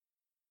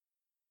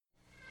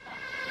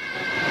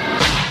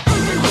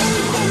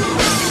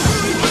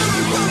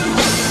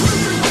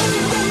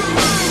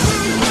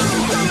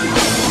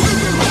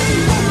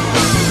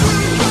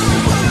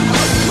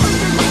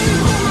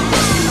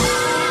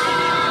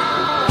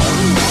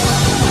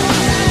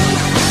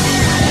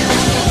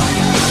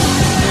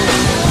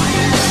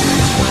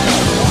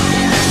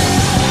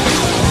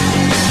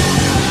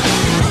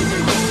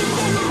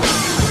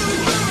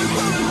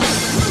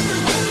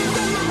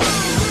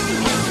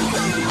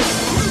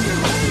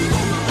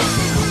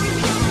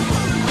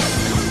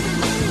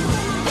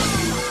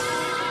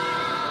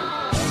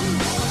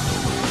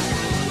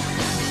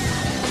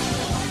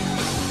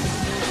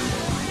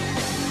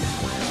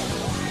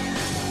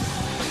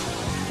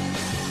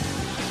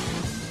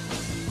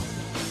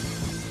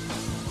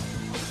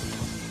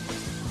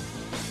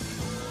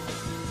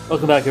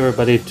Welcome back,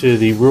 everybody, to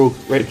the Rogue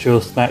Retro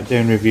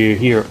SmackDown review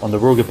here on the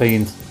Rogue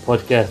Opinions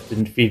podcast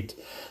and feed.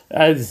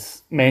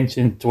 As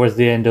mentioned towards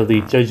the end of the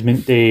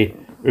Judgment Day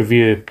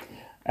review,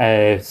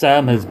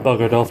 Sam has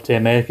buggered off to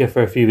America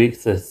for a few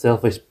weeks, the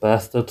selfish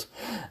bastard,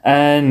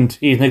 and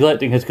he's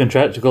neglecting his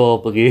contractual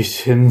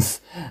obligations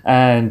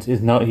and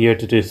is not here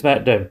to do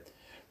SmackDown.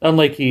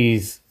 Unlike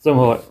he's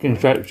somewhat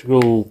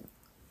contractual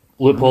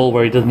loophole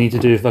where he doesn't need to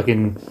do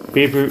fucking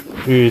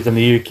pay-per-views in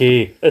the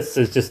UK. This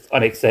is just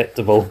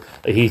unacceptable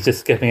that he's just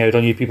skipping out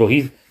on you people.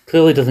 He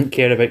clearly doesn't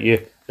care about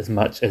you as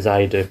much as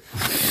I do.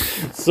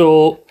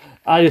 So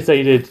I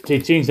decided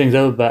to change things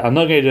up a bit. I'm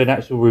not going to do an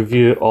actual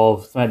review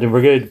of SmackDown.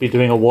 We're going to be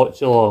doing a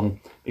watch-along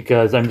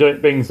because I'm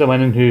bringing someone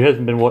in who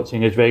hasn't been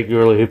watching as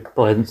regularly, who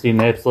probably hasn't seen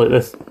an episode like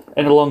this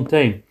in a long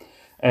time.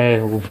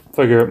 We'll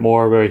figure out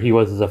more where he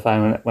was as a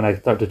fan when I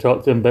start to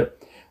talk to him, but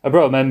I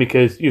brought him in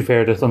because you've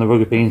heard us on the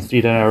Rogue Opinions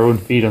feed and our own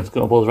feed on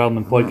Scott Paul's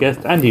Rambling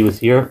podcast, and he was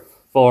here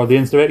for the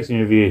Insurrection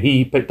review.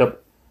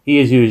 He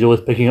as usual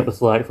is picking up the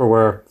slack for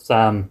where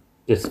Sam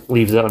just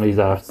leaves it on his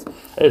arse.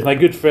 It's my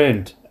good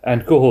friend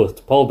and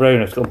co-host Paul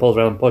Brown of Scott Paul's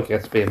Rambling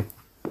podcast fame.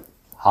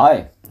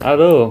 Hi.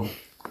 Hello.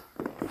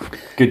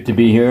 Good to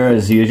be here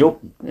as usual.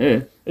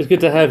 Yeah, it's good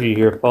to have you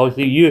here, Paul.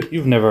 See,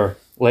 you've never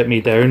let me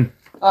down.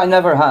 I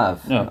never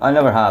have. No. I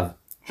never have.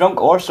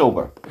 Drunk or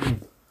sober.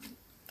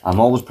 I'm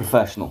always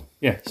professional.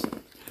 Yes.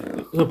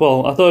 So,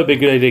 Paul, I thought it'd be a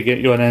good idea to get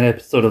you on an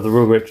episode of the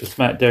Rogue Retro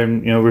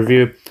SmackDown,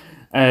 review,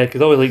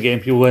 because I always like getting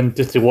people in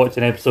just to watch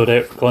an episode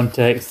out for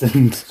context.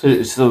 And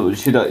So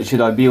should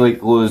I be like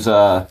those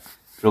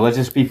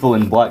religious people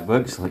in black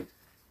books? Like,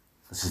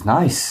 this is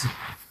nice.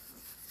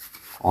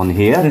 On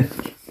here,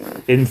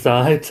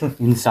 inside,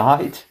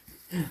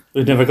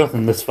 we've never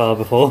gotten this far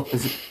before.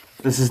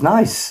 This is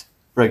nice.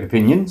 Break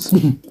opinions.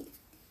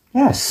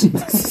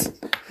 Yes.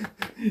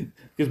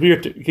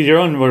 Because you're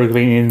on Rogue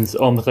Opinions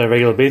almost on a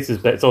regular basis,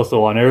 but it's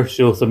also on our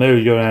show, so now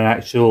you're on an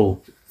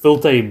actual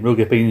full-time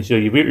Rogue Opinions show.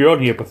 You were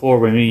on here before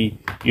when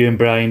you and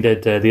Brian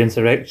did the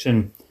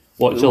Insurrection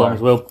watch-along as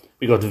well.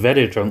 We got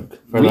very drunk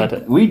for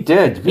that. We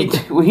did.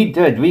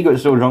 We got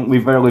so drunk we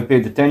barely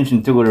paid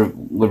attention to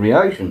the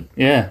reaction.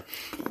 Yeah.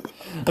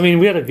 I mean,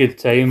 we had a good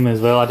time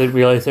as well. I didn't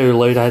realise how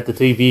loud I had the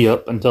TV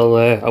up until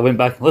I went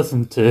back and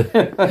listened to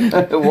it.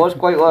 It was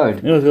quite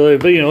loud. It was loud,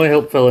 but it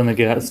helped fill in the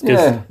gaps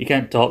because Yeah. you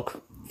can't talk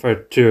for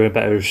 2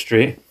 hours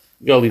straight.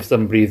 You gotta leave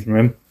some breathing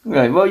room.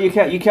 Right, well, you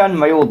can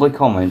mildly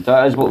comment.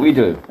 That is what we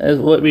do. That's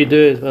what we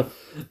do as well.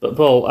 But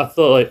Paul, I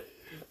thought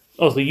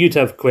obviously you'd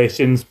have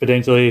questions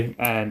potentially,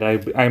 and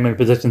I'm in a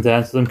position to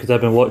answer them because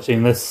I've been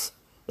watching this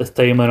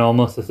time on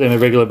almost the same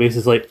regular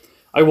basis. Like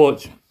I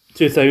watch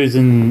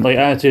 2000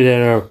 Attitude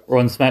Era or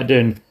on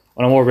SmackDown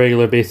on a more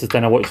regular basis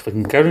than I watch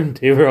fucking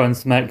current era on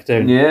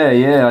SmackDown.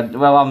 Yeah.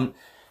 Well,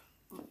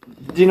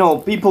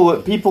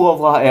 people of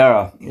that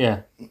era.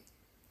 Yeah.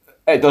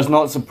 It does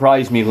not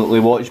surprise me that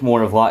they watch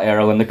more of that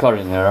era than the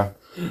current era.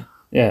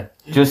 Yeah.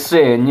 Just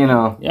saying,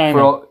 Yeah, I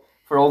know.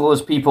 For all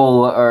those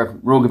people that are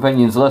Rogue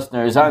Opinions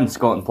listeners and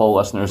Scott and Paul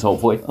listeners,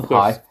 hopefully. Of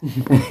course.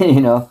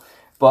 Hi.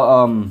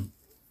 But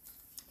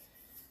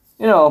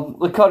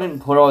the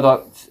current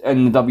product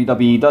in the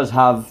WWE does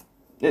have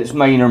its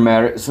minor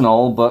merits and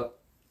all, but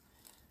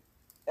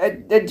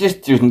it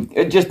just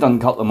doesn't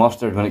cut the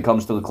mustard when it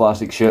comes to the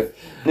classic shit.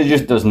 It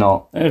just does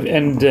not.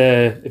 And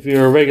if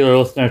you're a regular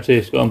listener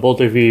to Scott and Paul's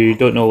review, you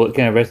don't know what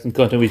kind of wrestling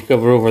content we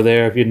cover over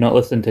there. If you've not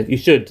listened to it, you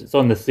should. It's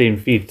on the same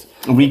feed.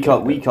 We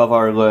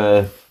cover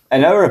the,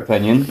 in our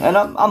opinion, and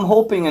I'm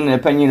hoping in the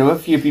opinion of a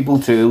few people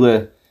too,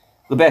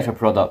 the better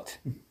product,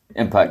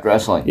 Impact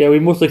Wrestling. Yeah, we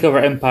mostly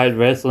cover Impact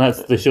Wrestling.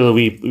 That's the show that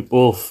we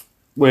both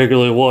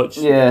regularly watch.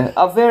 Yeah,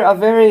 a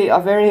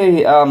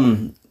very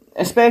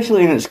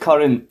especially in its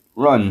current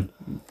run,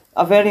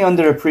 a very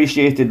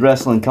underappreciated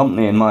wrestling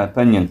company in my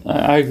opinion.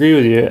 I agree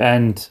with you,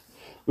 and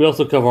we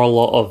also cover a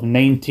lot of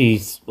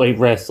 90s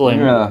wrestling.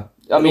 Yeah,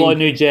 I mean, a lot of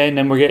new gen,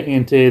 and we're getting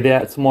into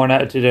some more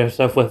Attitude Era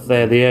stuff with the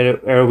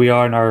era we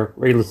are in our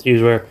regular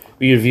series where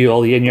we review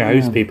all the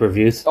in-your-house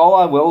pay-per-views. all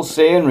I will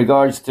say in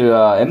regards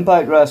to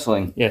Impact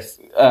Wrestling, Yes.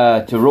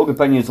 to Rogue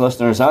Opinions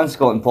listeners and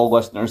Scott and Paul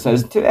listeners,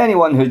 is to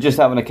anyone who's just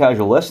having a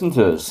casual listen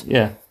to us,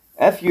 Yeah.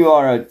 if you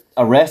are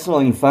a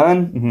wrestling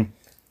fan,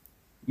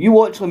 you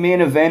watch the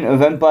main event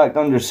of Impact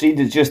Under Siege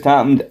that just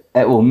happened,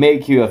 it will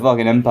make you a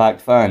fucking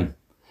Impact fan.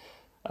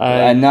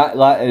 And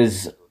that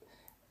is,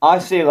 I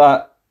say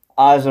that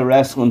as a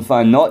wrestling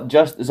fan, not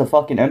just as a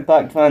fucking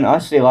Impact fan. I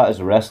say that as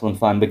a wrestling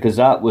fan because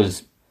that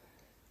was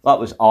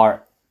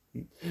art,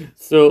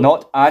 So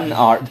not an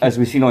art as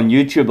we've seen on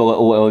YouTube a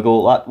little while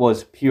ago. That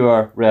was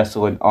pure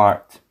wrestling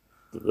art.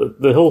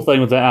 the whole thing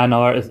with the Ann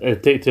art,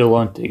 it'd take too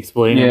long to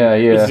explain. Yeah.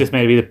 This is just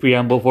meant to be the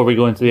preamble before we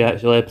go into the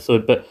actual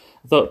episode. But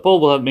I thought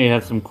Paul may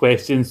have some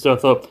questions, so I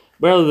thought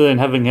rather than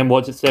having him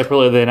watch it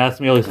separately, then ask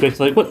me all these questions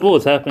like what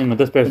was happening with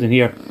this person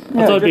here.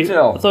 I thought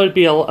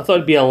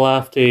it'd be a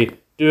laugh to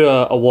do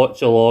a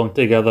watch along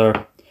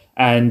together,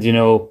 and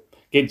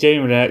get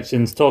genuine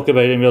reactions, talk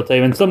about it in real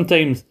time, and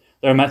sometimes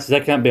there are matches I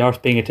can't be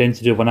arsed paying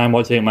attention to when I'm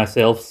watching it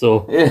myself.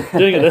 So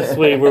doing it this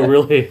way, we're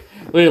really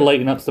really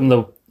lighten up some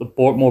of the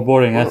more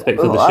boring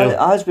aspects of the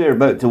show. As we're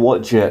about to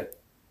watch it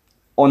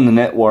on the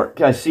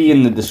network, I see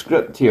in the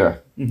descript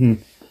here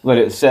what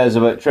it says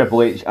about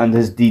Triple H and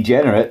his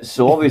degenerates.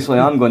 So obviously,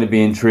 I'm going to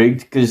be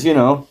intrigued because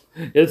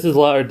this is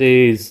latter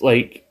days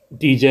like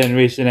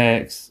D-Generation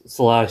X /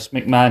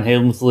 McMahon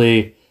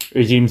Helmsley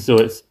regime. So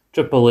it's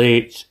Triple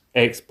H,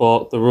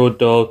 X-Pac, the Road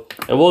Dogg.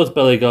 It was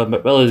Billy Gunn,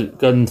 but Billy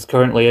Gunn's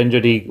currently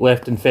injured. He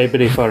left in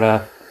February for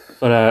a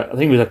I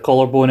think it was a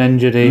collarbone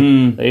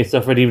injury that he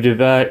suffered. He would be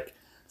back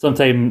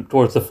sometime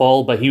towards the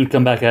fall, but he would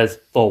come back as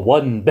the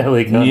one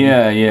Billy Gunn.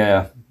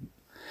 Yeah.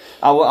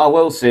 I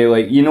will say,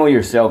 like,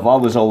 yourself, I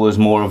was always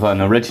more of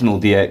an original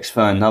DX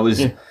fan. I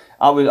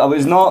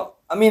was not.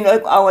 I mean,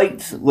 I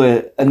liked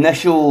the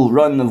initial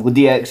run of the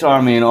DX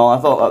Army and all.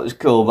 I thought that was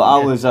cool, but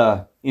I was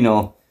a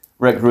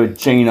Rick Rude,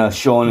 China,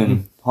 Shawn,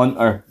 and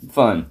Hunter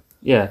fan.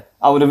 Yeah.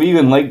 I would have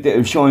even liked it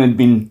if Shawn had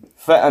been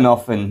fit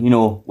enough and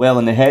well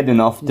in the head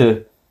enough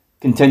to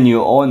continue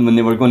on when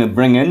they were going to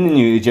bring in the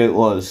New Age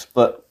Outlaws.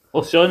 But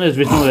Shawn has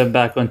recently been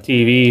back on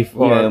TV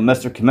for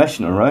Mr.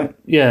 Commissioner, right?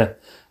 Yeah.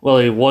 Well,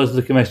 he was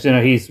the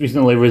commissioner. He's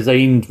recently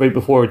resigned right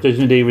before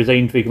Judgment Day.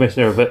 Resigned to be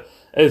commissioner, but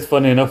it's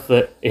funny enough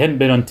that he hadn't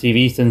been on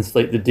TV since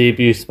like the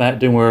debut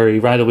SmackDown where he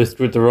randomly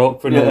screwed The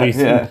Rock for no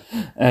reason.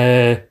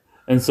 Yeah.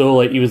 And so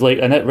like he was like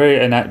a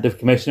very inactive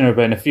commissioner,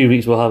 but in a few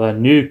weeks we'll have a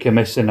new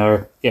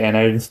commissioner get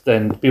announced,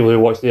 and people who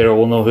watch the era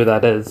will know who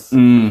that is.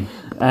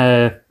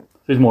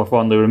 Who's more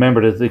fondly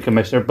remembered as the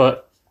commissioner,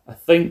 but I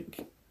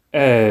think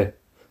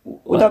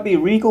would that be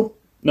Regal?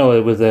 No,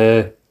 it was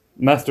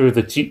Master of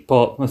the Cheap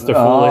Pop, Mr.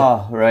 Foley.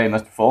 Ah, right,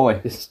 Mr.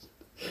 Foley.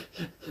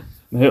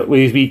 With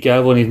his wee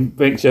gavel and his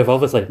makeshift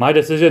office, like, my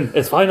decision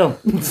is final.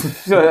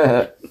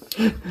 But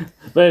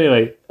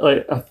anyway,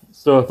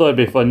 so I thought it'd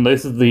be fun.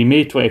 This is the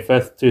May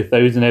 25th,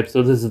 2000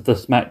 episode. This is the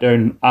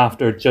SmackDown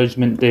after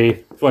Judgment Day. If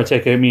you want to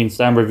check out me and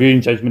Sam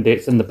reviewing Judgment Day,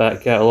 it's in the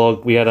back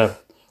catalogue. We had a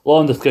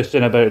long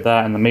discussion about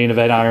that and the main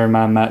event Iron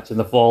Man match and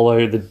the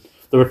fallout,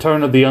 the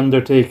return of The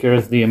Undertaker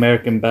as the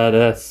American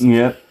Badass.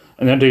 Yeah.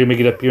 And the Undertaker make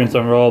an appearance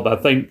on Raw, but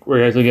I think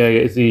we're actually going to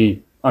get to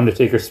see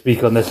Undertaker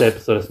speak on this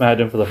episode of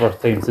SmackDown for the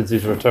first time since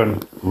his return.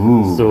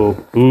 Ooh.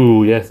 So,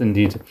 yes,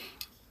 indeed.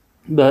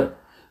 But,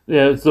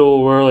 yeah,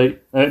 so we're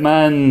like,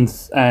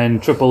 McMahon's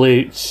and Triple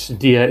H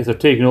DX are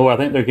taking over. I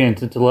think they're getting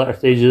to the latter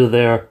stages of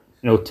their,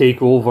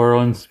 takeover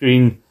on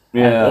screen.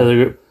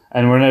 Yeah.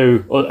 And we're now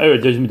out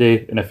of Judgment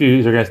Day. In a few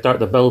weeks, we're going to start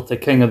the build to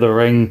King of the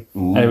Ring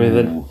and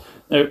everything.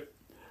 Now,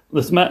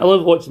 I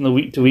love watching the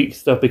week-to-week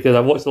stuff because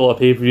I've watched a lot of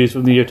pay-per-views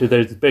from the year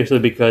 2000, especially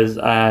because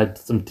I had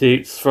some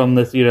tapes from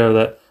this era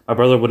that my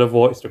brother would have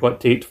watched or got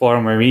taped for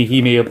him, or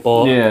he may have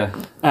bought. Yeah.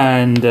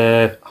 And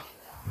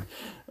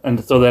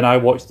so then I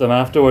watched them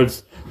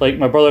afterwards. Like,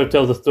 my brother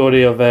tells a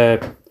story of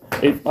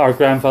our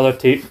grandfather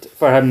taped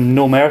for him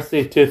No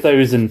Mercy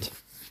 2000,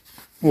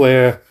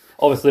 where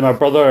obviously my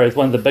brother is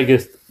one of the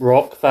biggest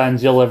rock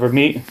fans you'll ever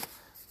meet.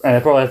 And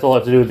it probably has a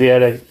lot to do with the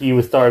era he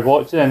was started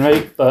watching in,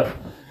 right? But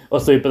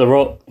The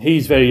Rock,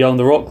 he's very young.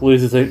 The Rock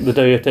loses the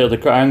WWF title to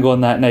Kurt Angle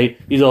on that night.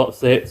 He's all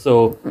upset,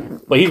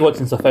 but he's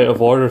watching stuff out of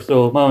order.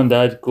 So Mum and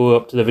Dad go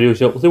up to the video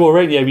shop and say, well,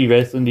 right, yeah, we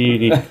wrestling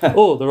DVD.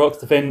 Oh, The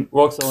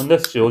Rock's on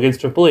this show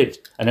against Triple H.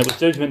 And it was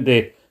Judgment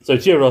Day. So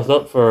cheer us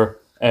up for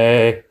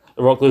The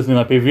Rock losing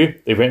my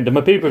pay-per-view. They rented him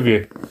a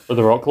pay-per-view where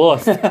The Rock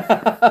lost.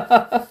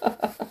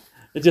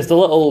 It's just a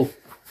little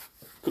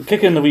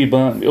kick in the wee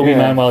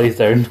man while he's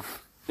down.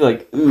 You're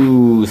like,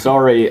 ooh,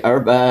 sorry, our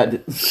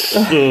bad.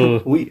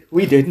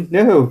 We didn't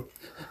know.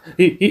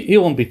 He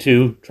won't be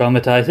too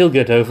traumatized. He'll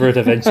get over it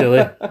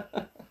eventually.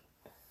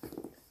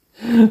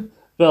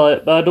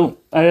 But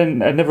I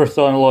never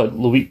saw a lot of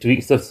the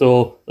week-to-week stuff,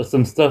 so there's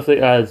some stuff that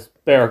has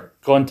better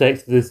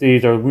context to the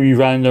series or wee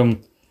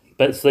random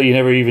bits that you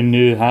never even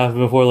knew happened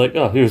before, like,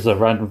 oh, here's a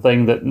random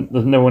thing that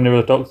no one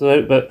ever talks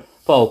about. But,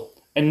 Paul,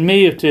 in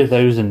May of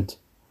 2000,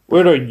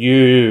 where are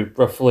you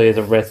roughly as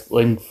a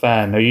wrestling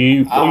fan? Are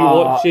you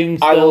watching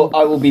still?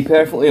 I will be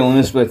perfectly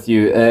honest with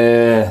you.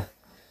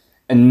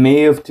 In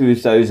May of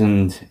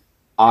 2000,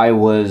 I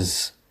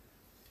was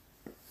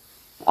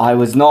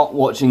not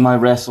watching my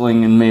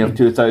wrestling in May of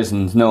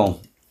 2000. No,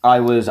 I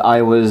was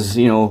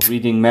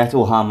reading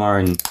Metal Hammer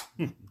and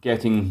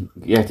getting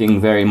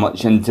very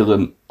much into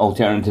the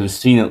alternative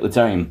scene at the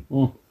time.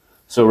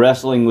 So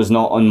wrestling was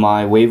not on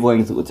my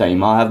wavelength at the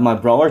time. I have my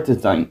brother to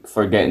thank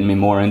for getting me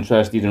more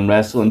interested in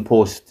wrestling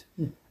post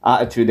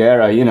Attitude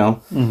Era. He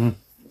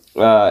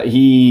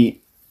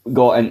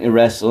got into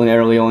wrestling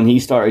early on. He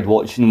started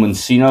watching when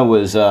Cena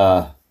was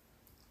a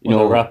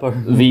rapper,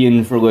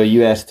 vying for the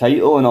US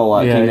title and all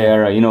that kind of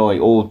era.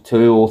 Like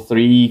 02,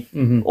 03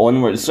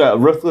 onwards, sort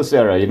of Ruthless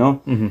era.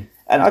 And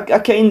I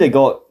kind of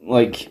got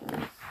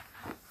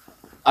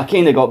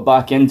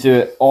back into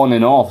it on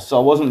and off. So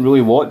I wasn't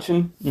really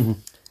watching.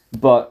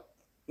 But,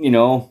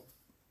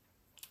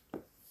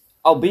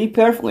 I'll be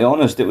perfectly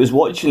honest, it was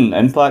watching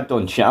Impact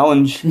on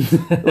Challenge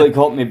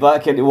got me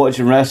back into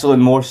watching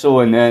wrestling more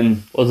so, and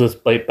then... Was this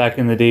like back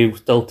in the day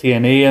still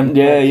TNA Impact?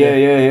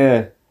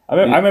 Yeah. I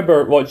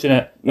remember watching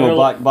it.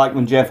 Back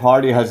when Jeff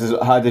Hardy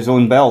had his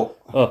own belt.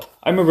 Oh,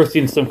 I remember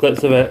seeing some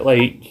clips of it,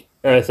 like,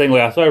 saying,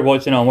 like, I started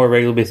watching it on a more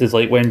regular basis,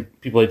 like, when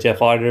people like Jeff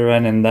Hardy were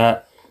in and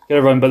that kind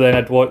of run, but then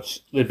I'd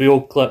watch the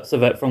old clips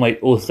of it from, like,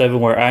 '07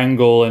 where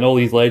Angle and all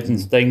these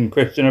legends, Sting,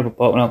 Christian are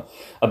popping up,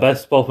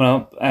 Abyss popping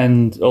up,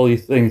 and all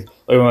these things.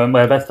 Like, when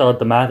Abyss still had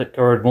the mask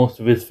covered most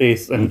of his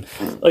face, and,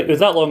 like, it was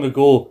that long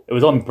ago. It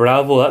was on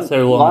Bravo, that's how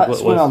long ago it was.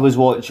 That's when I was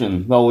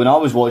watching. Well, when I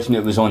was watching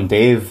it was on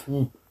Dave.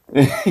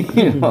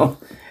 You know?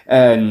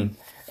 And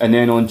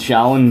then on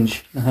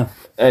Challenge.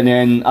 And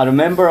then I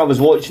remember I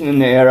was watching in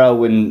the era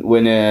when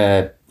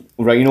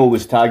Rhino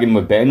was tagging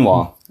with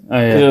Benoit. Oh,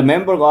 yeah. 'Cause I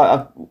remember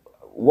like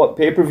what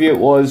pay-per-view it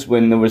was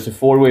when there was a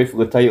four-way for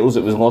the titles.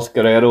 It was Los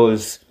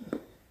Guerreros,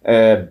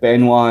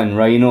 Benoit and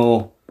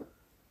Rhino,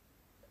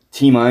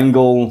 Team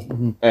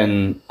Angle,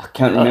 and I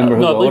can't remember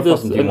who the other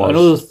fucking team was. I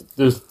know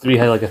those three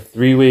had like a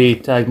three-way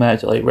tag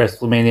match at like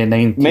WrestleMania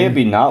 19. May have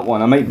been that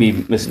one. I might be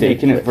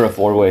mistaking it for a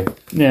four-way.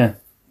 Yeah.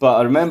 But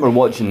I remember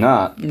watching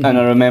that, and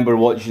I remember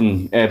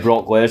watching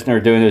Brock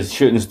Lesnar doing his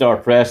shooting star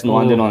press and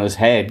landing on his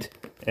head.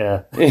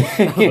 Yeah,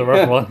 that was a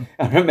rough one.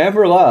 I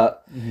remember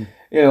that.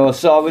 You know,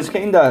 so I was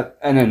kind of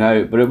in and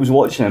out, but it was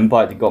watching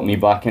Impact that got me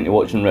back into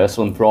watching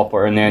wrestling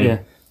proper, and then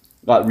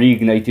that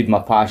reignited my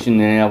passion,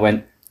 and then I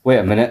went, wait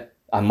a minute,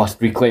 I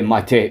must reclaim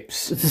my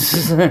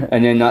tapes.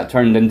 And then that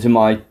turned into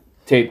my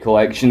tape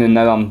collection, and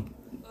now I'm...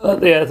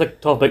 yeah, it's a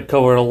topic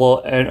covered a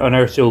lot on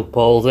our show,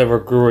 Paul's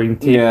ever-growing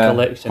tape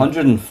collection.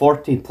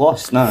 140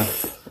 plus now.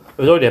 It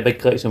was already a big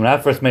collection when I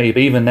first met you,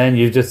 but even then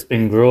you've just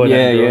been growing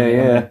and growing.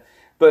 Yeah.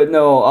 But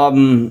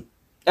no,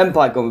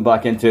 Impact got me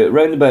back into it.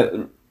 Round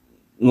about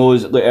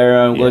Lowe's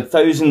era, the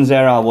Thousands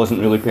era, I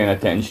wasn't really paying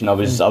attention. I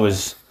was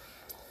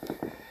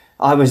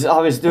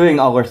doing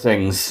other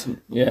things.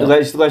 Yeah.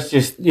 Let's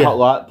just cut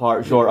that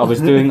part short. I was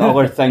doing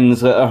other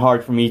things that are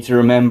hard for me to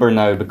remember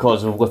now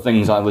because of the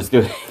things I was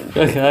doing.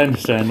 Okay, I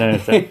understand.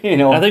 You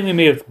know, I think we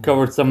may have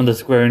covered some of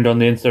this ground on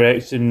the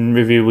Insurrection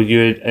review with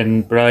you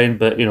and Brian,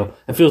 but you know,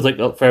 it feels like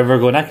forever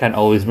ago, and I can't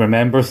always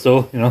remember.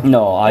 So you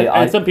know,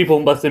 and some people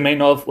might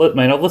not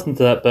have listened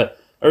to that, but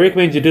I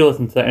recommend you do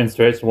listen to that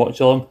Insurrection watch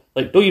along.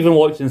 Like, don't even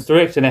watch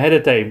Insurrection ahead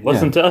of time.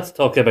 Listen to us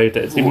talk about it.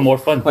 It's even more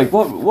fun. Like,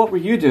 what were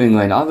you doing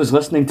then? I was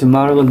listening to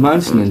Marilyn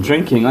Manson and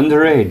drinking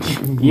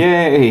underage.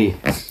 Yay!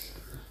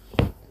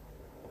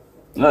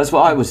 That's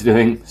what I was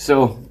doing,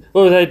 so...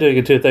 What was I doing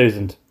in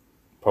 2000?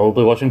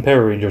 Probably watching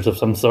Power Rangers of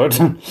some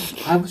sort.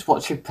 I was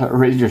watching Power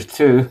Rangers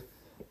too.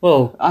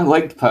 Well... I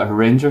liked Power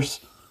Rangers.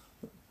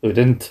 Who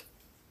didn't?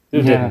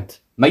 Who didn't?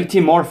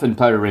 Mighty Morphin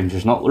Power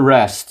Rangers, not the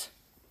rest.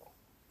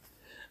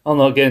 I'll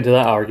not get into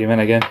that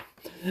argument again.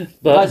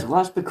 But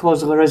that's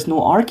because there is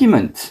no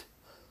argument.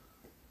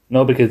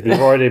 No, because we've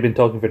already been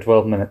talking for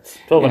 12 minutes.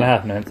 12 and a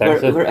half minutes,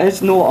 actually. There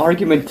is no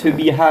argument to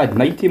be had.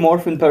 Mighty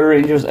Morphin Power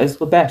Rangers is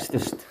the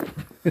bestest.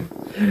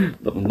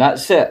 And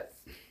that's it.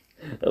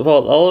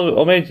 Well,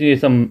 I'll mention you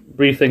some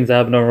brief things that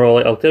happened on Raw.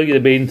 I'll tell you the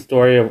main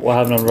story of what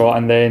happened on Raw,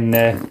 and then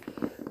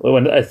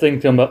when I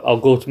think to him, I'll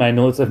go to my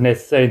notes if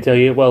necessary and tell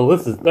you, well,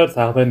 that's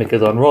happened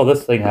because on Raw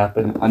this thing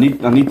happened. I need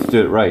to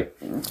do it right.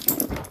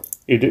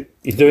 You're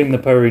doing the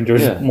Power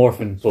Rangers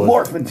morphin pose.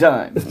 Morphin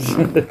time!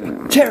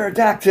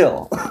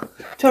 Pterodactyl!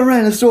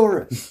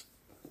 Tyrannosaurus!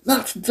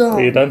 Mastodon!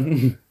 Are you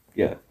done?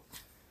 Yeah.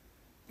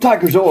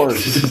 Tigerzord!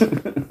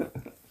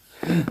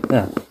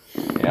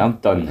 Yeah, I'm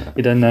done.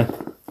 You done now?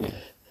 Yeah.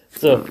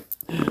 So,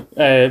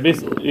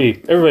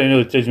 basically, everybody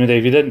knows Judgment Day.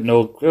 If you didn't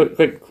know,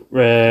 quick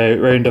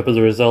roundup of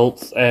the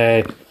results.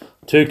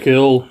 Too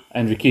Cool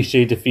and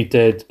Rikishi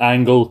defeated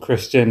Angle,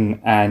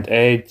 Christian, and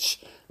Edge.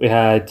 We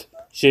had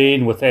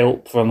Shane, with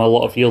help from a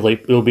lot of heels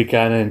like Bill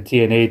Buchanan and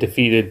TNA,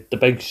 defeated The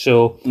Big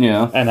Show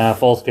in a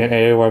Falls Count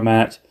Anywhere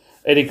match.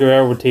 Eddie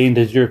Guerrero retained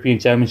his European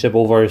Championship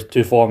over his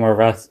two former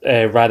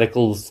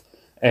Radicals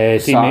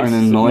teammates,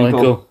 and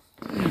Malenko.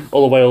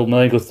 All the while,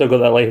 Malenko still got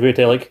that lightweight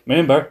title. Like,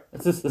 remember,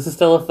 this is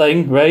still a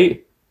thing,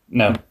 right?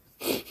 No.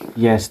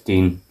 Yes,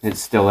 Dean,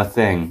 it's still a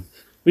thing.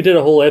 We did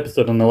a whole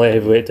episode on the light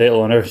heavyweight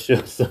title on our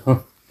show,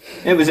 so...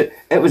 It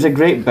was a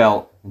great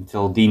belt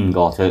until Dean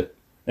got it.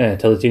 Yeah,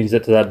 until they changed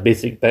it to that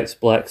basic Bex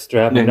black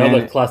strap and now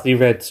the classy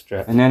red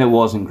strap. And then it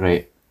wasn't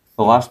great.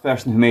 The last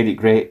person who made it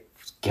great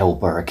was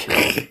Gilbert.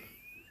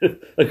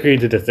 Agree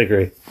to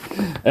disagree.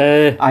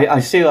 I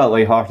say that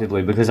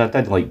lightheartedly because I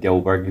did like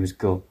Gilbert. He was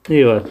cool.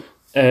 He was.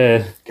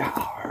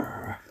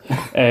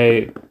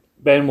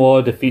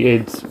 Benoit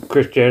defeated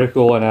Chris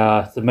Jericho in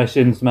a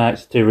submissions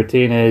match to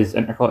retain his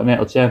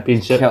Intercontinental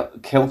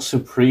Championship. Kill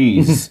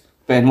surprise.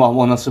 Benoit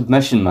won a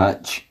submission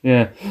match.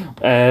 Yeah.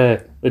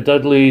 The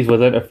Dudleys,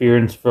 with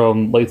interference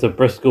from lights of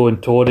Briscoe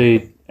and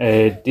Tori,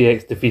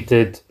 DX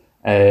defeated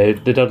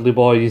the Dudley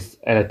Boys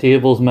in a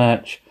tables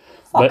match.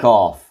 Fuck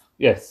off.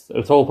 Yes, it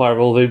was all part of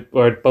all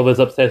where Bubba's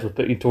obsessed with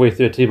putting Tori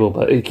through a table,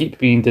 but it keeps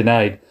being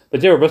denied.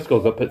 But Gerald Briscoe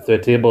got put through a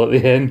table at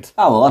the end.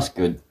 Oh, well, that's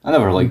good. I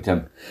never liked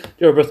him.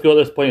 Gerald Briscoe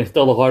at this point is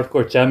still a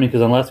hardcore champion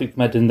because on last week's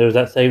Midden there was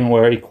that segment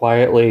where he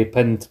quietly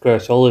pinned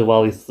Crash Holly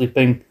while he's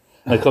sleeping.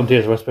 And the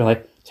commentators whispering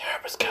like,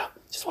 Gerald Briscoe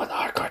just won the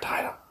hardcore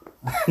title.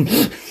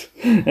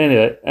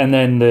 Anyway, and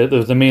then there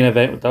was the main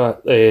event with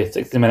the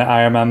 60-minute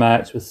Iron Man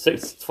match with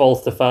 6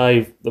 falls to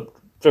 5. The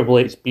Triple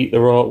H beat The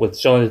Rock with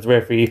Shawn as the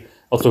referee.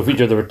 Also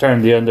featured the return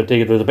of The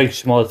Undertaker. There was a big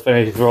schmoz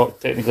finish. The Rock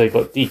technically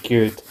got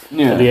DQ'd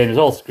at the end. It was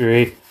all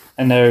screwy.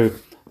 And now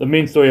the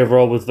main story of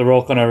Raw was The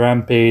Rock on a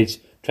rampage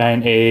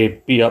trying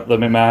to beat up the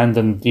McMahons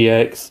and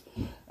DX.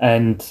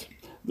 And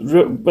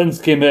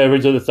Vince came out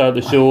originally at the start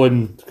of the show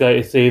and got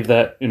to say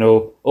that,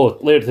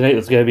 later tonight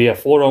there's going to be a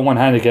 4-on-1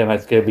 handicap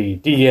match. It's going to be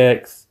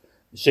DX,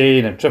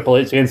 Shane, and Triple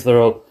H against The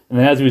Rock. And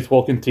then as he was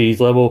walking to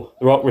his limo,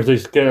 The Rock was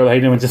just getting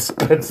behind him and just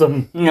spits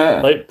him.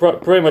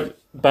 Pretty much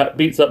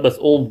beats up this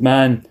old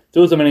man,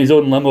 throws him in his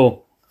own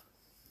limo,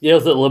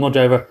 yells at the limo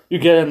driver, "You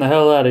get in the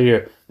hell out of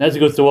here." And as he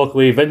goes to walk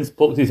away, Vince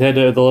pokes his head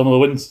out of the limo, the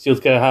windshield's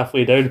kind of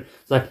halfway down.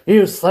 It's like,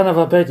 "You son of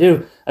a bitch,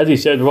 you." As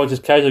he's shouting, The Rock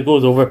just casually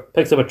goes over,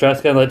 picks up a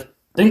trash can lid,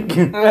 dink,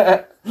 and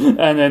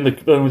then the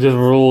limo just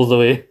rolls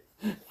away.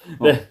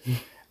 Well,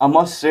 I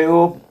must say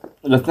though,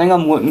 the thing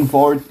I'm looking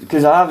forward,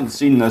 because I haven't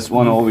seen this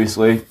one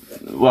obviously.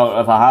 Well,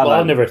 if I have,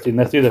 I've never seen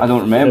this either. I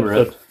don't remember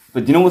it.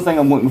 But do you know the thing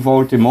I'm looking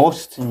forward to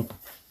most?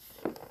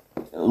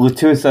 The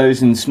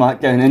 2000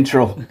 SmackDown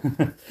intro.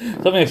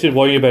 Something I should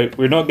worry about.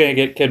 We're not going to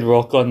get Kid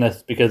Rock on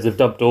this because they've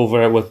dubbed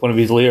over it with one of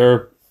his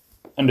later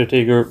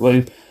Undertaker.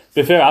 Well, to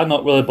be fair, I'm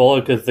not really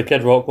bothered because the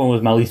Kid Rock one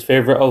was my least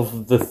favourite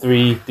of the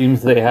 3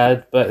 themes they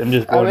had. But I'm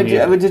just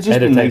it would just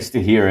be nice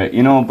to hear it,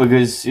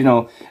 because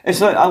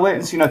it's like I went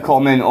and seen a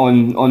comment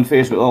on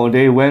Facebook the other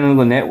day. When are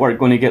the network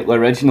going to get the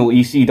original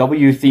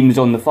ECW themes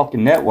on the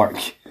fucking network?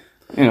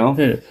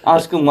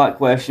 Ask them that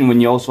question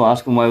when you also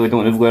ask them why we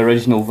don't have the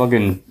original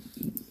fucking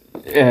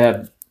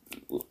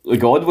the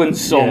Godwin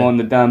song on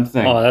the damn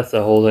thing. Oh, that's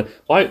the whole thing.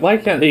 Why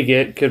can't they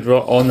get Kid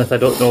Rock on this? I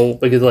don't know,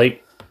 because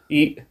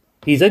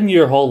he's in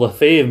your Hall of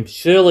Fame.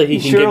 Surely he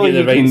can give you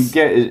the rights.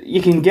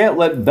 You can get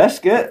Limp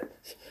Bizkit.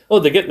 Oh,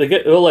 they get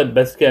Limp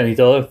Bizkit and his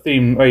other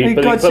theme, right?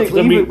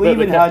 We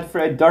even had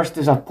Fred Durst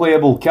as a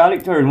playable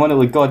character in one of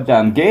the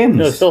goddamn games.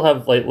 No, still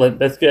have Limp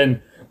Bizkit.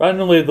 And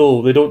randomly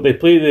though, they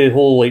play the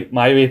whole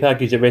My Way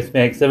package at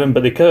WrestleMania X7,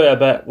 but they cut it a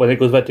bit when it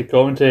goes back to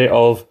commentary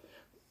of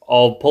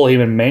Paul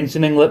Heyman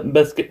mentioning Limp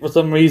Bizkit for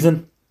some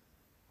reason.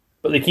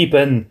 But they keep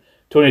in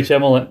Tony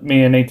Chimel at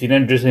Mania 19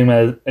 introducing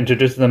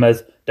them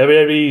as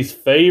WWE's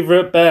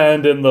favourite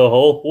band in the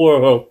whole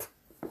world.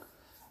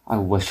 I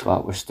wish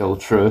that were still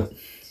true.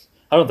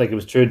 I don't think it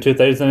was true in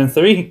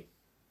 2003.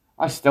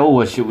 I still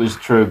wish it was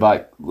true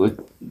back with...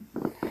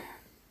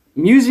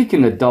 Music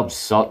in the dub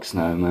sucks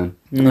now, man.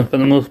 No, for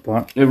the most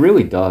part. It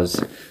really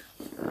does.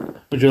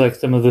 Would you like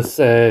some of this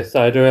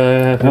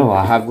cider? No,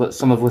 I have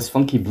some of this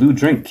funky blue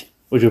drink.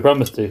 Would you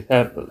promise to?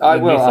 I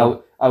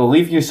will. I will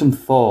leave you some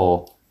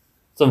pho.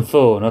 Some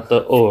pho, not the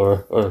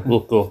or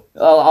loco.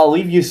 I'll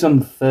leave you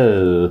some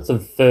pho. Some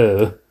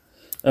pho.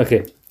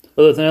 Okay.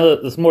 Well,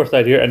 there's more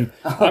side here, and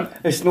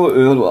it's no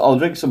I'll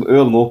drink some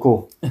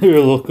loco.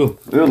 Loco.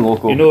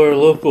 Loco. You know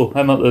Loco.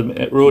 I'm at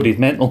the road. He's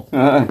mental.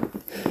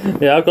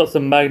 Yeah, I've got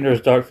some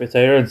Magners Dark Fruit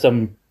cider and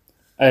some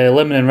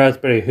lemon and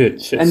raspberry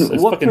hooch.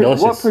 It's fucking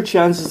delicious. What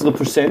perchance is the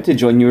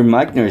percentage on your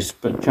Magners,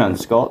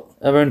 perchance, Scott?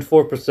 Around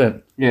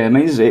 4%. Yeah,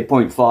 mine is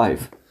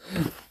 8.5.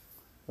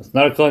 It's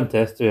not a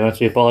contest, to be honest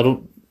with you, Paul. I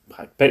don't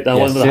pick that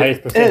one with the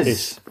highest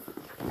percentage.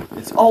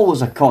 It's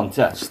always a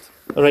contest.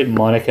 All right,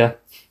 Monica.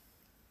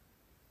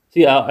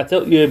 See, I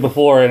told you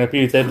before in a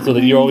previous episode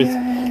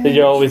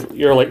that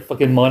you're like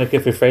fucking Monica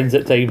for Friends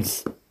at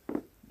times.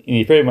 And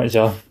you pretty much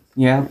are.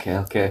 Yeah,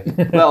 okay.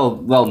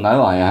 well,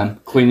 now I am.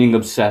 Cleaning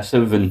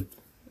obsessive and...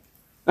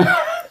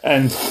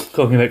 and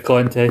talking about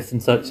contests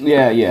and such.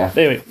 Yeah.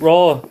 Anyway,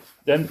 Raw,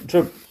 then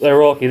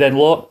Rocky then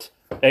locked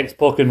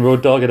X-Pac and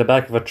Road Dogg in the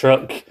back of a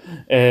truck.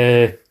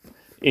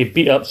 He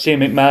beat up Shane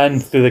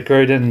McMahon through the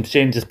crowd and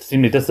Shane just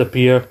seemed to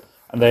disappear.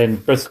 And then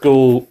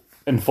Briscoe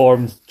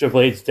informs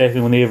Triple H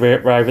definitely when they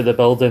arrive at the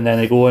building. Then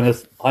they go on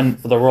this hunt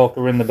for the Rock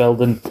around the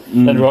building.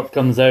 Then Rock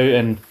comes out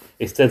and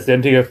he says to the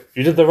Undertaker,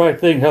 "You did the right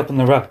thing helping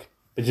the Rock,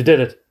 but you did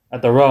it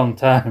at the wrong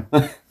time."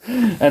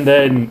 And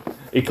then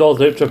he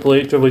calls out Triple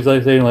H. Triple H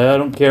like saying, "I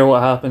don't care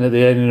what happened at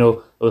the end. It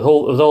was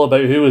all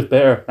about who was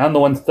better. I'm the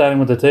one standing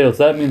with the tail,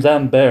 so that means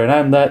I'm better, and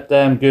I'm that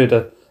damn good."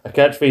 A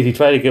catchphrase he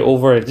tried to get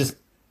over, it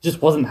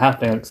just wasn't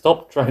happening. Like,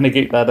 stop trying to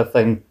get that a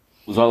thing.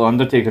 Was that the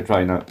Undertaker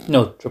trying it?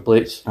 No, Triple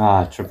H.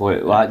 Triple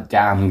H, that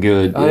damn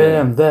good. I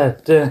am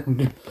that damn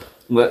good.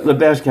 The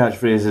best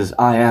catchphrase is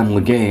 "I am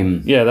the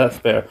game." Yeah, that's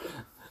fair.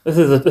 This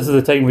is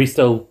a time where he's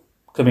still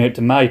coming out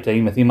to my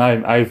time. I think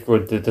I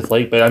would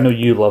dislike, but I know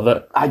you love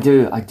it. I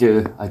do.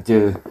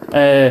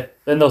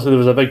 Then also there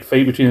was a big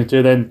fight between the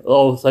two. Then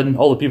all of a sudden,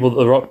 all the people that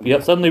the Rock beat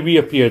up suddenly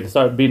reappeared. They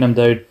started beating him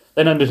down.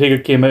 Then Undertaker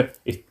came out.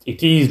 He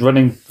teased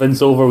running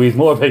Vince over with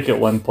his motorbike at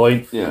one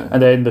point. Yeah. And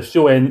then the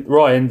show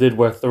Raw ended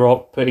with the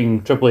Rock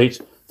putting Triple H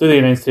through the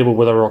announce table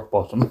with a rock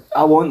bottom.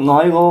 I won't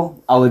lie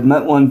though. I'll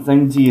admit one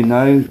thing to you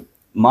now.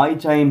 My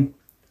time,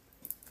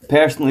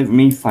 personally for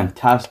me,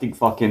 fantastic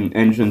fucking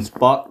entrance,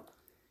 but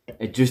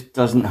it just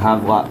doesn't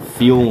have that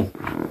feel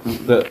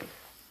that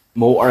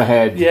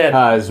Motorhead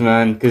has,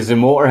 man, because the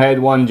Motorhead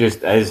one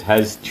just is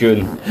his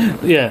tune.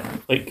 Yeah,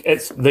 like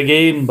it's The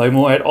Game by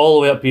Motorhead all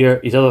the way up here.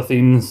 His other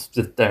themes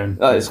just down.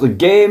 It's the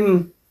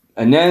Game,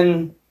 and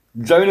then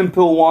Drowning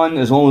Pool one.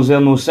 As long as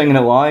they're no singing it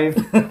live,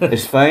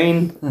 it's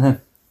fine.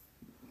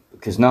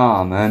 Because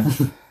nah, man.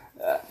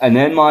 And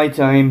then My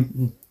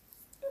Time,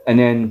 and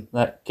then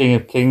that King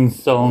of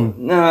Kings song.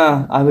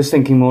 Nah, I was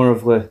thinking more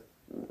of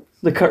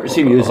the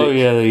courtesy music. Oh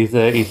yeah,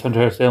 he's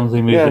Hunter S.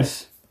 Helmsley music.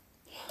 Yes.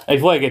 If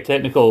I want to get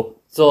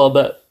technical, it's a little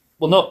bit,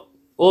 well, not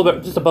a little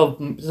bit, just above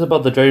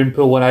the Drowning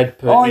Pool one. I'd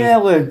put. Oh yeah,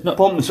 with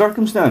Pomp and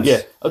Circumstance.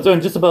 Yeah, I was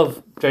doing just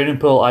above Drowning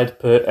Pool. I'd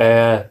put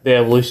the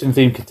Evolution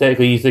theme could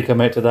technically easily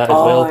come out to that as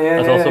well.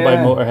 Yeah, It's also by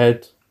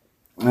Motorhead.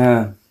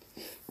 Yeah.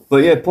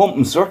 But yeah, Pomp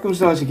and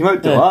Circumstance, he came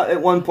out to that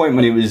at one point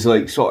when he was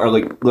like sort of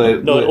like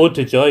Ode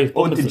to Joy.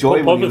 Ode to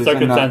Joy. Pomp and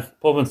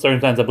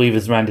Circumstance, I believe,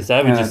 is Randy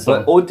Savage's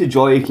song. But Ode to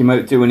Joy he came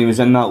out to when he was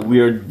in that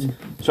weird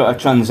sort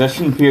of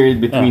transition period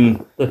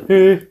between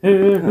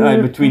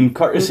between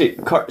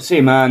courtesy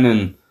man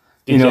and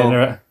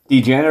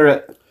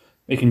degenerate,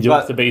 making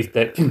jokes about his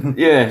dick.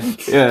 yeah.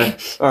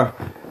 Or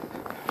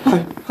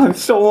I'm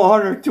so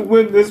honoured to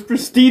win this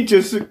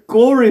prestigious and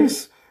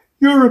glorious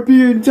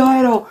European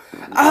title.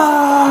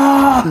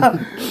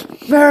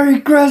 Merry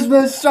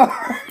Christmas,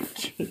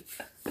 Sarge.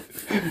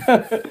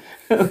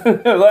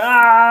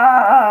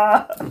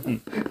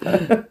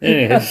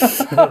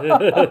 Yes.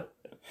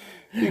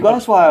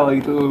 That's why I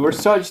like them. We're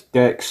such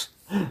dicks.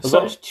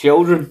 Such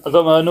children. I've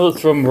got my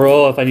notes from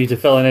Raw if I need to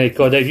fill in any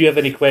content. If you have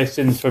any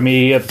questions for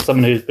me, if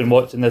someone who's been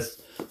watching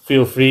this,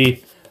 feel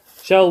free.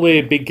 Shall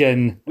we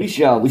begin? We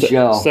shall.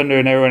 It's under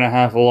an hour and a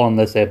half along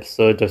this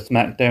episode of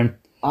SmackDown.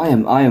 I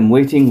am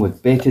waiting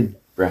with bated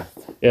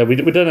breath. Yeah,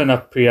 we've done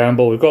enough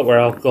preamble. We've got our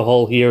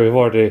alcohol here. We've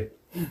already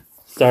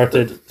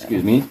started.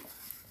 Excuse me.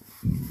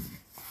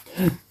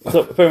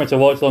 So pretty much a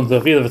watch long. So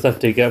if either of us have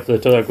to get up to the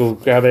toilet, go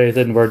grab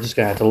anything, we're just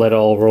gonna have to let it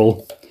all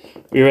roll.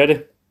 Are you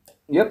ready?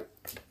 Yep.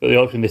 Got the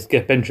option to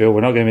skip intro.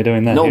 We're not going to be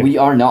doing that. No, here. we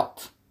are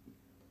not.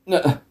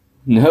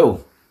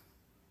 No.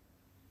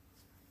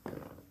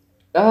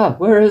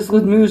 Where is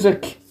the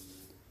music?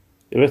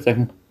 Give it a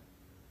second.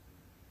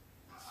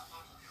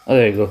 Oh,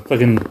 there you go.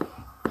 Fucking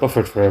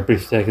buffered for a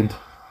brief second.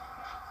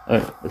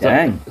 Alright,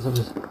 Dang.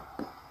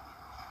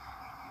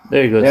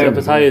 There you go. It's up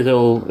as high as it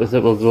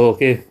will go,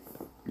 okay?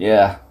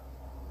 Yeah.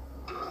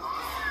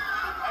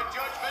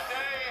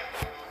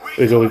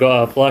 There you go, we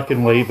got a black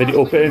and white video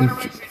opening.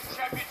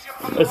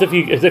 As if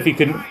you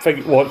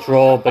couldn't watch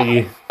Raw, but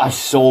you... I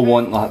so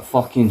want that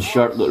fucking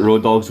shirt that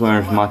Road Dogg's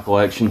wearing from my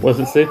collection. What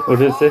does it say? What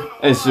did it say?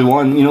 It's the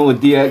one, you know,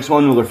 the DX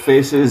one with their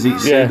faces each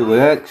side of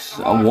the X.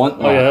 I want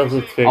that. Oh yeah, that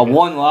looks fake. I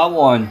want that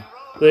one.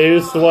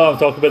 There's the one I'm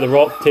talking about, The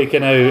Rock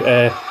taking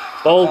out...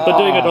 but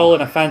doing it all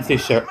in a fancy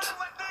shirt.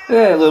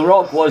 Yeah, The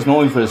Rock was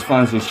known for his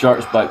fancy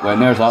shirts back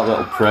when. There's that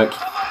little prick.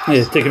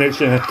 Yeah, taking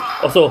out...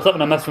 Also,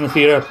 something I missed from this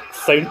era,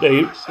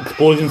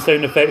 explosion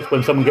sound effects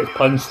when someone gets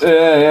punched.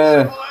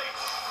 Yeah.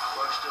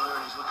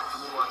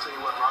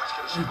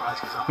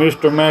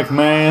 Mr.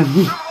 McMahon,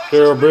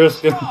 Cheryl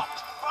Briscoe.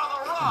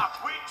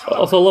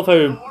 Also, I love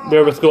how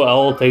Briscoe at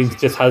all times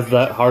just has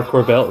that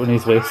hardcore belt on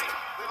his waist.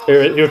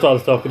 Here's what I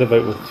was talking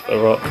about with The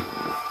Rock.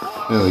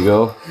 There we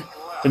go.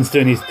 Vince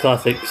doing his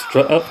classic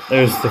strut up.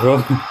 There's The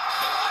Rock.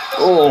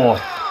 Oh,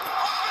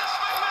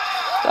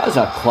 that's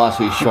a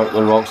classy shirt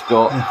The Rock's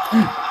got.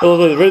 Oh,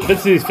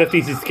 Vince in his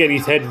 50s, he's getting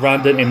his head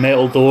rammed into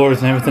metal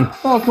doors and everything.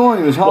 Oh, come on,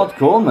 he was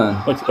hardcore,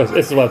 man.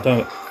 This is what I'm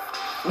talking about.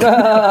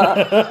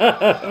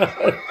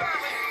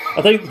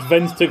 I think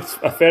Vince took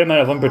a fair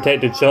amount of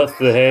unprotected shots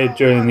to the head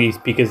during these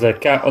because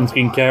of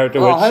on-screen character.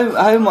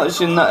 How much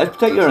in that, in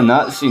particular in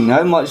that scene,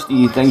 how much do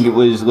you think it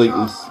was like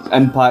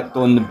impact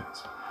on the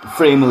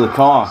frame of the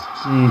car?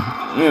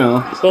 You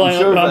know, well, I'm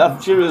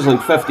sure it was like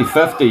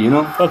 50-50, you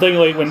know? I think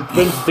like when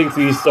Vince takes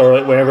these, or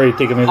like whenever he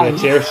takes maybe a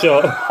chair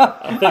shot,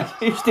 I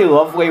used to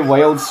love way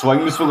wild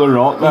swings for The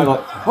Rock, man,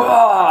 like,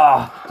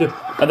 wah!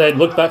 And then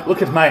look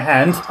at my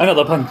hand,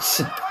 another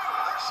punch.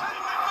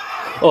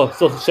 Oh,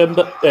 so Shane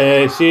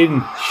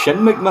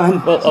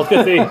McMahon. Well, I was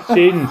going to say,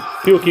 Shane,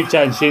 people keep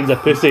chatting Shane's a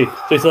pussy. So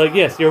he's like,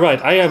 yes, you're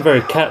right, I am very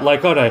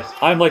cat-like, aren't I?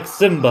 I'm like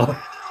Simba.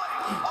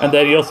 And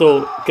then he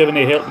also, given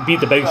a help,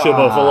 beat the Big Show,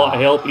 but with a lot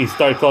of help, he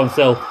started calling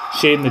himself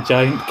Shane the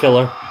Giant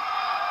Killer.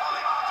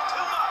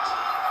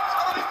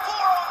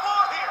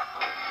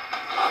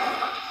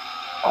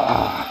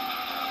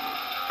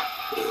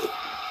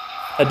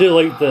 I do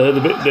like the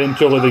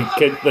intro with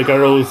the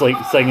girls like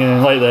singing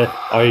and like the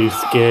 "Are you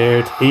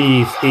scared?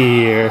 He's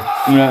here"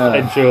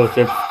 intro.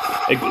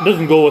 It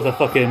doesn't go with a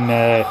fucking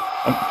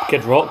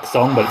Kid Rock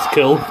song, but it's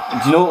cool. Do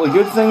you know what the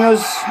good thing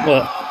is?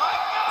 What?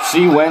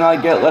 See, when I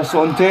get this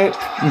on tape,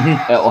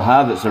 it'll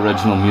have its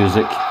original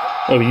music.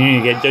 Oh, we need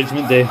to get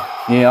Judgment Day.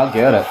 Yeah, I'll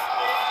get it.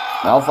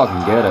 I'll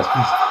fucking get it.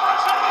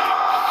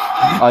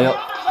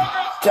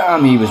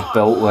 Damn, he was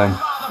built then.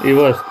 He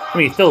was. I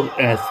mean, he's still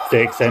in a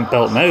 6%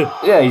 belt now.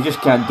 Yeah, he just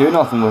can't do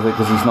nothing with it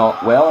because he's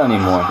not well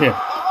anymore. Yeah.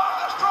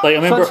 Like,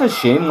 I remember, such a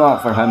shame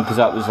that for him because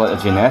that was like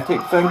a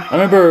genetic thing. I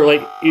remember,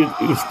 like, he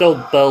was still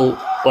built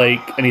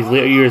like in his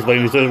later years when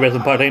he was doing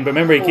wrestling part time. But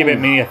remember, he came out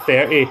Mania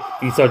 30.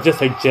 You saw just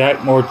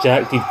how more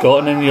jacked he'd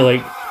gotten, and you're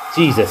like,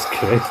 Jesus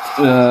Christ!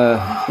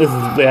 This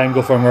is the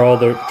angle from Raw.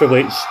 The Triple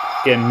H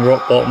getting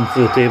rock bottom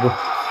to the table.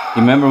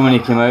 You remember when he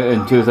came out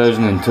in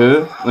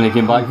 2002 when he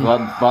came back for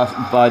that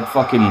bad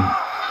fucking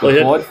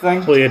quad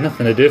thing? Well, he had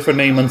nothing to do for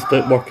 9 months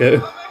but work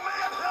out.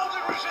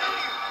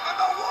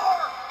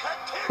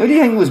 Who do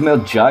you think was more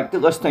jacked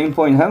at this time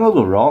point, him or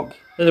The Rock?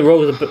 The Rock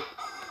was a bit.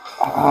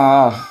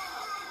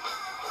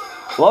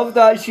 Love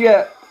that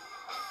shit.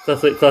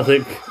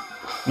 Classic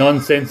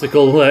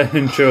nonsensical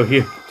intro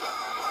here.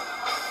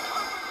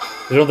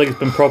 I don't think it's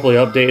been properly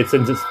updated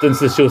since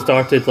the show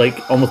started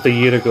like almost a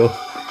year ago.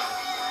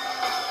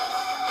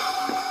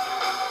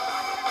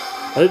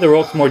 I think The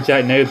Rock's more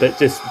jacked now, but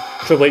just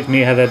Triple H may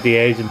have had the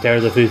edge in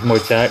terms of who's more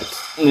jacked.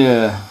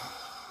 Yeah.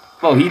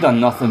 Well, he done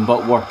nothing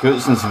but work out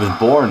since he was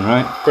born,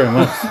 right? Pretty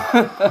much.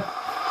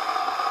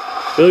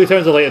 But in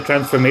terms of like a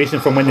transformation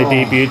from when they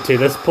debuted to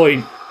this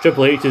point,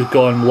 Triple H has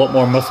got a lot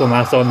more muscle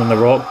mass on than The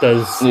Rock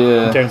does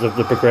in terms of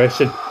the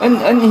progression.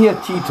 And he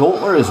had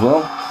teetotaler as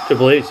well.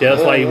 Triple H,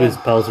 that's why he was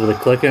pals with the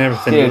Click and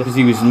everything. Yeah, because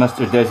he was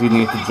Mr.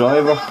 Designated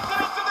Driver.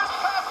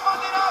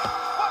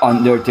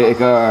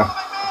 Undertaker.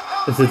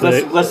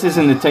 This is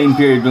in the time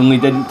period when we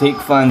didn't take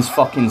fans'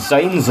 fucking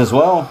signs as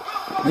well.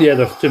 Yeah,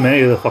 there's too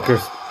many of the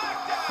fuckers.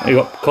 You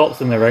got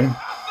cops in the ring.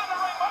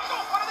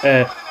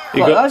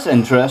 That's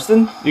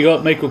interesting. You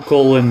got Michael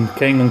Cole and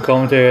King on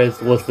commentary,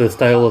 as was the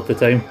style of the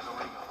time.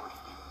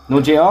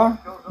 No JR?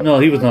 No,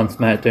 he was on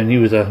SmackDown. He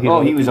was a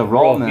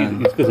Raw man.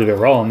 He's supposed to be a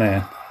Raw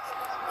man.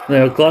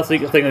 Now,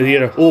 classic thing of the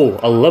year. Oh,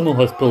 a limo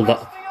has pulled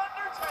up.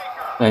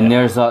 And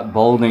there's that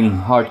balding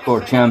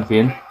hardcore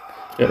champion.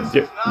 Yeah,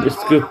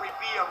 just go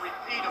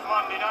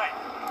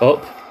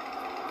up.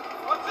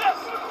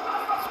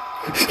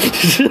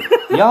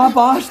 Yeah,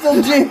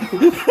 bastard, Jay.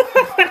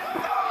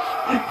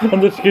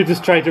 Undertaker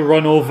just tried to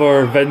run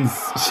over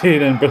Vince,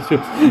 Shane, and Briscoe.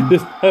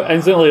 Just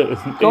instantly.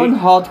 Go on,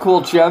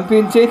 hardcore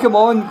champion, take him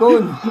on, go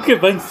on. Look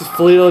at Vince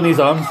flailing his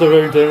arms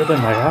around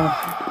everything like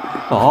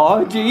that.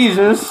 Oh,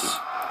 Jesus.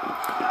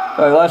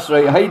 Oh, that's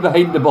right, hide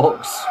behind the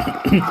box.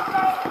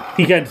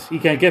 He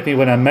can't get me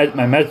when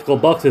my magical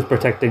box is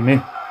protecting me.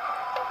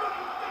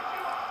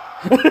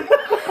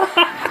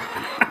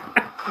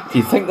 Do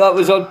you think that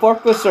was on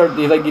purpose, or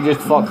do you think he just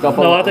fucked up?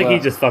 No, I think he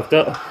just fucked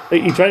up.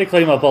 Like, he tried to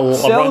climb up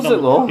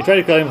He tried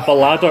to climb up a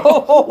ladder.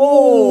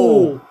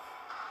 Oh!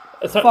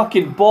 It's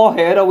fucking ball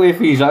head away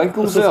from his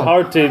ankles. It's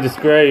hard to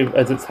describe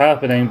as it's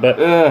happening, but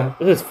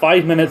this is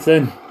 5 minutes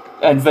in,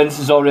 and Vince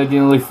has already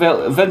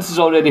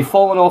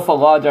fallen off a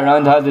ladder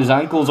and had his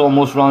ankles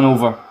almost run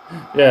over.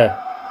 Yeah.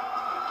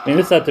 I mean,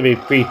 this had to be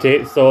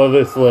pre-taped, so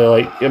obviously,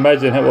 like,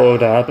 imagine what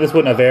would have happened. This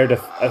wouldn't have aired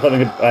if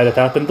something had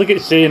happened. Look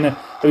at Shane,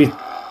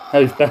 how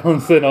he's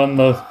balancing on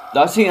those.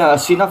 I seen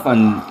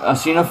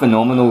a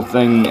phenomenal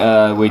thing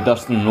with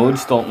Dustin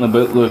Rhodes talking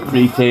about the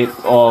pre-tape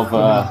of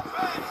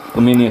the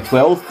Mania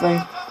 12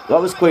 thing.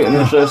 That was quite an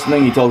interesting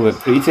thing. He talked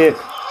about pre-tape.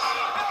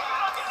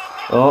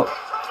 Oh,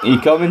 are you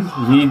coming?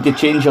 You need to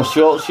change your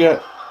shorts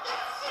yet?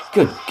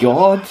 Good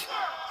God.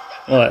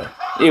 What?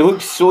 He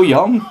looks so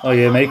young. Oh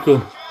yeah,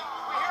 Michael.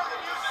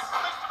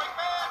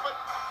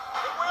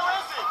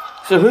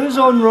 So who's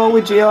on Raw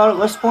with JR at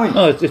this point?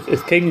 Oh,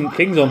 it's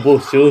King's on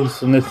both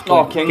shows, and this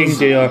King's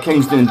JR.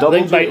 King's doing double.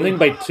 I think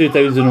by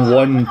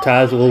 2001,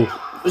 Taz will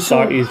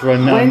start his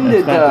run. When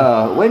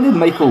did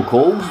Michael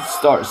Cole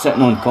start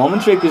sitting on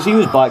commentary? Because he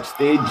was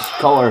backstage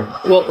colour.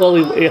 Well,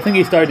 I think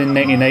he started in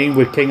 '99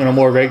 with King on a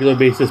more regular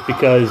basis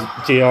because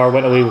JR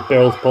went away with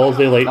Bell's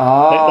palsy, like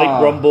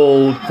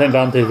Rumble, St.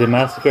 Valentine's Day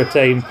Massacre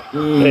time,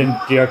 and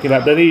JR came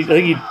back. Then I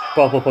think he'd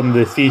pop up on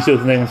the C shows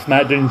and then on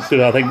SmackDown.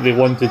 So I think they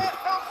wanted.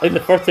 I think the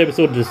first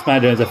episode of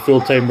SmackDown as a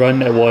full-time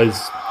run, it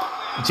was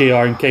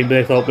JR and King, but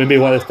I thought maybe they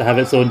want us to have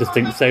its own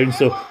distinct sound,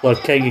 so we'll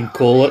have King and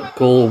Cole.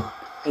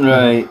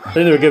 Right. I think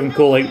they were giving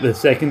Cole like the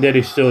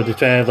secondary show to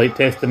try and like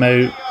test him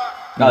out.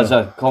 As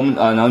an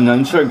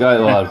announcer guy,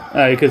 or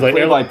because like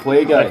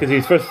play-by-play guy. Because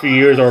his first few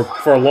years, or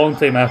for a long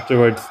time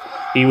afterwards,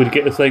 he would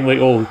get this thing like,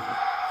 oh,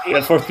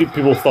 at first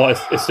people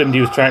assumed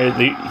he was trying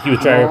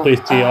to replace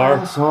JR.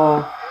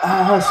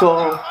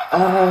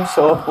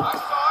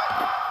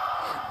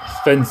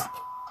 Vince.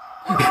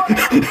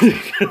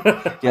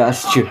 Yeah,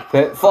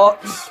 stupid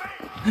fox.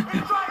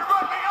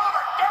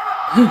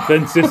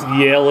 Vince just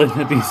yelling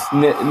at these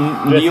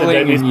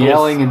kneeling and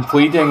yelling and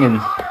pleading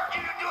and.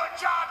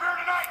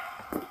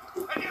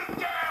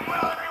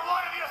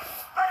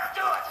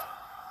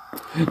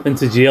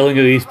 Vince is yelling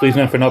at these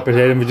policemen for not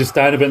protecting him, for just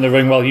standing about in the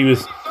ring while he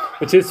was,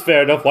 which is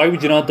fair enough. Why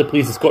would you not have the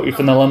police escort you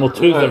from the limo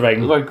to the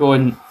ring? We're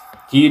going.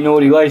 Do you know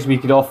realise we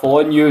could all fall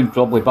on you and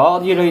probably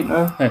bar you right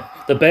now?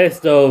 The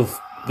best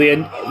of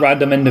the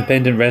random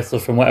independent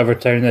wrestlers from whatever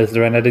town it is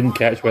they're in. I didn't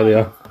catch where they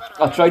are.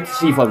 I tried to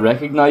see if I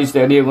recognised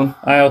any of them.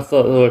 I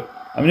also thought,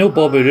 I know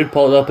Bobby Roode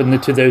popped up in the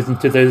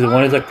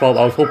 2001 as a club.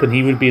 I was hoping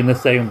he would be in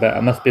this segment, but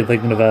I must be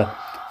thinking of a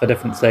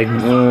different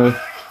segment. You're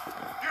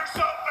so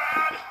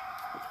bad.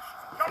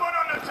 Come on,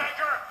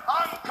 Undertaker.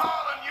 I'm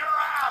calling your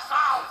ass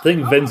out. I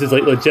think Vince is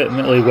like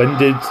legitimately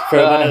winded for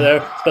a minute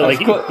there, but like,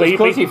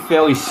 because he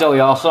fell his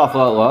silly arse off that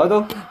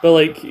ladder. But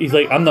like, he's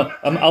like,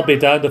 I'll be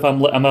damned if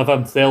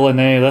I'm selling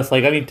any of this.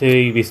 Like, I need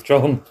to be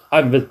strong.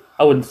 I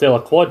wouldn't sell a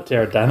quad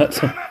tear, damn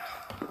it.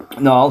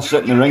 No, I'll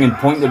sit in the ring and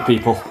point at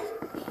people.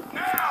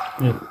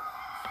 Yeah.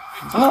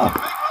 Ah,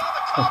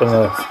 Something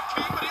like that.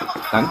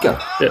 thank you.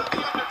 Yeah.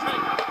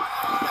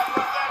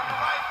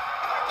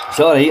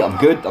 Sorry, I'm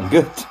good.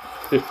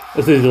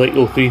 This is like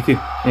 03 thing.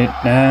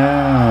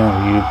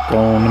 Now you've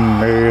gone and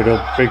made a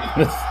big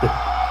mistake.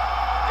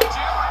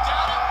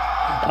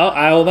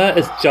 I'll admit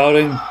it's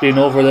jarring being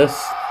over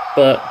this,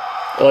 but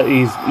like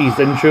he's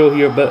intro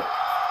here, but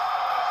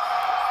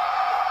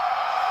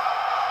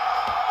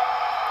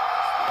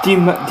do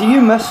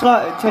you miss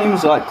that at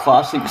times, like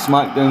classic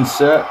SmackDown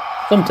set?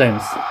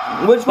 sometimes.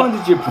 Which one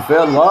did you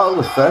prefer, that or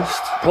the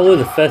Fist? Probably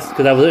the Fist,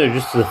 because I was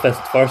introduced to the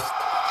Fist first.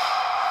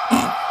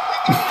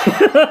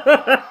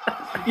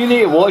 You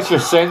need to watch your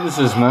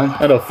sentences, man.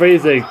 I know,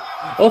 phrasing.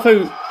 I love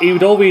how he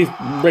would always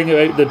bring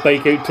the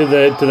bike out to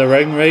the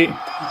ring, right?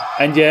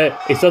 And yet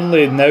he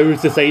suddenly now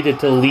has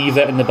decided to leave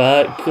it in the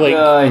back. Like,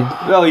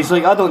 well, he's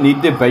like, I don't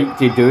need the bike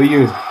to do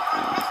you.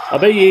 I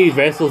bet he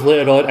wrestles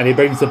later on and he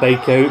brings the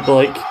bike out, but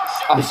like,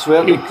 I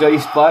swear to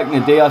Christ, back in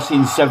the day I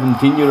seen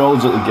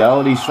 17-year-olds at the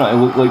galleries trying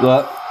to look like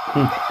that.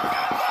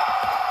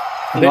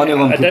 None of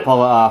them could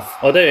pull it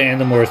off. I doubt any of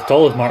them were as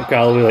tall as Mark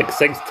Galloway, like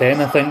 6'10",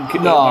 I think.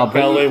 No, Mark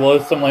Galloway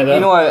was, something like that.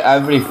 You know how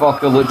every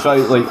fucker looks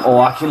out like, oh,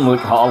 I can look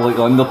hard like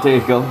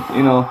Undertaker,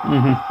 you know?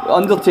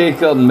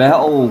 Undertaker,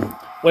 metal.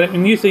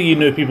 When you say you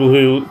know people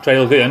who try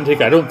to look like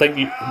Undertaker, I don't think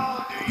you...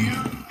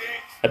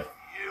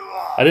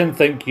 I didn't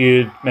think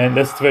you meant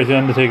this version of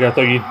Undertaker. I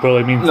thought you'd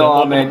probably mean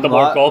the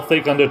more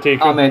gothic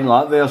Undertaker. I meant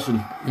that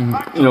version.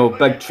 You know,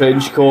 big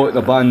trench coat,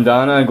 the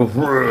bandana, and go...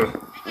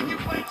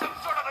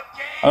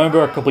 I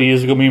remember a couple of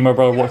years ago, me and my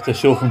brother watched a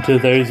show from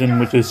 2000,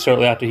 which was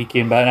shortly after he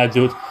came back, and I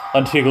joked,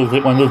 Undertaker was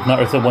like one of those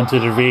nutters that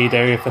wanted to raid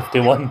Area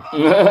 51.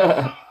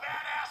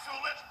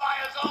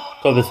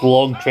 Got this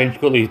long trench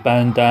coat, his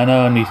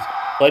bandana, and he's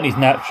letting his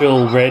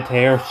natural red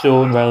hair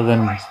shown rather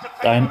than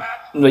dyeing.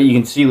 Like you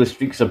can see the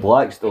streaks of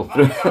black still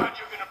through it.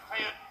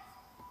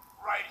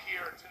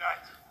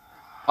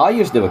 I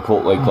used to have a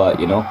coat like that,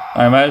 you know.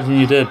 I imagine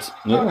you did.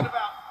 Yeah.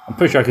 I'm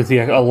pretty sure I could see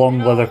a long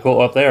leather coat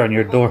up there on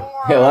your door.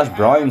 Yeah, that's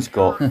Brian's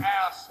coat.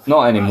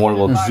 Not anymore,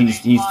 though, because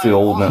he's too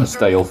old and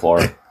style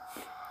for it.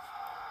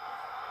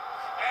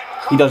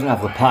 He doesn't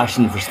have the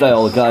passion for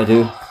style the guy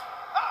do.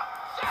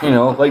 You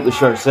know, like the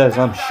shirt says,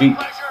 I'm chic.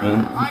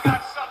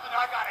 I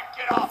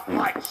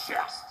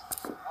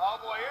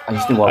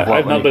just know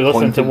I've not been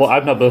listening to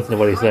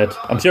what he said.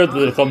 I'm sure that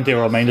the commentary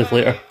will remind us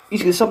later.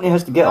 He's got something he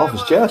has to get off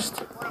his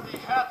chest.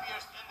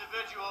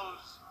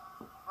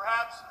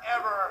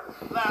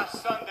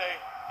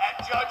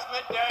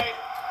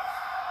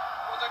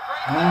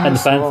 And the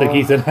fans think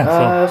he's an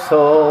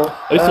asshole.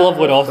 I used to love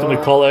when Austin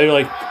would call out,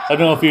 like, I don't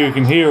know if you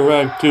can hear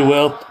too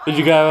well, but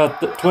you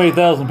got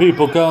 20,000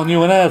 people calling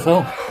you an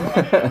asshole. In the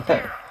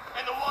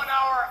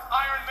 1-hour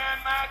Iron Man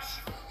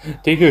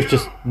match, Taker's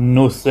just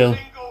no selling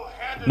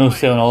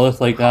all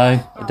this, like,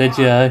 aye, did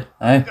you,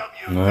 aye?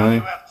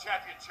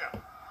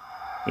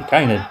 He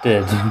kinda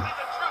did.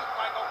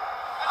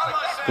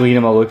 Clean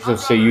him a look, so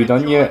say you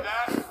done yet?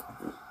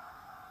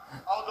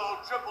 although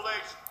Triple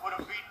H would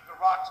have beaten The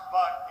Rock's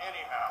butt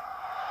anyhow.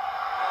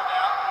 No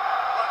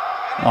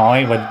doubt. Oh,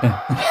 he wouldn't. How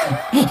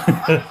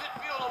does it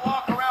feel to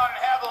walk around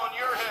and have on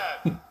your head,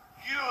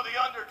 you, The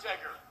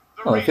Undertaker?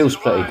 Well, it feels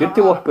pretty good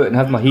to walk out and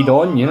have my heat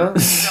on, you know?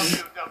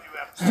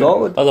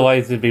 Solid.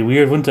 Otherwise, it'd be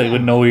weird, wouldn't it? You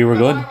wouldn't know where you were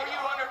going. For you,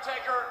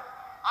 Undertaker,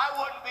 I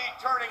wouldn't be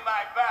turning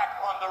my back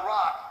on The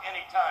Rock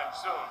anytime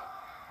soon.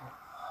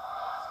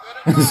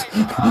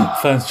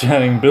 Fans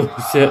chanting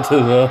bullshit as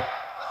well.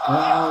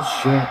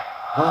 Bullshit.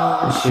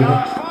 As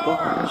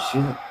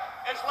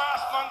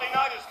last Monday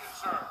night is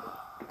concerned,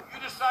 you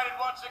decided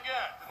once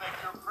again to make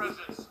your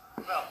presence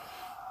felt.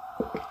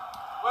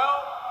 Well,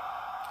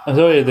 I'm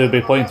sorry there'll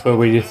be points where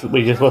we just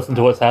listen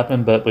to what's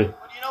happening, but we you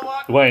know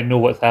what? want to know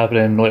what's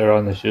happening later on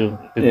in the show.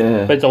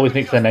 Yeah. Vince always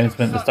makes an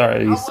announcement at the start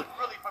of I these. wasn't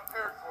really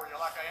prepared for you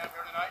like I am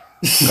here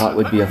tonight. That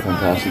would be a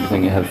fantastic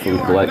thing to have for the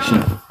collection.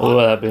 What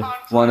would that be?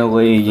 One of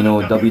the, you know,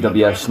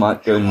 WWF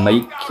SmackDown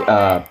mic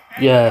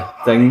Yeah,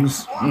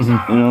 things,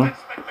 you know.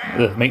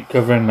 the mic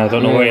covering, I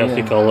don't know what else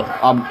you call it.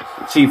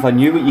 See, if I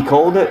knew what you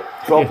called it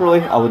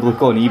properly, I would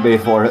look on eBay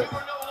for it.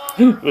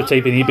 We'll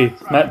type in eBay,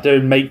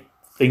 SmackDown mic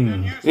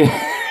thing. Yeah.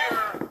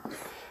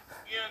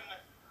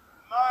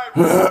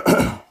 In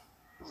my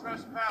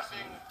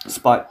trespassing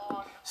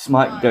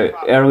SmackDown,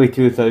 early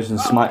 2000s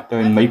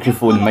SmackDown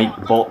microphone mic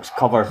box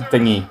cover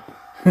thingy.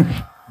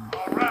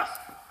 arrest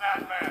that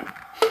man.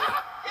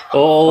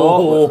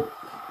 Oh,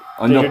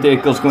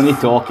 Undertaker's going to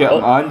talk it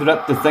and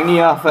rip the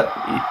thingy off it.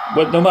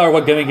 but no matter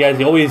what gimmick he has,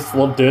 he always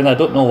loved doing that. I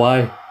don't know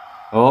why.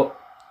 Oh.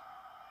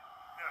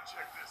 Now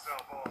check this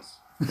out, boss.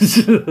 This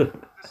is the way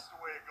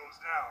it goes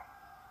down.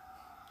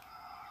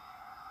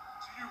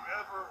 Do you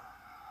ever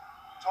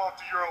talk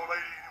to your old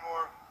lady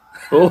anymore?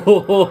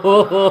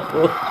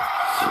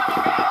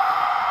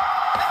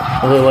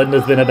 Although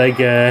Linda's been a big.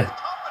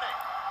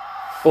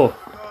 Oh,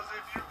 Because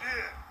if you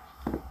did,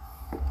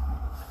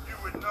 you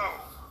would know.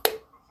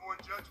 Before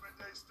Judgment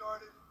Day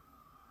started,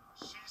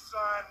 she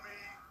signed me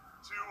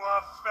to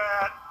a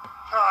fat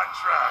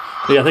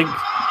contract. yeah, I think.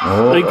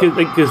 I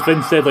think because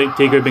Vince said like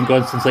Taker had been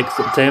gone since like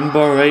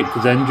September, right?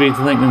 Because injuries,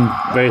 I think, and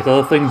various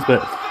other things.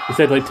 But he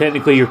said like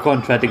technically your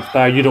contract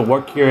expired. You don't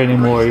work here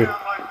anymore. Sound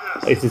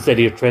like this. It's he said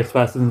you're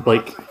trespassing.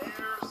 Like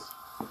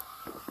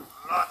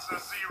Lots of years, lots of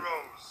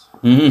zeros.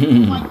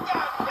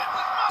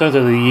 turns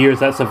out the years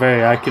that's a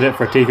very accurate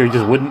for Taker. He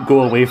just wouldn't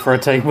go away for a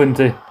time, wouldn't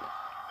he? Now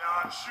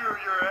I'm sure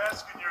you're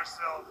asking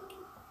yourself,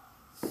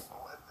 well,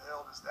 what the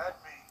hell does that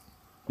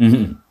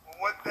mean? Well,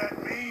 what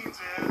that means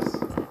is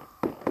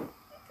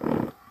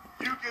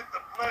you get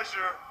the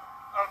pleasure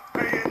of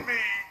paying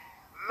me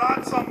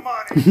lots of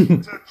money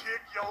to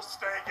kick your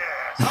stank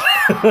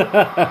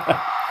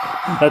ass.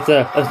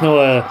 That's no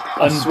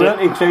I swear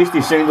to Christ,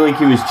 he sounded like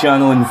he was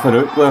channeling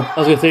Farouk there. I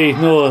was gonna say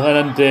no,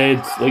 an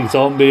undead like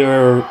zombie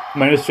or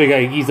ministry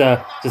guy. He's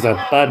just a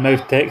bad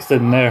mouth text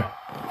in there.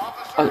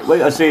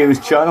 Like I say, he was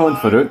channeling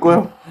Farouk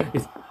well.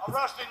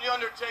 Arresting the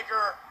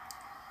Undertaker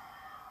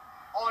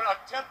on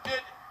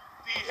attempted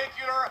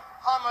vehicular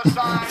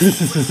homicide which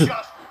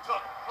just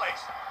took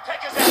place.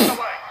 Take his ass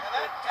away.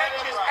 Take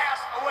his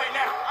ass away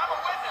now. I'm a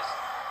witness.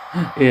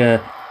 Yeah.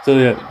 So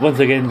yeah, once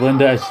again,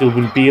 Linda actually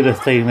would be this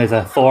time as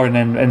a thorn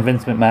in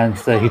Vince McMahon's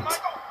side. Mr.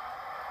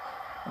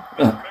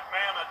 McMahon,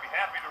 I'd be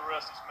happy to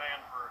arrest this man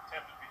for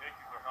attempted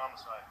vehicular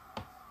homicide.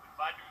 If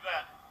I do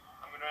that,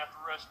 I'm going to have to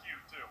arrest you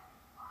too.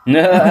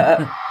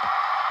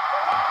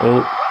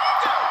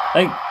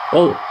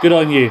 Well, good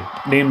on you,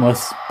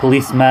 nameless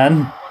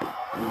policeman.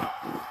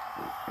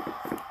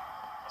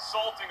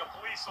 Assaulting a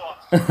police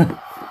officer.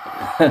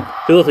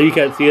 So also you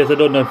can't see us. I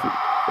don't know if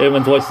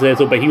everyone's watching this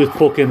episode, but he was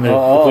poking the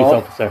police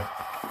officer.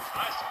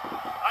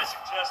 I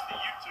suggest that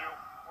you two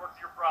work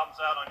your problems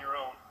out on your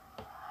own.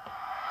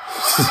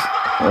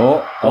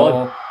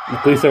 The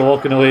police are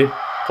walking away.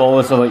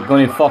 Police are like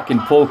going to fucking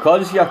poke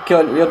us, you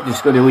cunt. We're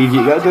just going to leave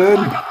you get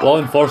doing. Law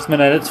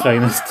enforcement at its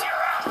finest. You're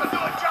asked to do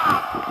a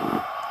job.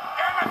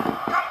 Damn it,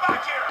 come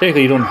back here.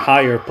 Technically, you don't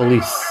hire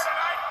police.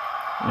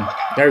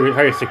 You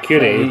hire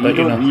security, but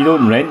you know. You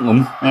don't rent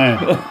them.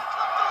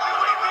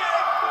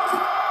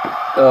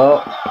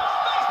 Oh.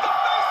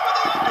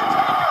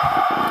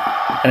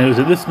 And it was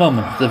at this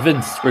moment that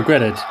Vince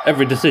regretted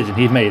every decision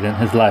he'd made in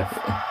his life.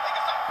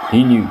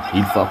 He knew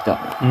he'd fucked up.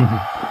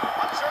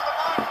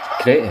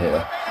 Great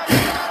hair.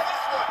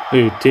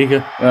 Who,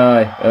 Taker?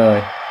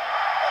 Aye.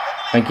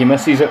 Think he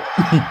misses it.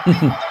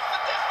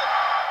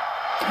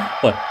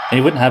 What? And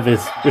he wouldn't have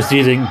his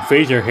receding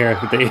Fraser hair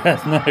that he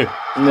has now.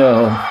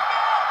 No.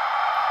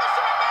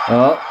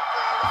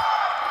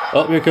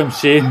 Oh, here comes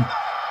Shane.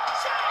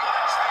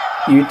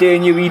 You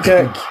doing, you wee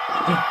dick?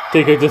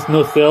 Taker just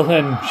no sell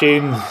and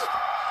Shane's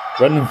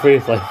running for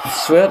his life.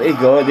 Swear to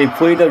God, they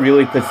played a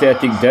really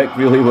pathetic dick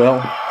really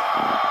well.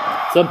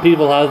 Some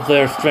people have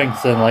their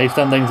strengths in life,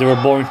 some things they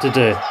were born to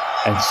do,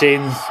 and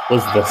Shane's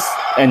was this.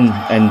 And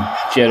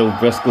Gerald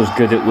Briscoe's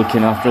good at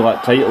looking after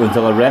that title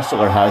until a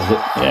wrestler has it.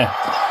 Yeah.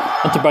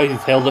 I'm surprised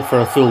he's held it for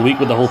a full week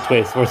with the whole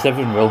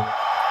 24/7 rule.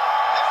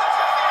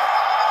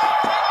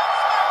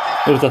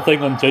 There was a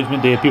thing on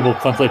Judgment Day, people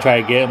constantly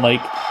try to get him,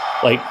 like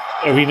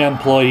arena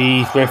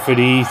employees,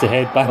 referees, the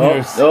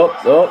headbangers.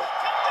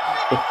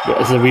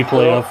 It's a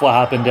replay of what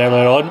happened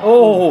earlier on.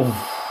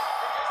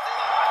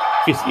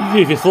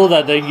 If you slow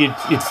that down,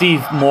 you'd see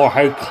more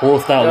how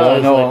close that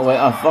was. No, like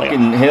a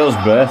fucking hair's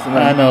breadth.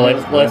 I know,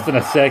 like less than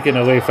a second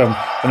away from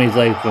when he's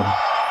like.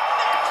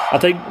 I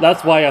think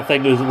that's why I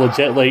think it was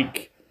legit.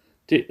 Like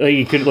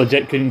he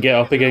couldn't get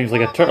up again. He was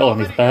like a turtle on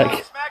his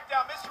back.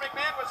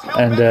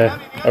 And a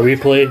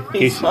replay.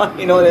 He's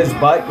fucking on his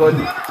back going,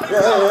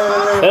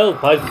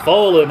 help! I've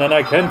fallen and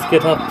I can't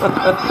get up.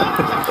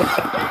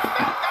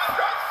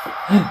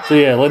 So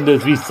yeah,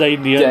 Linda's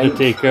re-signed the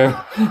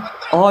Undertaker.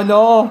 Oh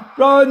no!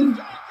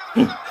 Run!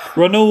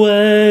 Run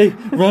away!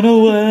 Run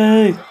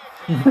away!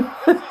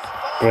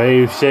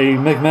 Brave Shane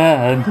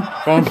McMahon,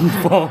 run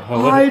far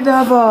away. I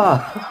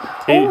never!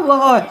 All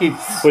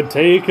lies! When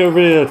Taker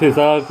reared his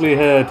ugly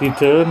head, he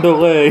turned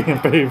away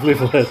and bravely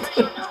fled.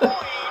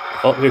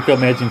 Oh, here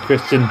come Edge and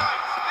Christian.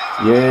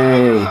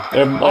 Yay!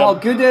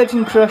 Good Edge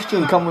and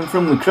Christian coming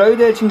from the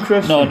crowd, Edge and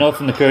Christian. No, not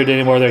from the crowd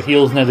anymore. They're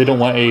heels now. They don't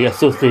want to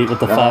associate with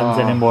the fans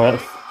anymore.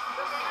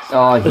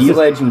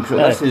 Heel Edge and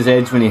Christian. This is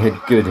Edge when he had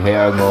good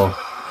hair, though.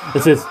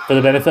 This is for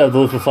the benefit of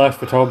those with flash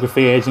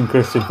photography. Edge and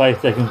Christian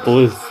 5-second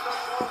pose.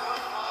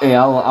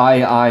 Yeah,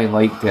 I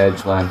liked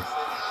Edge, man.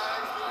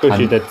 Of course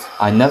you did.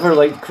 I never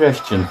liked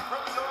Christian.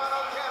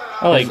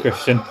 I like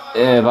Christian.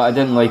 Yeah, but I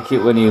didn't like it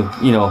when he,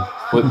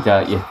 looked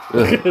at you.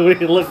 When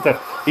he looked at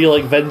you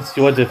like Vince,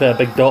 you wanted to put a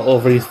big dot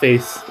over his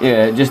face.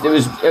 Yeah,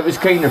 it was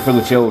kinder for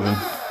the children.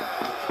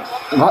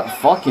 That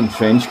fucking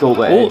trench coat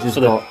that Edge has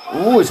got.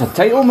 Oh, it's a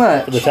title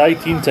match. For the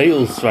tag team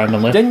titles,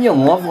 randomly. Didn't you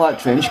love that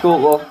trench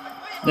coat though?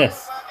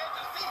 Yes.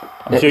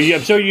 I'm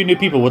sure you knew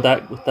people with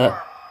that.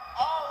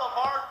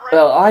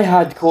 Well, I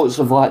had coats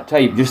of that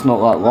type, just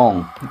not that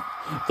long.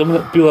 Some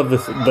of the people have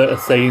this the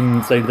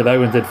sign signed the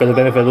background said for the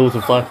benefit of those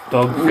with flash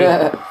photography. Yeah.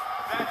 That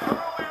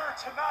earlier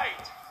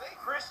tonight,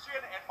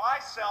 Christian and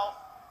myself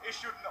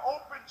issued an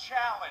open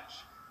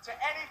challenge to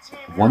any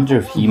team. Wonder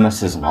if he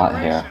misses lat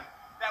hair.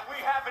 That we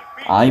haven't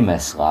beaten. I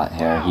miss that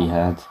hair he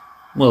had.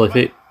 Well,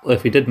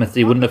 if he did miss it,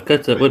 he wouldn't have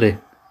cut it, would he? We've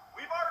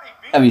already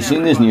beaten Have you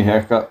seen his new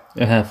haircut?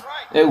 I have.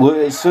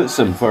 It suits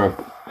him for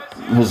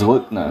his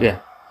look now. Yeah.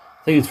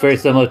 I think it's very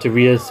similar to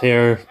Rhea's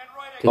hair.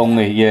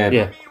 Only, yeah.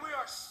 Yeah.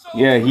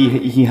 Yeah,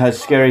 he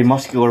has scary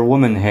muscular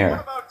woman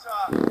hair.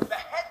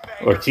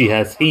 Or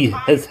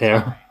his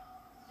hair.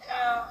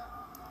 Yeah.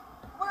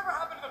 Whatever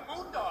happened to the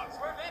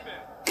Moondogs? Where have they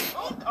been?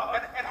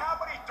 Moondogs? And how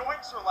many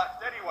doinks are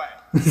left anyway?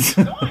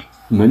 Doinks?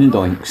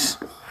 Moondoinks.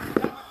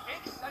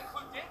 That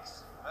include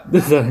dinks?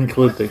 Does that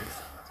include things?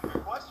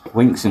 Good question.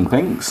 Winks and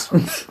pinks.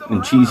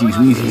 And cheesies,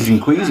 wheezies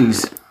and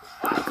queasies.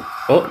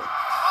 Oh,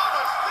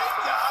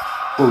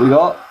 What we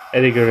got?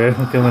 Eddie Guerrero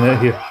coming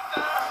out here.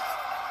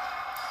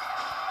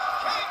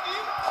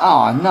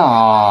 Oh,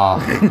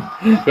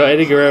 no. Got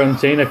Eddie Guerrero and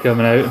China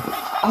coming out.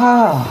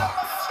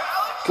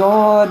 Ah.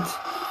 God.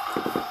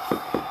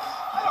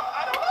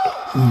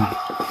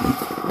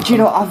 Do you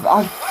know,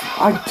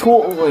 I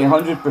totally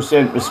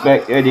 100%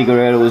 respect Eddie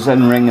Guerrero's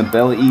in-ring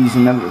abilities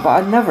and everything,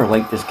 but I never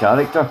liked his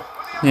character.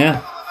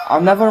 Yeah. I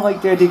never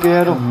liked Eddie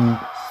Guerrero.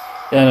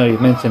 Yeah, I know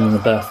you've mentioned in the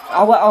past.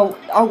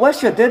 I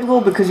wish I did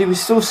though, because he was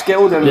so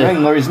skilled in Yeah.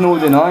 ring, there is no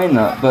denying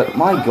that, but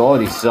my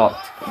god, he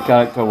sucked,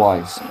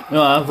 character-wise. You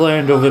know, I've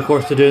learned over the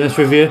course of doing this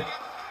review,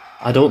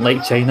 I don't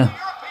like China.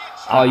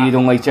 Oh, you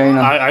don't like China?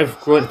 I've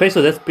grown,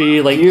 especially this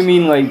be like Do you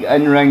mean like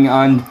in-ring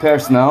and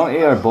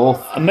personality, or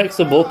both? a mix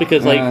of both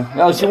because like.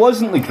 Well, she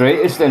wasn't the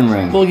greatest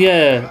in-ring. Well,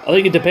 yeah, I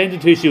think it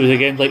depended who she was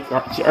against. Like,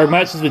 our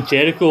matches with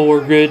Jericho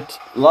were good,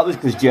 Well, that was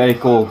because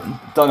Jericho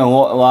done a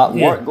lot of that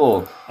Yeah. work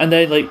though. and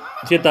then like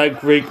she had that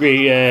great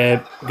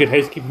good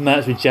housekeeping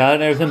match with Jan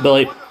and everything. But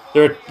like,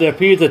 there are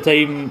periods of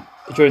time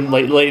during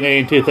like late 90s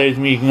and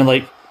 2000 where you can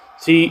like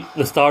see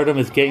the stardom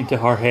is getting to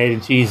her head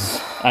and she's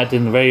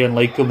acting very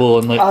unlikable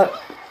and like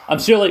I'm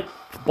sure like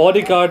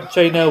Bodyguard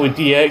China with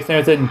DX and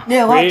everything.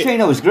 Yeah, that great.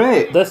 China was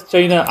great. This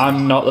China,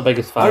 I'm not the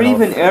biggest fan Or of.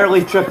 even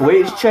early Triple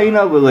H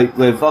China with like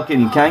the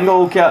fucking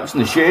Kangol caps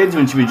and the shades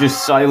when she was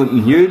just silent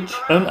and huge.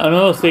 I'm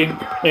not saying,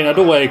 I mean, I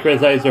don't want to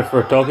criticise her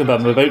for talking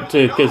about. I'm about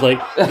to because like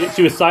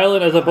she was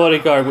silent as a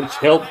bodyguard, which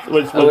helped,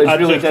 which was Oh, it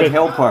really actually did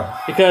help her.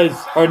 because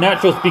her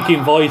natural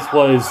speaking voice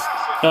was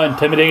not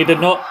intimidating.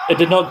 It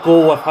did not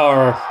go with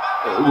her.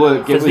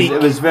 Look, Physique. it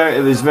was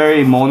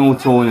very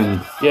monotone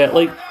and Yeah,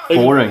 like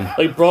boring.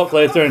 Like Brock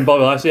Lesnar and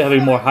Bobby Lashley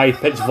having more high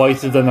pitched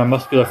voices than their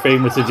muscular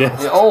frame would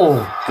suggest. oh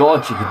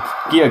god, she could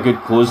get a good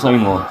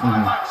clothesline though.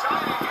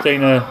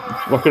 China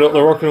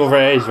they're working over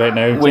Edge right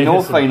now. We know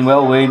China's- fine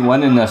well we ain't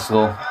winning this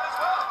though,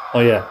 Oh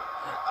yeah.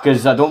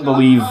 because I don't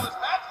believe.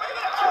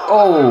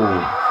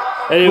 Oh,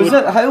 Anyway, was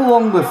it how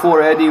long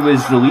before Eddie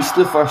was released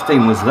the first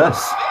time? Was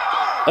this?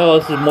 oh,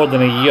 this is more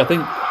than a year. I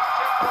think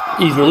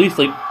he's released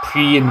like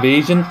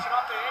pre-invasion.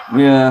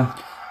 Yeah,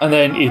 And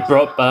then he's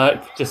brought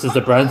back just as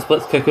the brand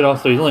split's kicking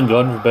off, so he's only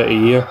gone for about a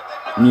year.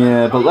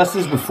 yeah, but this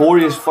is before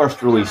his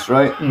first release,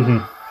 right? Mm-hmm.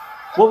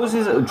 What was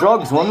his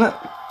drugs? Wasn't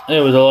it? And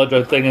it was a lot of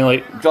drug thing, and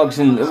like, Drugs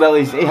and well,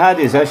 he had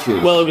his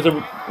issues. well, it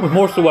was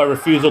more so a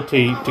refusal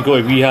to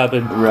go to rehab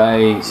and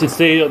right. to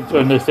stay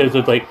on the steps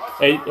of like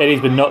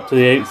Eddie's been knocked to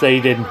the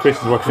outside and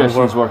Christian's working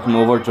Christian's over working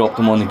over, dropped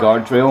him on the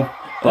guardrail,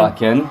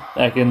 back in.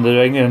 back in the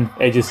ring, and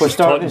Edge is We're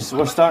starting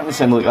to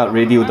sound like that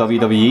radio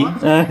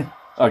WWE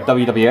or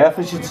WWF,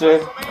 I should say.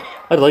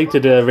 I'd like to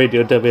do a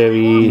radio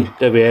WWE,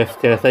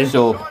 WF kind of thing.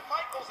 So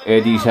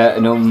Eddie's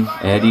hitting him,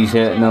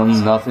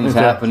 nothing's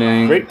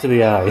happening. Right to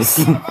the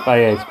eyes by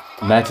Edge.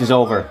 The match is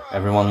over.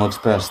 Everyone looks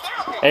pissed.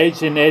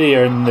 Edge and Eddie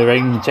are in the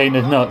ring,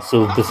 China's not,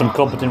 so there's some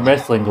competent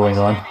wrestling going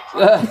on.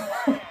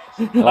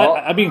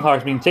 I'm being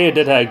harsh. I mean, China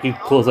did have a good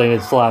clothesline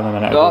and slam a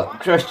minute ago. Got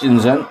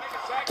Christian's in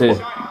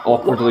to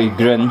awkwardly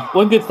grin.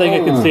 One good thing I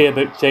can Oh. say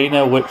about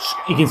China, which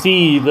you can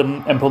see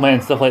them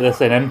implementing stuff like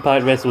this in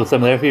Impact Wrestling with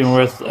some of their female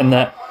wrestlers, in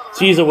that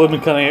she's a woman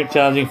coming out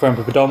challenging for a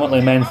predominantly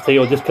men's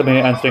title, just coming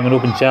out answering an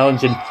open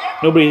challenge, and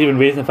nobody's even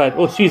raising the fact,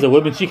 oh, she's a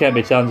woman, she can't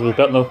be challenged with a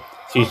belt. No,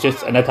 she's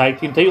just in a tag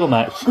team title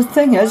match. The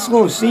thing is,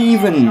 though, see,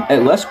 even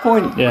at this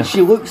point, Yeah.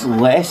 she looks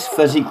less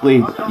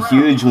physically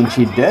huge than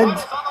she did.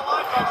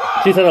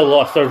 She's had a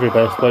lot of surgery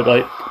by this point,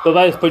 but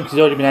by this point she's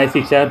already been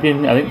IC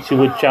champion. I think she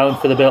would challenge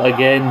for the belt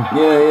again.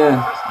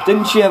 Yeah.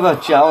 Didn't she have a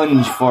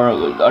challenge for,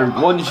 or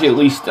wasn't she at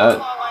least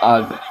a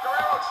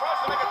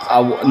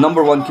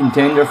number one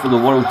contender for the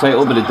world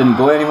title, but it didn't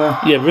go anywhere?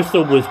 Yeah,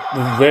 Russo was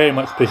very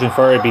much pushing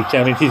for her to be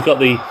champion. She's got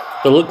the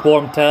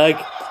lukewarm tag.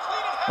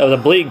 That was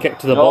a blatant kick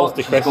to the balls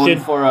to she's going Christian.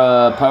 for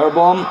a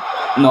powerbomb.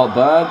 Not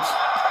bad.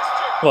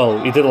 Well,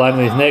 he did land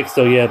on his neck,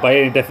 so yeah, by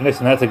any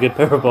definition, that's a good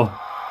powerbomb.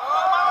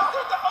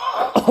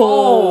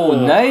 Oh,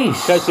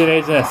 nice. Christian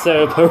Edge in a set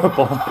of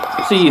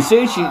powerbomb. So you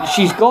say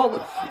she's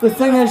got. The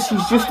thing is,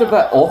 she's just a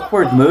bit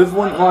awkward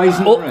movement-wise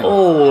in the ring.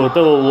 Double low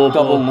blow.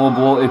 Double low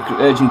blow to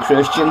Edge and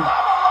Christian.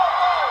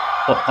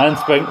 Oh,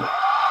 handspring.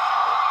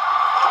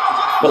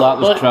 But that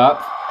was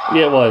crap.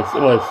 Yeah, it was.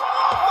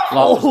 That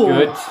was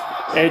good.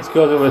 Edge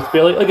got it with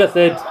spear. Like I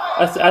said,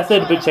 I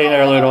said about China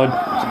earlier on.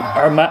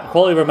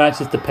 Quality of her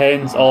matches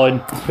depends on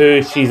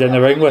who she's in the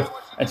ring with,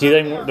 and she's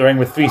in the ring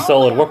with 3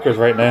 solid workers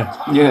right now.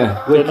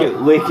 Yeah,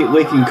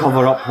 they can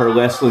cover up her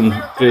wrestling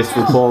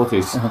graceful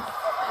qualities.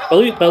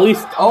 But at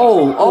least.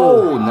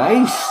 Oh,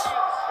 nice.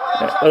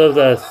 There's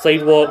a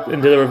sidewalk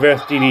into the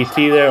reverse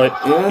DDT there. Like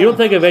you don't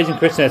think of Edge and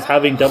Christian as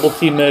having double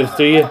team moves,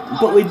 do you?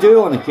 But we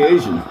do on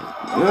occasion.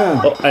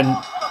 Yeah.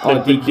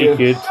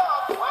 DQ.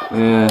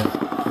 Yeah.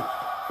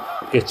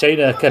 Because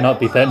China cannot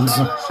be pinned.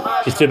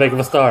 She's too big of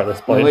a star at this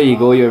point. Well, there you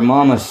go. Your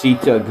mama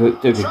Sita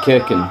took a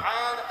kicking.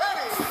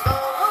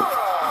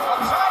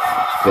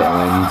 Bit of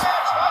wind.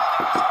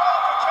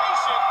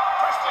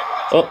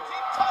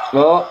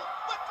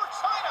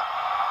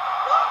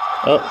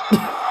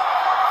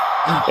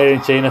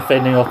 And China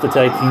fending off the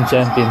tag team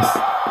champions.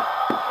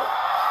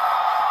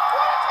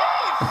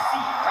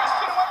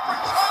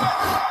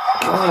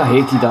 God, I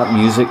hated that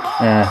music.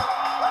 Yeah.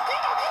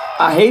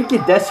 I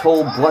hated this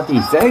whole bloody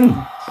thing.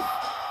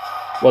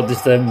 Well,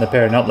 just them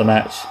pairing up the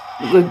match.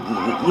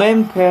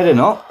 Them pairing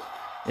up.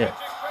 Yeah.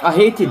 I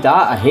hated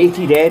that. I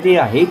hated Eddie.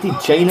 I hated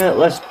China at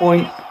this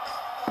point.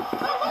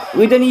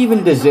 We didn't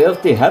even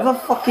deserve to have a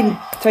fucking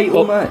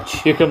title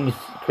match. Here comes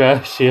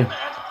Crash here.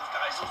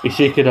 He's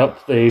shaking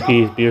up the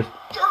AP's beers.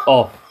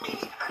 Oh,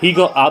 he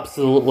got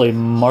absolutely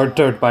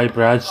murdered by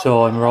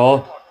Bradshaw on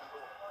Raw.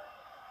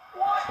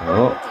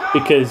 Oh.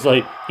 Because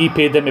he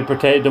paid them to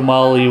protect him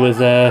while he was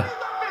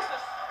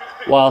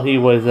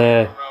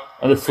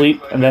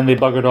asleep, and then they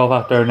buggered off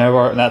after an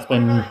hour, and that's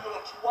when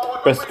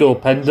Briscoe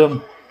pinned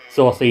him.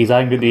 So I say he's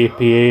angry at the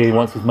APA. He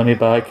wants his money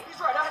back.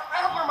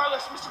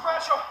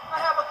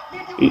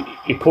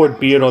 He poured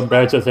beer on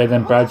Bradshaw's head, and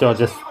then Bradshaw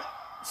just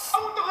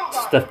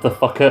stiffed the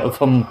fuck out of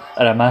him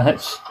in a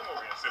match.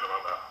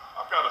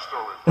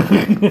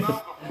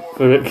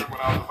 Farouk.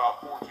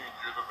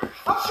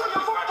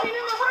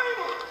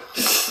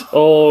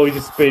 Oh, he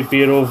just sprayed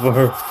beer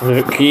over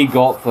Farouk. He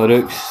got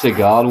Farouk's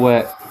cigar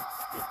wet.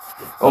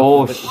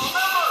 Oh,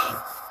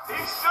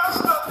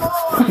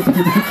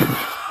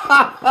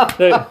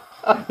 now,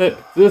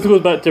 this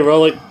goes back to Raw.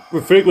 Like,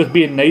 Farouk was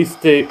being nice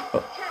to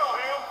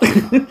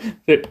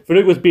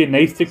Farouk was being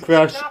nice to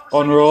Crash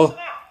on Raw,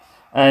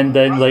 and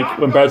then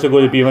when Bradshaw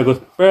goes to beat him, he goes,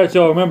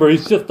 Bradshaw, remember,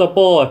 he's just a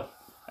boy.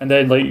 And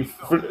then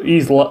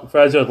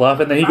Bradshaw's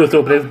laughing, and then he goes to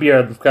open his beer,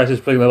 and Crash is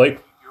playing like,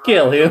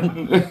 kill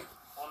him.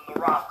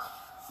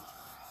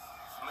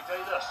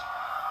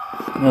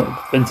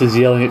 Vince is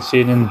yelling at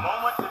Shane, and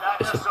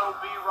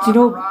do you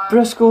know,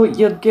 Briscoe,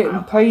 you're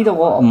getting paid a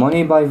lot of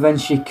money by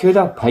Vince. You could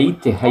have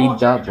paid to hide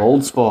that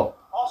bald spot.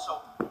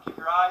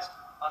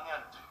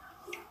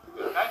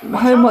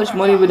 How much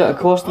money would it have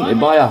cost them to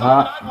buy a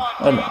hat?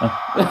 I don't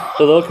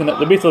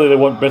know. So they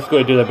want Briscoe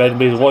to do their best,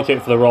 but watch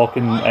out for The Rock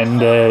and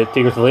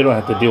Taker, so they don't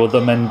have to deal with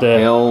them. And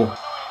hell,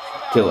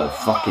 till it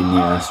fucking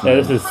yes. Yeah,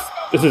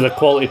 this is a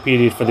quality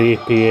period for the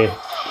APA.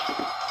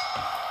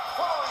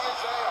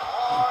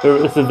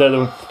 This is the other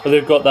one.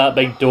 They've got that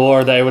big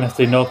door that everyone has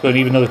to knock on,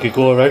 even though they could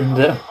go around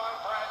it.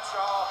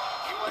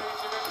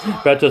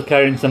 Bradshaw's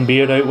carrying some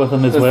beer out with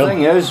him as well. The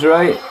thing is,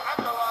 right,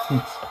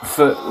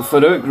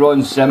 Farouk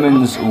Ron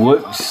Simmons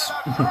looks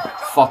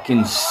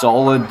fucking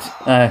solid.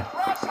 Aye.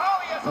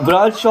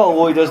 Bradshaw,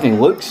 although he doesn't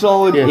look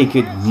solid, he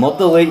could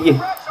muddle you.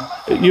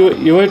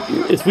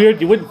 It's weird,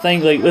 you wouldn't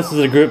think this is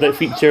a group that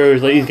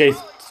features these guys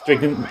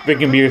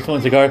drinking beer, smoking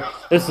a cigar.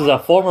 This is a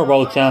former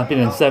world champion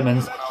in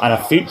Simmons and a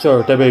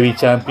future WWE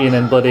champion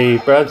in bloody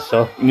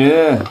Bradshaw.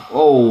 Yeah.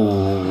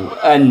 Oh,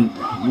 and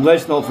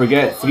let's not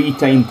forget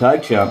 3-time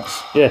tag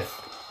champs. Yes.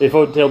 They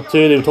told 2,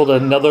 they were told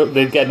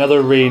they'd get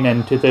another reign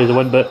in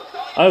 2001, but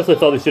I honestly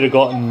thought they should have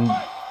gotten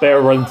better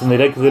runs than they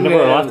did, because they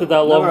never lasted that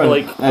long.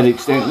 That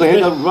extent. They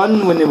had a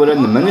run when they were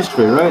in the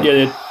ministry, right? Yeah,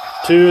 they had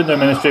 2 in their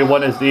ministry,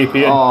 1 is the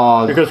APA.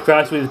 Oh, because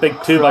Crash with his big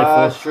 2x4.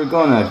 Crash, you're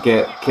gonna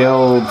get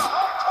killed.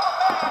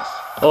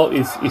 Oh,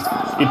 he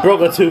broke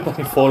the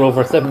 2x4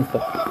 over 7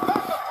 foot.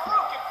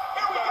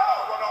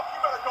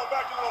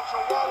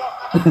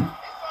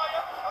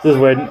 This is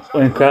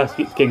when Crash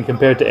keeps getting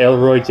compared to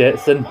Elroy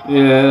Jetson.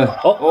 Yeah.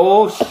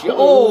 Oh shit!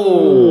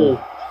 Oh!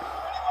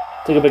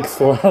 Took a big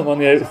slam on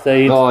the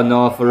outside. Oh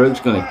no, Farouk's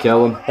gonna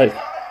kill him.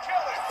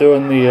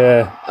 Throwing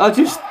the.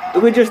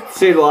 We just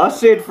said what I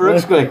said.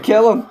 Farouk's gonna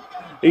kill him.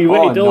 He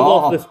dove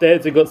off the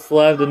steps and got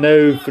slammed, and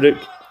now Farouk.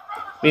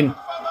 I mean,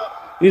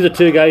 these are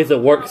 2 guys that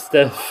work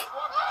stiff.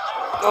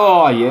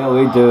 Oh yeah,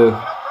 they do.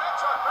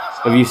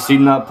 Have you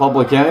seen that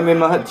Public Enemy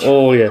match?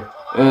 Oh yeah.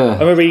 Yeah. I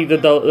remember he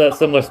did that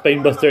similar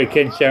spine buster to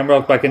Ken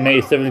Shamrock back in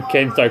 '97.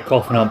 Ken started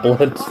coughing up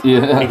blood.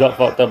 Yeah. He got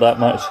fucked up that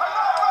much.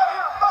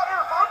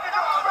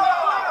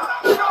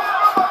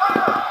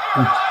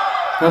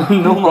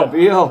 No, my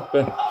beer.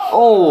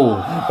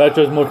 Oh.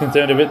 Bradshaw's more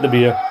concerned about the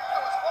beer.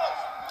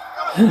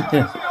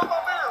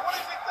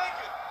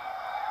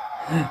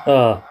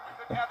 Ah.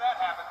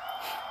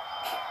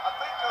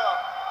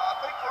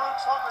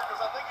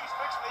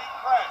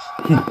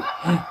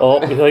 Oh,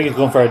 I think he's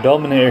going for a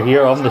dominator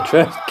here on the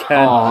track.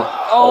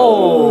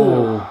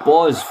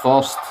 Boz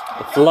first.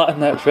 Flat in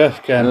that trash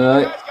can.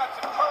 Right.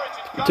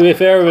 To be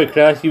fair with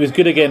Crash, he was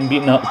good at getting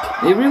beaten up.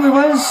 He really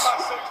was.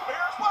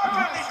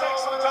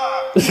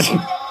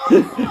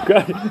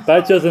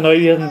 That just annoyed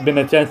he hasn't been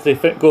a chance to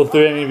go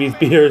through any of his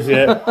beers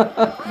yet.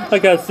 I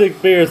got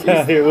 6 beers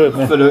here with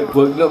me. Look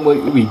like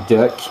a wee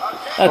dick.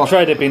 I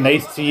tried to be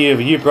nice to you,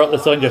 but you brought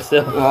this on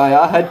yourself.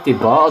 I had to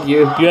battle you.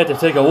 You had to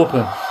take a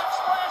whooping.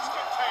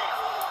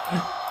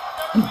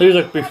 Here's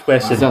a brief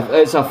question.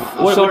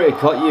 Sorry to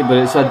cut you, but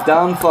it's a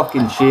damn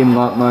fucking shame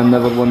that man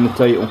never won the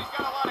title.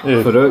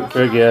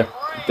 Farouk. Yeah.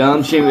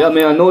 Damn shame. I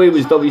mean, I know he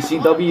was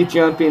WCW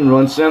champion,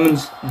 Ron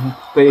Simmons,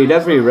 but he had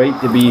every right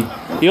to be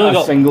singles the only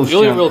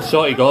champion. real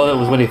shot he got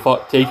was when he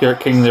fought Taker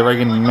at King of the Ring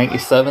in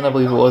 '97, I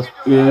believe it was.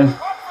 Yeah.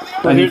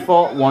 And he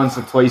fought once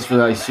or twice for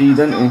the IC,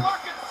 didn't he?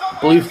 I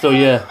believe so,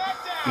 yeah.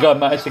 He got a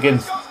match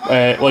against,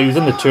 he was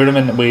in the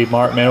tournament with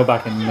Mark Merrill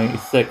back in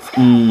 '96.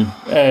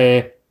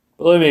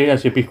 But let me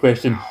ask you a big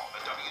question.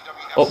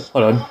 Oh,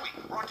 hold on.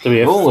 Do we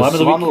have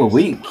Slam of the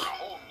Week?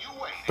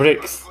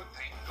 Bricks.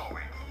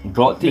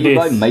 Brought to you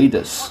by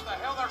Midas.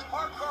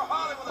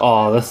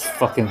 Oh, this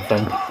fucking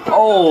thing.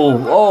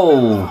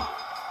 Oh.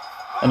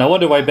 And I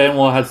wonder why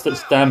Benoit had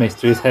such damage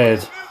to his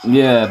head.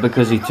 Yeah,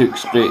 because he took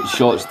straight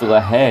shots to the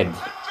head.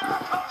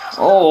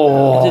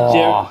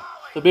 Oh.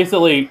 So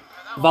basically,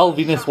 Val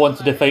Venus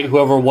wanted to fight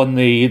whoever won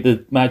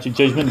the match at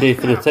Judgment Day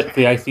for the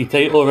IC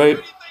title, right?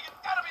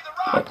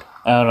 I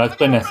don't know, it's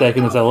been a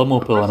second, there's a limo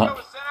pulling up.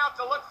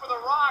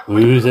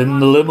 Who's in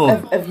the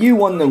limo? If you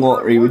won the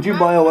lottery, would you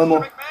buy a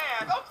limo?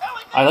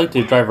 I'd like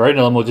to drive around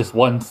a limo just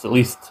once, at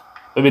least.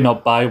 Maybe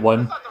not buy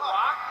one.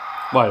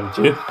 Why would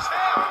you?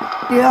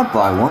 Yeah, I'd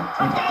buy one.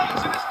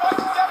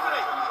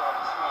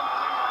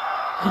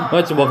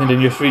 Imagine walking down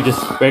your street,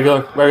 just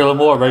regular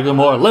more, limo, regular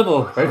more.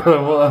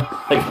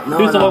 Like,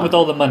 who's the one with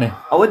all the money?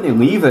 I wouldn't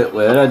leave it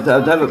there. I'd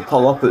have it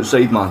pull up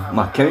outside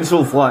my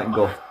council flat and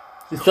go.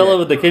 You still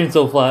live in the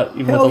council flat,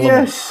 even Hell with the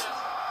limo? yes.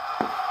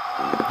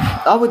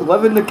 I would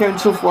live in the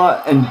council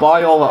flat and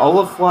buy all the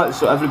other flats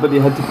so everybody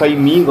had to pay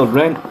me the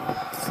rent.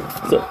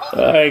 So,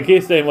 in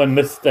case anyone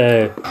missed,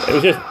 it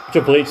was just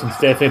Triple H and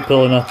Stephanie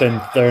pulling up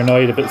and they're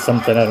annoyed about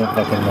something, I don't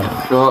fucking know.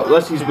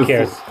 So, Who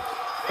cares?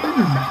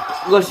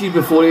 This is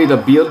before he had a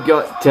beard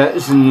gut,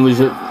 tits, and was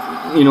it,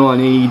 an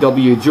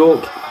AEW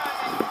joke.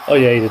 Oh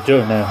yeah, he's a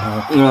joke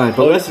now. Right,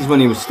 but this is when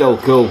he was still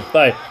cool.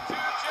 Bye.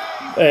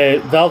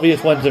 Val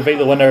Venus wanted to fight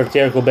the winner of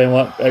Jericho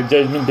Benoit at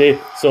Judgment Day,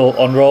 so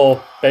on Raw,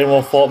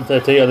 Benoit fought him to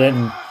the title,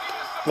 then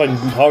when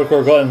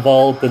Hardcore got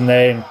involved, and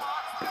then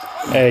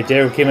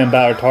Jericho came in and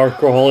battered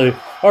Hardcore Holly.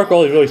 Hardcore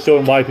Holly's really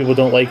showing why people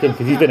don't like him,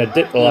 because he's been a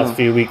dick the last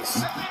few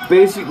weeks.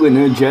 Basically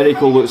now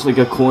Jericho looks like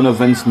a clone of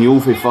Vince Neil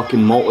for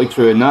fucking Motley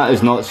Crue, and that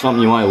is not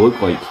something you want to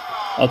look like.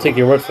 I'll take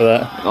your word for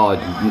that. Oh,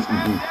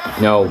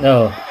 no.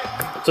 No.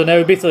 So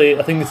now basically,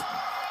 I think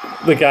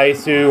the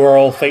guys who are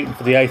all fighting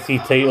for the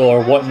IC title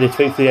or wanting to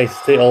fight for the IC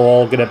title are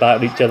all going to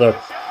batter each other.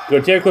 You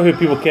got Jericho, who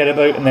people care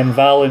about, and then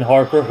Val and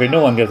Hardcore, who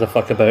no one gives a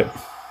fuck about.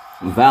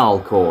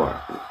 Valcore.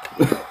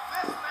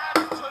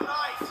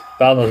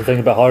 Val knows the thing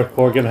about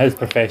Hardcore, given his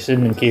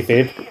profession and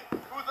kayfabe.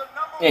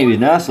 Yeah, he was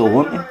an asshole,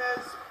 wasn't he?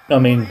 No, I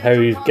mean, how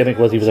his gimmick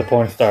was he was a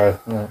porn star.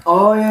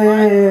 Oh,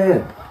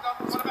 yeah.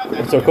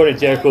 So according to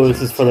Jericho,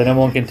 this is for the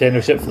number one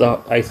contendership for the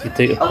IC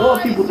title. A lot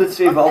of people did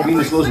say Val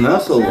Venus was an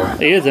asshole, though.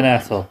 He is an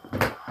asshole.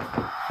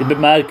 He's a bit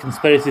mad,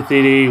 conspiracy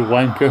theory,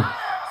 wanker.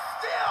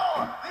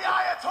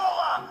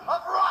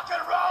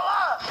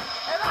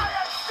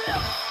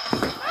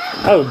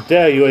 How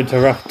dare you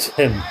interrupt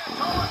him?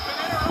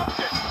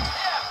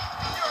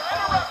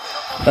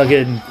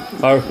 Again,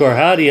 Hardcore,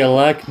 how do you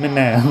like me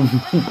now?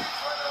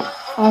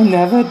 I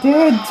never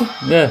did.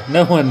 Yeah,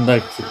 no one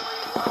likes it.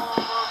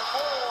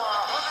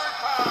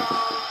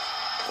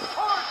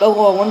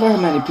 Oh, I wonder how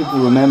many people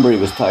remember he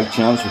was tag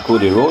champs with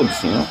Cody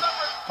Rhodes,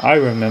 I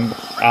remember.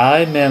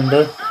 I'll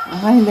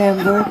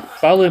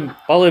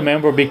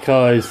remember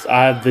because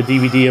I have the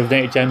DVD of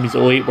Night of Champions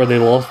 08 where they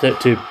lost it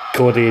to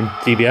Cody and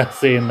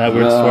DiBiase and that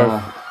weird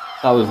swerve.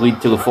 That would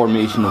lead to the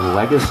formation of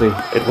Legacy.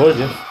 It was,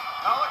 yeah.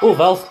 Oh,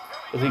 Val's.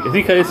 Is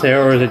he cut his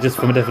hair or is it just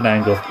from a different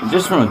angle?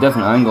 Just from a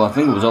different angle. I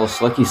think it was all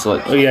slicky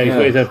slick. Oh yeah, he's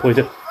got his hair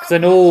pointed. Because I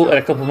know in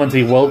a couple of months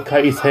he will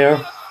cut his hair.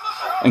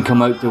 And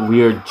come out to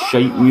weird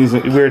shite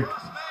music. Weird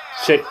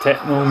shit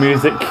techno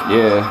music.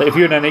 Yeah. Like if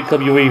you're in a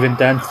nightclub, you won't even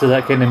dance to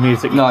that kind of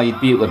music. No,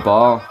 you'd be at the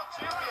bar.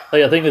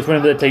 Like I think it's one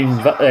of the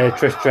times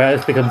Trish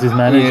Stratus becomes his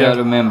manager. Yeah, I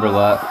remember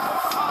that.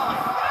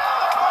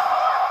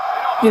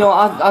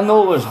 I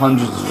know there's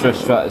hundreds of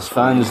Trish Stratus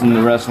fans in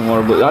the wrestling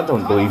world, but I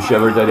don't believe she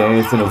ever did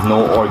anything of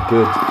note or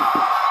good.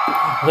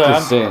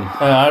 Just saying.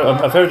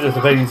 I've heard his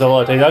opinions a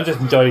lot of times. I'm just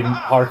enjoying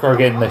Hardcore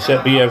getting the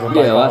shit beat out of him.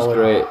 Yeah, that's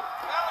great.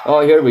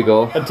 Oh, here we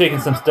go. I'm taking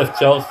some stiff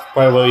shots,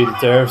 probably what he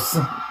deserves.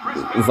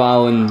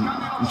 Val and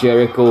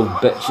Jericho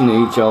bitching at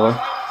each other.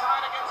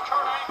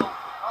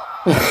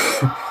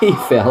 He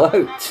fell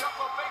out.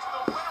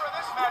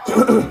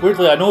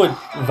 Weirdly, I know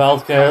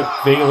Val's kind of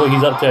vaguely what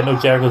he's up to. I know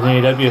Jericho's in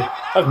AEW.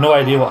 I have no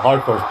idea what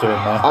Hardcore's doing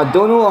now. I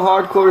don't know what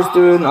Hardcore's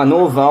doing. I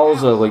know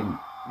Val's a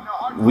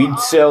weed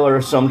seller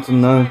or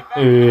something now.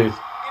 Who?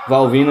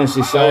 Val Venus,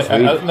 he sells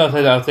weed.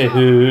 I'll say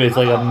who is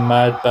like a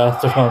mad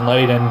bastard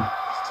online and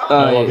not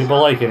a lot of people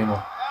like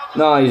anymore.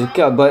 No, he's a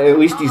kid, but at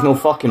least he's no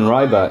fucking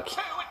Ryback.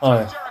 Oh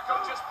yeah.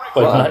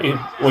 But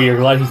you're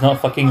glad he's not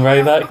fucking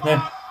Ryback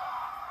now?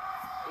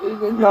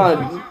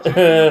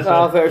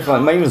 No, very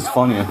funny. Mine was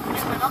funnier.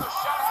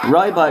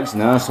 Ryback's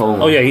an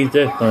asshole. Oh yeah, he's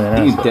definitely an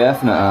asshole. He's a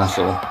definite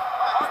asshole.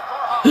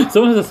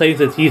 Someone has a sign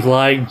that he's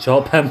lying,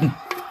 chop him.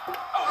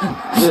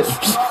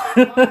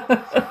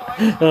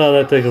 Oh,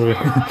 that tickles me.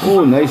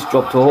 Oh, nice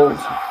drop to hold.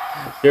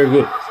 You're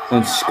good.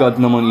 And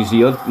scudding him on his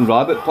ear.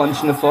 Rabbit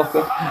punching the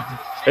fucker.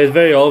 It's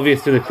very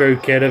obvious to the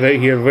crowd care about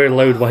here. Very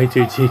loud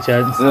Y2G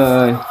chants.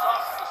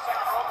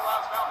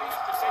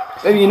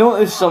 Have you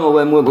noticed some of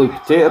them look like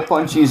potato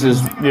punches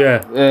as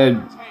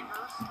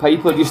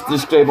Piper used to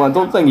describe him? I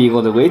don't think he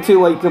got away too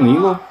like him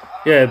either.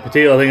 Yeah,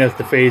 potato, I think that's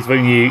the phrase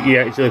when you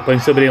actually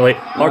punch somebody. Like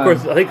Hardcore,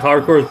 I think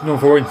Hardcore's known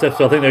for wearing stiff,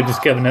 so I think they're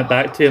just giving it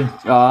back to him.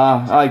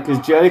 Aye,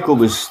 because Jericho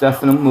was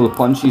stiffing him with the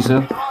punches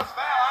there.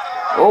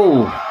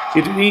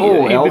 He'd be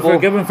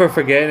forgiven for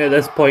forgetting at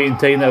this point in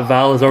time that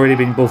Val has already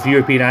been both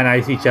European and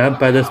IC champ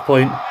by this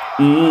point.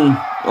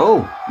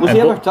 Was he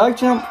ever tag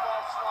champ?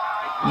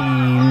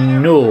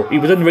 No, he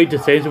was in the right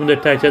dissension when they're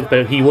tag champs,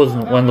 but he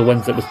wasn't one of the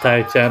ones that was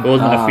tag champ. It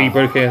wasn't a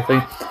Freebird kind of thing.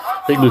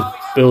 I think it was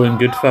Bill and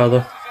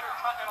Goodfather.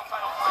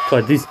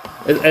 But it's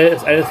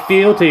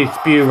being able to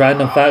spew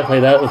random facts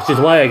like that, which is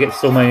why I get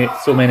so many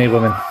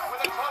women.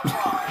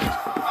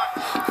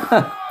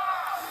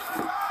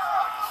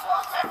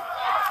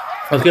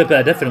 I was going to put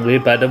it a different way,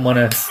 but I didn't want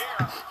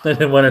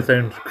to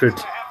sound crude.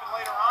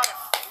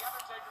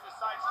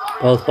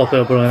 Paul's popping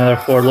up on another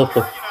 4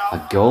 local.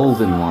 A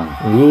golden one.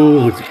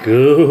 Ooh, it's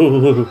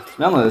good.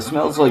 No, it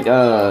smells like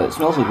Red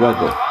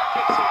Bull.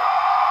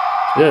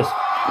 Yes.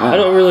 Yeah. I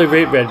don't really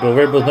rate Red Bull.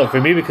 Red Bull's not for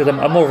me because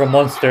I'm more of a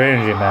Monster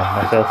Energy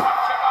man myself.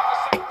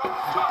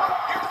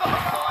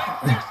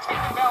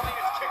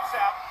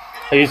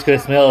 I just gonna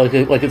smell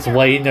like it's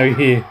wine out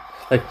here.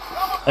 Like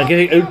I'm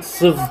getting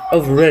ounces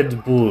of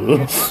Red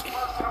Bull.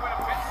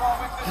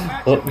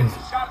 Oh,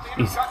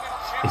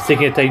 he's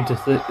taking a time to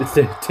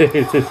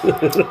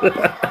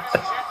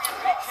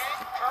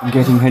I'm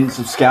getting hints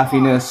of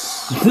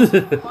scaffiness,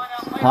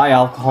 high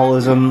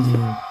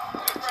alcoholism,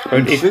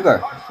 and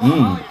sugar.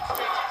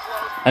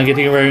 I'm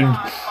getting around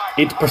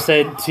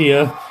 8%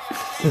 here.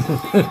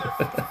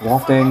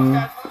 Wafting.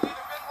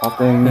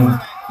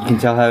 You can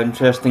tell how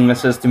interesting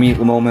this is to me at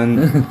the moment.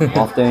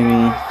 Wafting.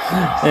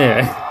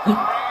 Yeah.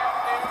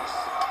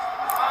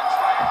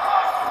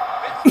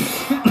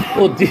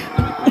 Oh,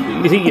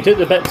 you think you took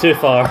the bit too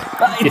far?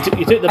 You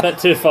took the bit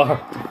too far.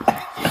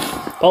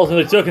 Paul's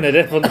nearly choking to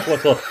death on the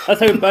football. That's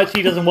how much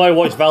he doesn't want to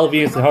watch Val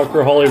Venus and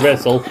Hardcore Holly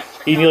wrestle.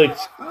 He nearly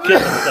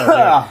killed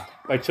himself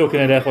by choking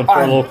to death on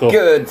 4 local.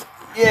 Good.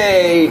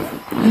 Yay.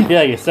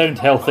 Yeah, you sound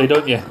healthy,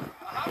 don't you?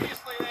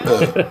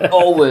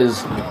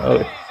 Always.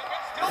 Oh.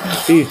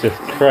 Jesus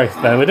Christ,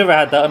 man. We never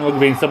had that on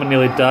rugby and someone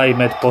nearly died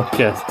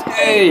mid-podcast.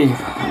 Hey.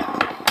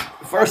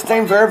 First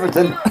time for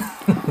everything.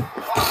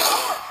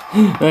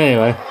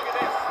 Anyway.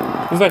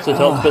 We've actually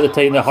talked about the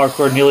time that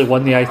Hardcore nearly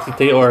won the IC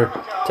title, or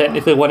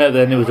technically won it,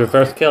 then it was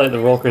reversed kill like the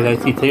Rockers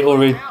IC title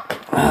reign.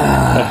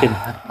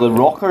 The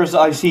Rockers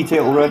IC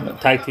title reign?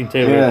 Tag team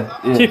title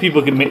reign. 2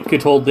 people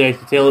could hold the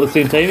IC title at the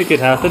same time, it could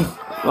happen.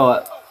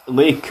 Well,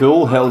 Lay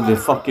Cool held the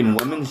fucking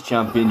women's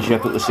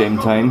championship at the same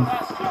time.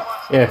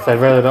 Yes, I'd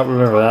rather not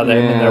remember that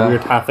then, in their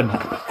weird half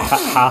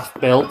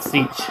belts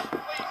each.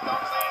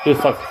 Who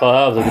the fuck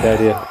thought that was a good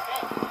idea?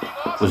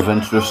 Was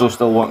Vince Russo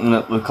still working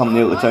at the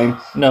company at the time?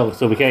 No,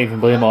 so we can't even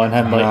blame it on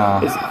him.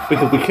 Like, we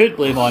could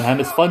blame it on him.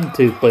 It's fun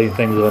to blame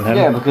things on him.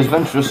 Yeah, because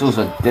Vince Russo's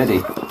a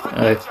diddy.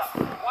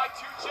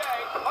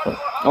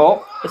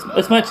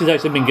 This match has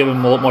actually been given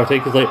a lot more time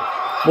because, like,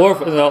 more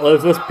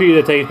of this period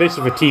of time,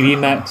 especially for TV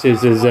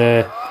matches, is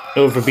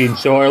known for being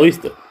short. Or at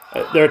least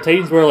there are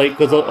times where, like,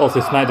 because also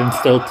SmackDown's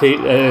still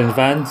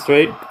advanced,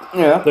 right?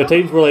 Yeah. There are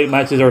times where like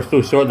matches are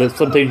so short that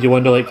sometimes you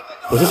wonder like,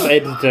 was this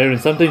edited down? And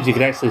sometimes you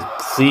can actually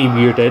see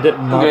weird edit.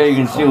 Yeah, you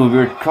can see the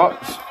weird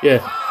cuts. Yeah.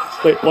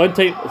 Like one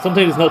time,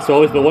 sometimes it's not so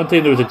always, but one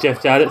time there was a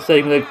Jeff Jarrett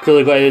segment that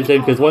clearly got edited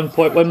down because one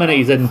minute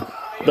he's in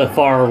the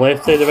far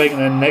left side of the ring, and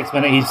then the next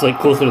minute he's like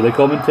closer to the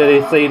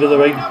commentary side of the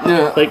ring.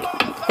 Yeah. Like,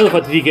 how the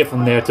fuck did he get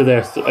from there to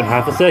there in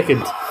half a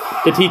second?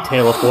 Did he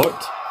teleport?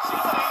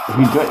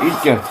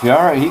 He's Jeff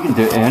Jarrett, he can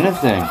do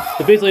anything.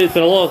 So basically it's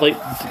been a lot of like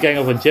gang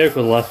up on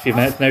Jericho the last few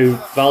minutes. Now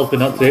Val's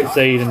been up to the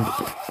outside and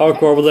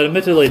Hardcore with an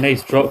admittedly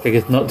nice drop kick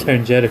has knocked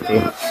down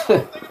Jericho.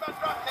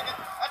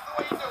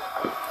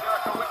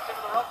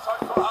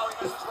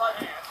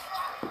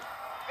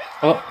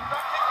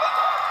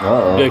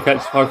 Gonna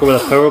catch Hardcore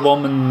with a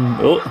powerbomb and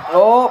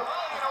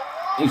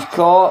he's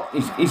caught.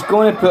 He's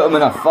going to put him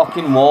in a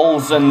fucking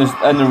walls in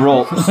the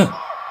ropes.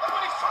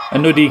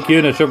 And no DQ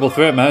in a triple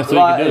threat match. So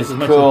that is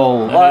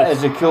cool. That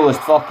is the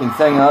coolest fucking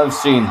thing I've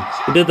seen.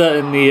 He did that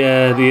in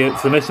the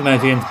submission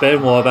match against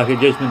Benoit back at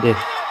Judgment Day.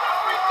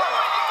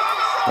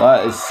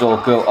 That is so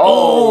cool.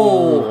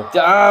 Oh,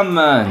 damn,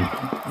 man.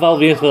 Val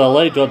Venus with a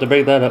leg drop to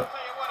break that up.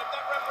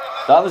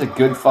 That was a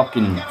good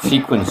fucking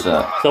sequence.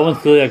 Someone's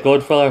clearly a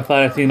Godfather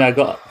fan. I've seen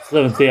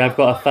someone say I've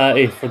got a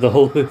fatty for the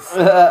hose.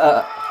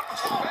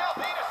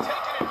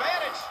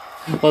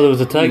 Well, there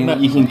was a tag match.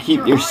 You can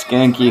keep your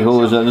skanky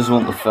hose. I just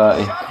want the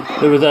fatty.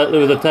 There was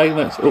a tag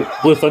match. Oh,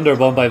 Blue Thunder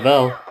Bomb by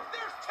Val.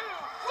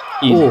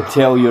 You can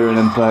tell you're an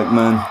Impact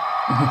man.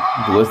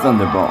 Blue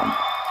Thunder Bomb.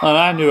 And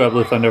I knew what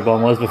Blue Thunder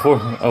Bomb was before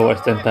I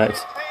watched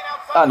Impact.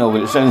 I know,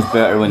 but it sounds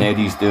better when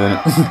Eddie's doing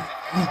it.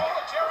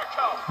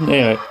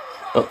 Anyway,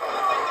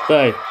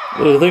 right.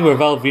 The thing where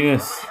Val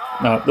Venus,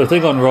 no, the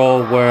thing on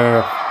Raw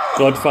where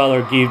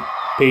Godfather paid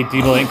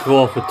Dean Malenko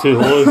off with 2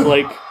 holds,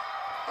 like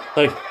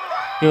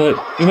you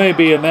may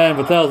be a man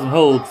with 1,000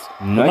 holds,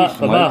 Nice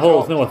but my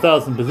holds know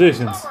 1,000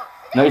 positions.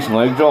 Nice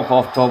leg drop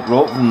off top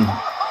rope from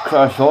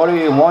Crash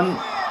Holly. 1.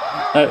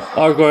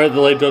 Argo had the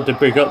leg drop to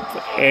break up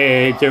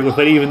Jericho's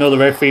fight, even though the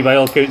referee by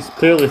all counts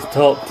clearly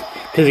stopped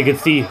because he could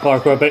see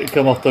Hardcore about to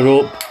come off the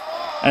rope.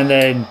 And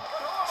then,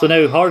 so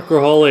now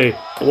Hardcore Holly,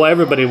 what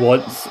everybody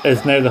wants,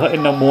 is now the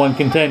 #1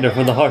 contender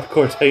for the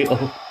Hardcore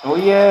title. Oh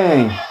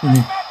yay!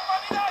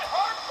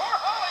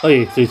 Oh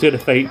yeah, so he's going to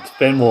fight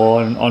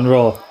Benoit on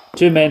Raw.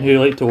 2 men who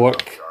like to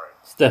work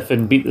stiff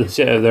and beat the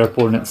shit out of their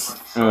opponents.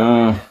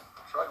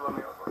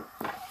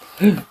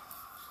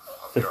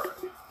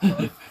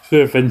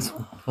 Poor Vince,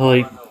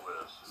 like,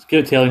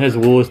 kept telling his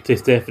woes to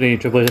Stephanie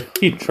and Triple H.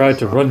 He tried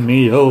to run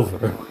me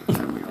over.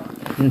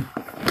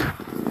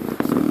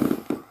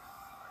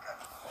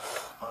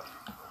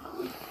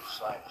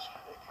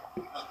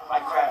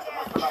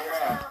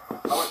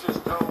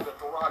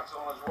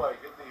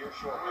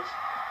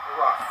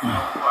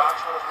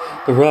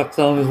 The Rock's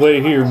on his way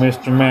here,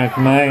 Mr.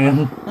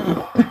 McMahon.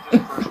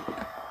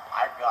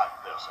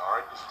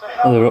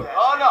 Look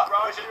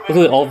at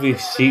the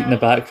obvious sheet in the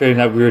background,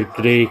 that weird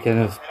grey kind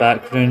of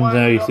background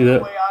now, you see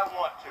that?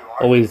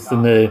 Always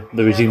in the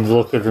regime's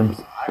locker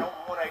rooms.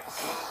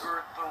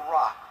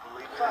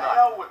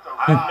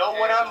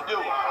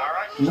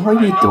 No,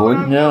 you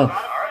don't. No.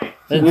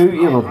 You knew what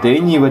you were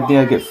doing, you would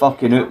never get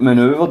fucking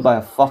outmaneuvered by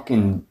a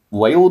fucking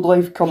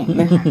wildlife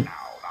company.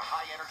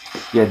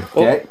 You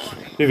dick.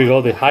 Here we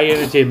go, the high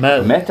energy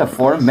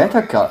Metaphor,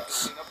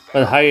 metacuts.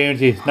 The high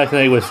energy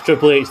Smackinite was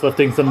Triple H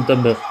lifting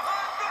something, but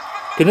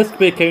can this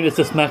be counted as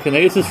a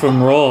Smackinite? This is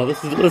from Raw.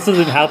 This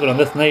doesn't happen on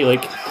this night.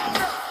 Like,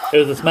 it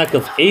was a smack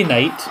of a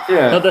night,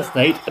 not this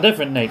night, a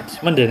different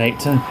night, Monday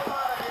night.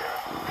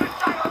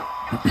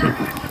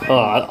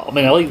 Oh, I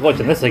mean, I like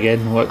watching this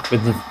again. What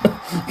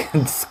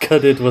been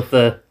scudded with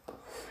the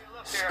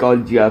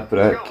Scud, ya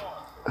prick.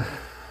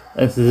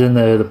 This is in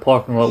the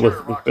parking lot with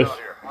Chris.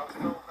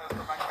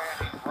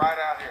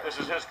 This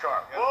is his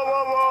car.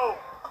 Whoa.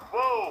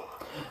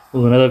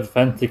 Oh, another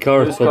fancy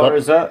car. Whose car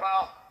is that?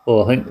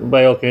 Well, I think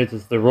by all accounts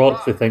it's the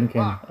Rock's, I think,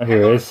 and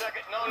here it is.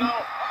 No,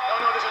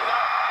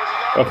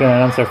 Rock and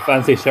announcer,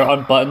 fancy shirt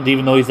unbuttoned,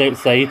 even though he's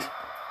outside.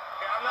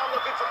 I'm not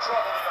looking for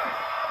trouble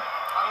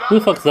tonight. Who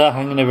the fuck's that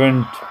hanging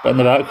around in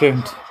the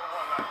background?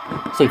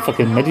 It's like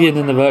fucking Midian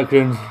in the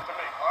background.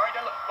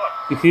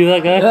 You see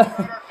that guy?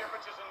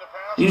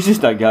 He's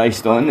just that guy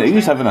standing.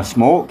 He's having a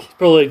smoke. He's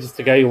probably just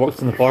the guy who works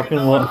in the parking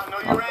lot.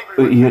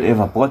 Out here to have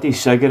a bloody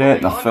cigarette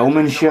and a film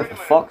and shit, for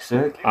fuck's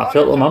sake. I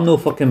felt them, I'm no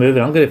fucking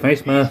moving. I'm gonna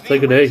finish my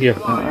cigarette here.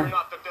 You're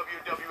not the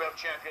WWF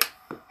champion.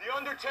 The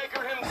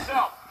Undertaker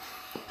himself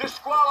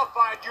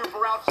disqualified you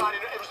for outside.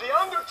 It was the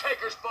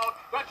Undertaker's fault.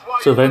 That's why.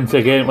 So Vince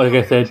again, like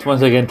I said,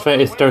 once again trying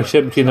to stir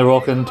shit between the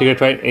Rock and Undertaker,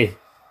 trying to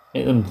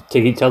make them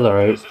take each other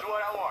out. This is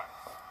what I want.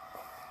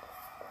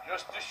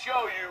 Just to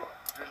show you,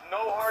 there's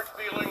no hard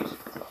feelings.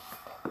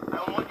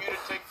 I want you to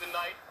take the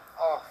night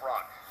off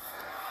front.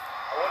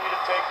 I want you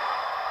to take.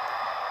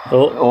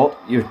 Oh,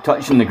 you're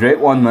touching the great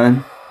one,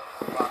 man.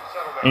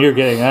 and you're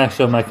getting ash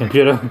on my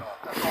computer.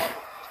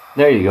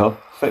 There you go.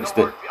 Fixed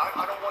it.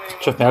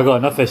 Trust me, I've got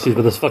enough issues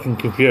with this fucking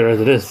computer as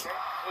it is.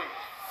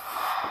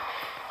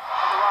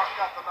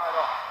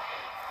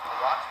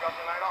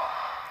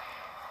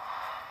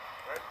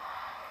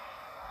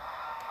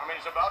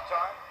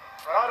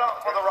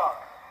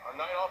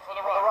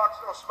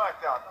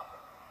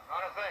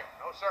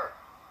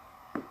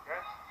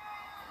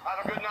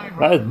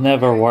 That has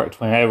never worked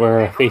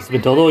whenever a face has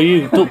been told,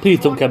 oh, please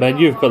don't come in,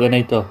 you've got the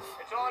night off.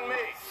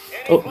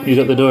 Oh, you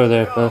got the door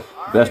there, pal.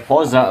 Let's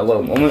pause that a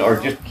little moment, or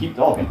just keep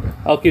talking.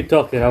 I'll keep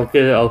talking, I'll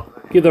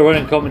keep the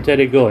running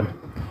commentary going.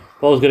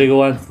 Paul's gonna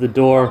go answer the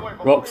door,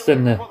 Rock's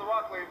in the...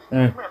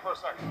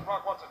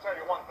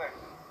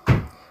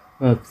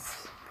 Well,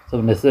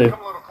 something to say.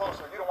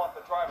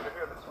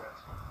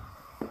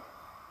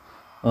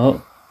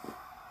 Oh.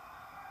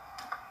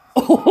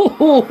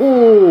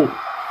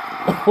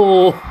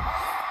 Oh!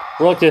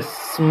 Rock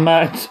just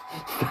smacked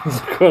Vince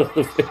across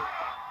the face.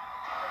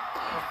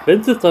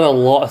 Vince has done a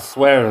lot of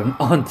swearing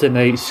on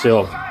tonight's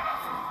show.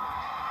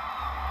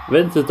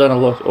 Vince has done a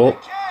lot. Oh,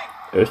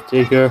 there's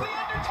Taker.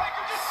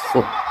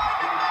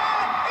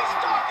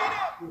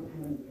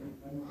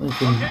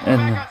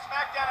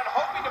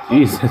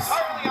 Jesus.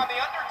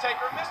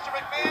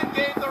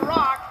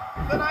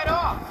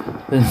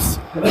 Vince.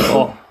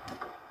 Oh.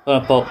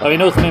 I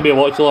mean, it's maybe a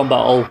watch along,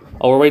 but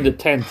I'll rewind it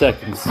 10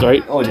 seconds,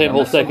 right? Oh, 10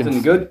 whole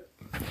seconds. Good.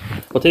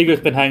 Well, Taker's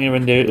been hanging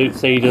around the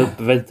outside of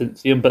the Vince didn't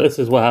see him, but this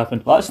is what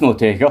happened. That's no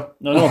Taker.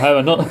 No,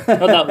 Howard, not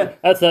that.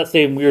 That's that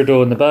same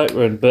weirdo in the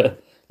background,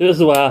 but this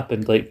is what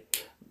happened. Like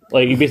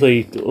he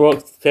basically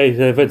Rock says,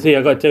 Vince, hey,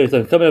 I got to tell you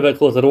something. Come in a bit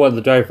closer. I don't want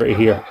the driver to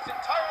hear. It's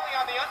entirely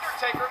on the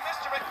Undertaker.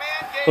 Mr.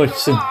 McMahon gave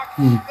Which, The Rock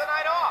the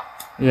night off.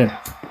 Yeah.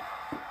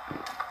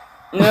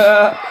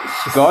 Yeah,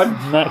 God.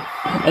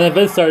 And then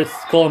Vince starts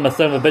calling my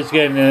son a bitch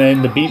again, and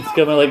then the beats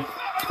coming. Like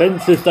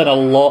Vince has done a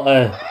lot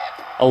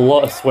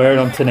of swearing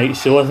on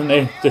tonight's show, hasn't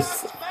he?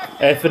 Just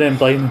effing and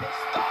blind.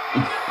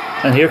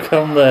 And here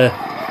come the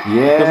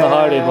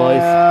Hardy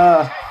Boys.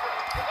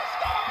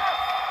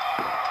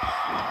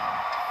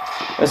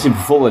 Listen,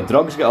 before the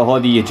drugs get a hold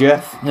of you,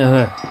 Jeff.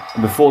 Yeah.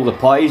 Before the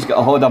pies get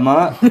a hold of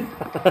Matt.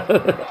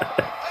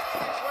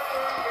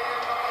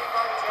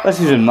 This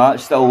is a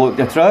match that'll look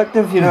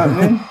attractive, you know what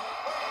I mean?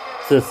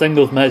 So the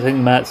singles match, I think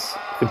Matt's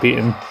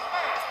competing.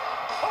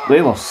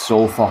 They were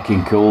so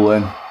fucking cool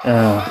then.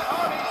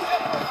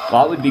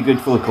 That would be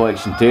good for the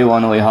collection too,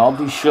 one of like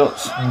Hardy's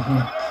shirts.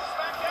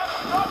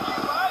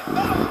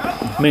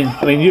 I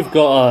mean, you've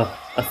got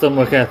a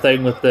similar kind of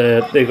thing with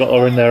they got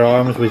around their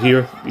arms with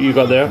you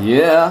got there.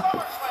 Yeah.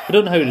 I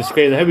don't know how to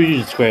describe them. How would you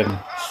describe them?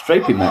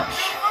 Stripy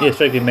mesh. Yeah,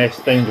 stripy mesh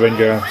things around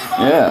your arms.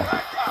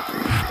 Yeah.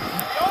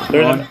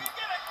 They're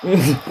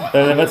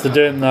in the midst of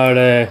doing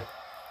our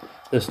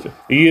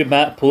you and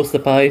Matt post the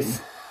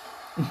pies.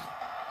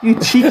 You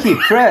cheeky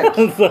prick.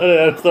 I'm sorry.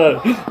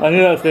 I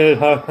knew that sounded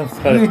hard. I'm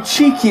sorry. You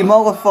cheeky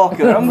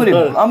motherfucker.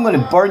 I'm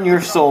gonna burn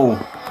your soul.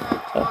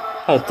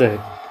 How dare.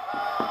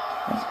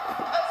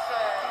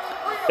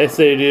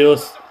 S.A.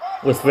 Rios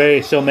with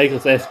very Shawn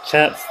Michaels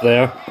chaps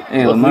there.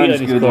 Hey, the man's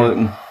good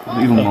looking.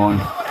 Leave him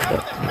alone.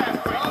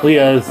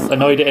 Leah's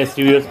annoyed at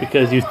S.A. Rios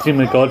because he was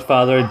teaming with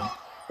Godfather, and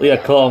Leah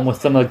caught him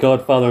with some of the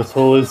Godfather's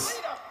hose.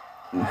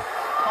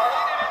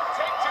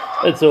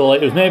 And so,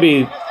 like, it was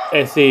maybe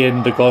S.A.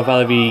 and the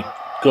Godfather v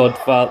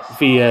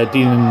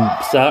Dean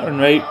and Saturn,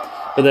 right?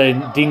 But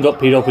then Dean got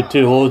paid off with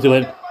 2 holes. He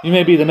went, "You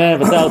may be the man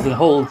of 1,000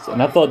 holes,"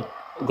 and I thought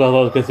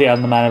Godfather was going to say,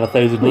 "I'm the man of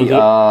 1,000 holes."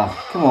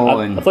 Come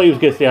on. I thought he was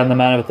going to say, "I'm the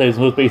man of 1,000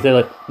 holes," but he said,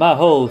 like, "My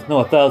holes, no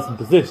 1,000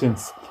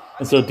 positions."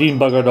 And so Dean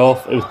buggered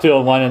off. It was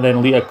 2-on-1, and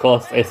then Lita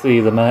cost S.A.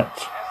 the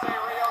match.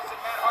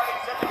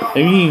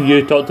 And me and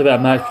you talked about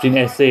a match between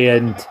S.A.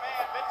 and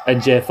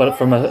Jeff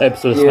from an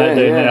episode of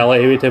SmackDown in LA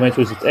every time, which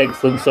was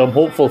excellent. So I'm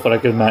hopeful for a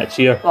good match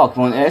here. Oh,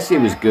 come on, Essie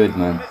was good,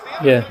 man.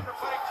 Yeah.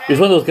 He was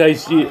one of those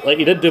guys, he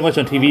didn't do much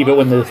on TV, but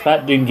when the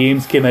SmackDown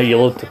games came out, you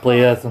loved to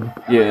play as him.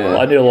 Yeah.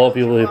 I knew a lot of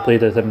people who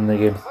played as him in the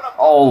games.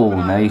 Oh,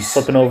 nice.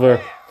 Flipping over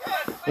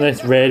a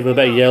nice red with a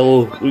bit of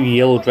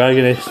yellow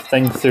dragonish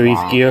things through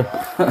his gear.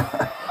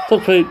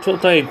 Stop trying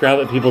to grab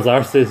at people's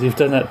arses. You've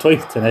done that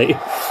twice tonight.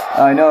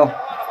 I know.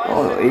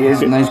 Oh, he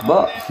is a nice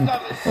butt.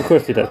 Of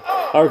course he did.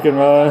 Arkin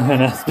Run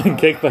and a spin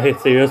kick by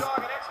Serious.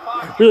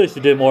 Really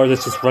should do more of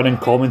this, just running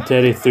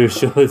commentary through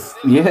shows.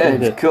 Yeah,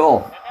 it's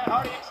cool.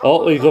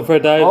 Oh, he's going for a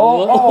dive.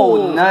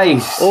 Oh,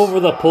 nice. Over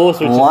the post,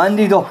 which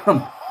landed on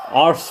him.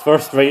 Arse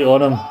first right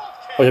on him.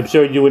 Which I'm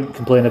sure you wouldn't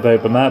complain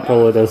about, but Matt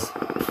probably does.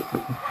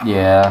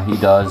 Yeah, he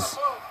does.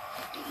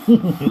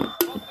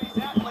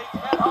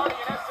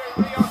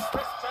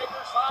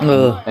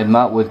 And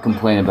Matt would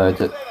complain about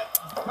it.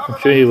 I'm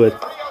sure he would.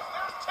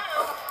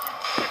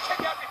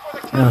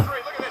 I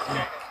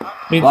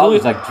mean, that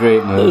was a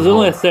great move. There's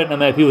only a certain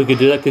amount of people who could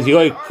do that because you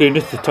got to clear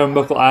just the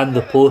turnbuckle and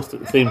the post at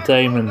the same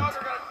time and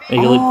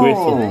make it look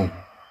graceful.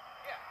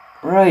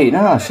 Right,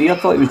 see, I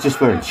thought he was just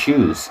wearing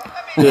shoes.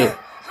 Yeah.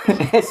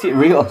 Is it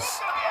Rios?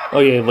 Oh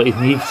yeah, like his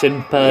knee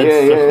shin pads.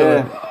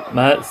 Yeah.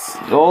 Mats.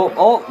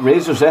 Oh,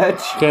 Razor's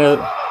Edge. Kind of.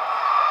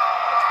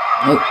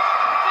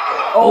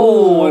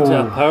 Into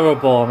a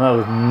powerbomb. That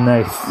was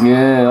nice.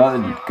 Yeah, that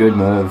was a good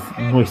move.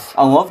 Nice.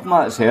 I loved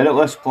Matt's hair at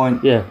this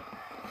point. Yeah.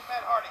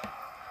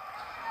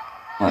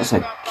 That's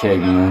a keg,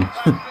 man.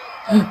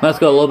 Matt's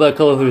got a little bit of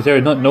colour through his hair.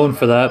 Not known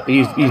for that, but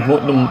he's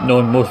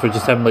known most for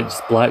just having like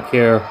just black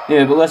hair.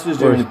 Yeah, but this was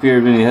during the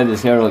period when he had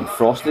his hair like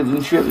frosted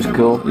and shit. It was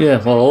cool.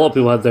 Yeah, well, a lot of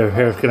people had their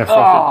hair kind of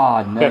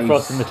frosted. Nice.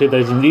 Frosted in the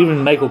 2000s.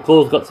 Even Michael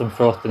Cole's got some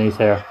frost in his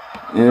hair.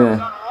 Yeah.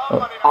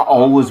 I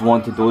always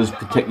wanted those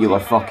particular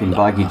fucking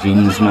baggy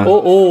jeans, man.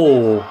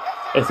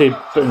 If they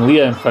putting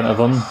Leah in front of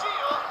him,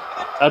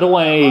 I don't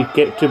want to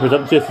get too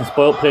presumptuous and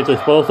potentially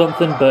spoil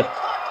something, but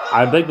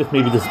I think this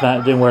may be the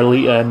SmackDown where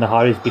Lita and the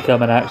Hardys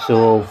become an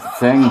actual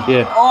thing.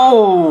 Yeah.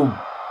 Oh,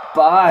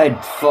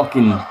 bad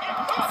fucking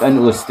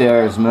into the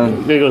stairs,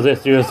 man. There goes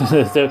this.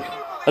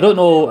 I don't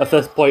know at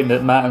this point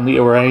that Matt and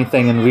Lita were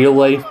anything in real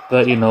life,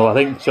 but I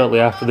think shortly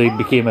after they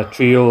became a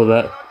trio,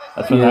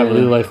 that's when that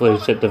real life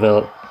relationship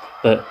developed.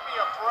 But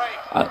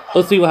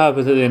let's see what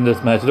happens at the end of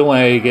this match. I don't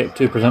want to get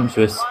too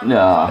presumptuous.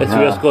 No. It's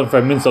just going for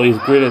a moonsault. He's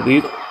great at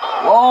these.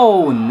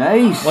 Oh,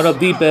 nice. One of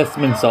the best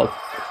moonsaults.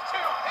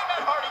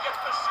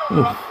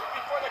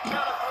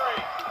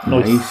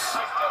 Nice.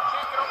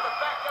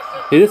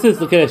 See, this is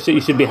the kind of shit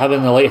you should be having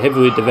in the light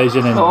heavyweight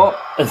division, and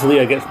as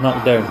Leah gets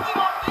knocked down.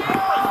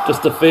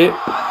 Just a fate.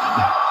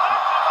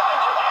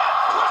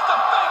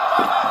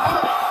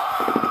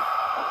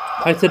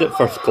 I said it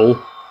first goal.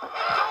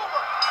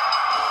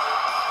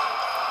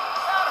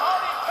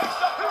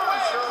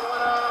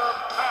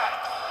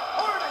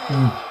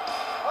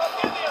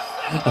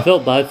 I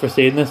felt bad for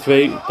saying this,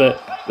 right? But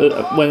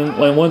when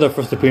one of their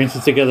first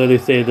appearances together, they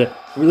said that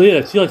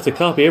Lita, she likes to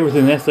copy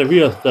everything Essa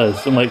Rios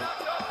does. I'm like,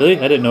 really?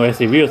 I didn't know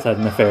Essa Rios had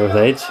an affair with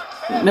Edge.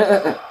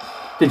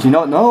 Did you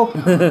not know?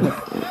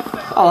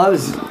 Oh,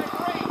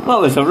 that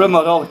was a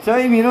rumour all the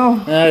time, you know.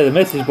 The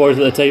message boards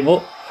at the time.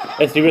 Oh,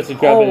 Essa Rios is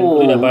grabbing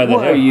Lita by the hair.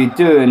 What are you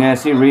doing,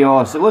 Essa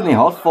Rios? It wasn't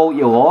her fault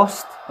you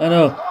lost. I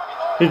know.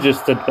 You're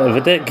just a bit of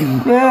a dick.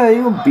 Yeah,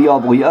 you'll beat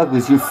up Lita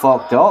because you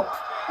fucked up.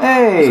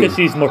 Hey! Because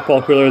she's more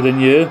popular than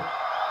you.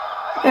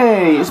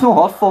 Hey, it's not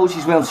her fault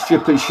she's wearing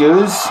stupid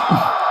shoes.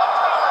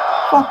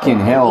 Fucking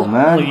hell,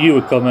 man. Only you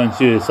would come out and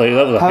shoes. Like,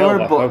 that was a hell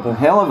of a powerbomb.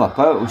 Hell of a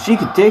power. She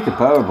could take a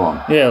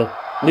powerbomb. Yeah,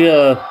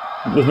 Lita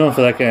was known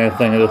for that kind of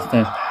thing at this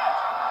time.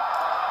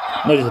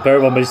 Not just a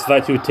powerbomb, but just the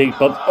fact she would take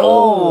bumps.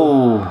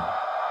 Oh,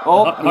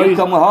 here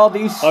come the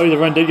Hardys. How he's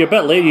run down. You're a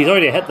bit late. He's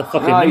already hit the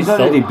fucking he's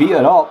already beat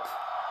her up.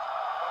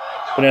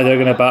 But now they're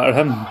going to batter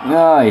him.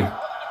 Aye.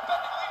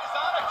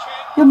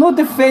 You're not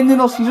defending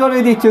her, she's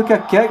already took a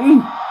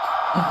kicking.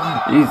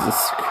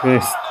 Jesus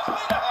Christ.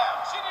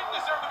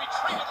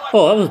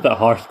 Oh, that was a bit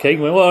harsh,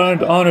 King.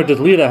 What honour did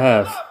Lita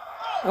have?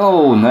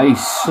 Oh, nice.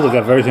 It's like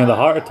a version of the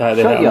heart attack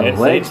they Shut had. your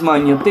legs,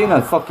 man. You're doing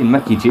a fucking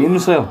Mickey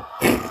James there.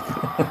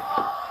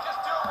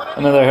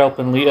 And then they're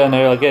helping Lita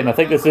now again. I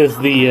think this is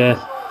the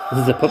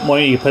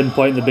point you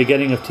pinpoint the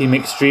beginning of Team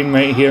Extreme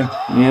right here.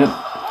 Yeah.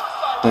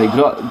 Right,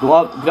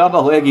 grab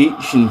a leg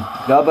each and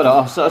grab her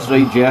ass. That's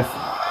right, Jeff.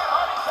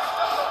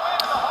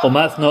 Well,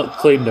 Matt's not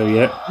claimed her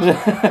yet.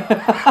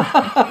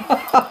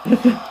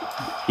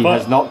 He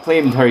has not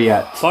claimed her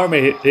yet. Part of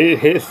me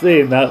hates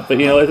saying that, but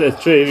you know, it's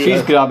true.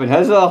 She's grabbing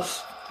his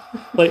ass.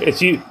 Like,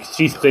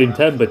 she's claimed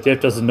him, but Jeff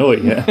doesn't know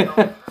it yet.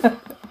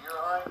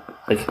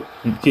 Like,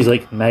 she's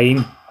like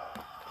 9.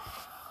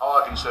 All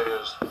I can say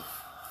is,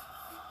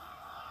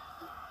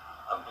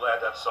 I'm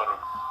glad that son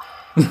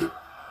of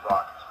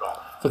Rock is gone.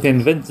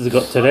 Fucking Vince has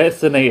got Tourette's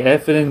tonight,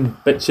 effing and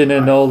bitching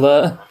and all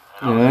that.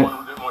 And I'm the one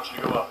who didn't want you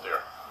to go up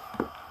there.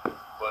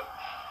 But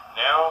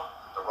now,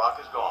 the Rock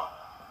is gone.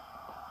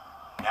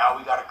 Now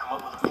we gotta come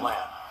up with a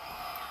plan.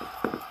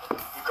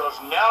 Because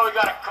now we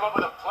gotta come up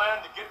with a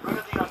plan to get rid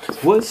of the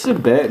Undertaker. What's the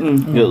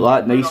betting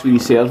that nice wee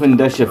serving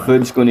dish of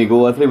food's going to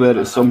go everywhere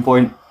at some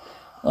point?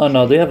 Oh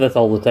no, they have this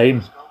all the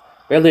time.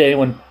 Barely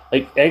anyone,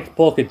 like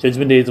X-Pac at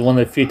Judgment Day is one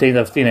of the few times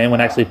I've seen anyone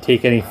actually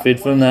take any food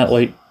from that.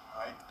 Like,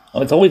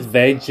 it's always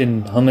veg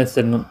and hummus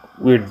and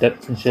weird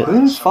dips and shit.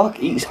 Who the fuck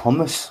eats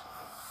hummus?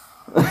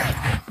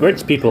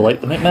 Rich people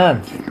like the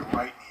McMahon. You're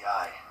right in the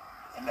eye.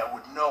 And that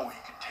would know he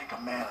could take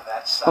a man of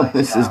that size Oh,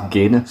 this is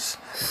gayness.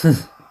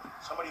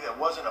 Somebody that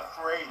wasn't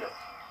afraid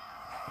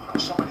of,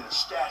 somebody the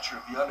stature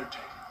of the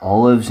Undertaker.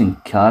 Olives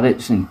and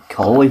carrots and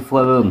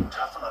cauliflower and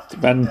Tough enough to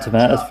Random get that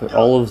tomatoes job for done.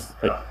 olives.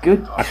 Like,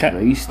 good can't-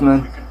 Christ,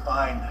 man. We can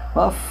find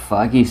What a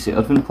faggy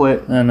serving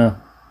plate. I know.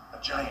 a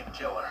giant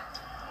killer.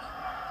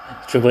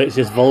 Triple H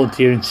just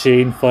volunteering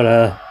Shane for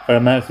a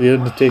match for the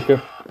Undertaker.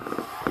 You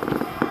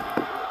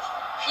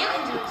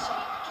can do it,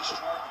 Shane.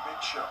 Destroy the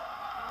big show.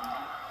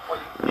 Well,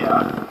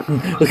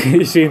 yeah. Look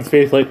at Shane's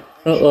face like,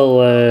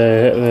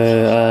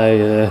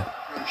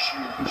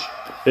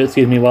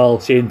 excuse me, while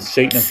Shane's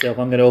shaking himself,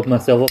 I'm going to open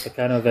myself up a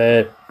can of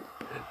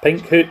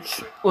pink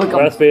hooch, Look,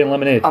 raspberry and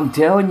lemonade. I'm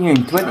telling you,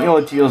 in 20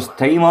 odd years'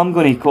 time, I'm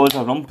going to cause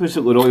a rumpus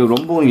at the Royal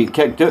Rumble and get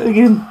kicked out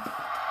again.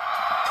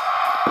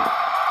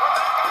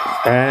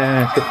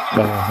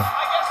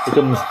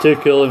 Becomes too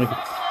cool. And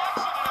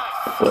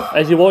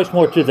as you watch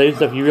more 2000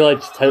 stuff, you realise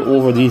just how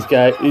over these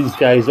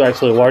guys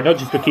actually were. Not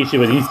just Rikishi,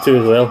 but these two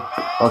as well.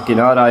 Fucking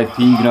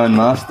R.I.P.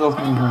 Grandmaster.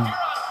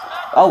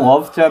 I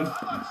loved him.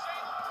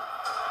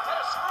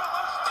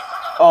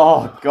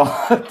 Oh,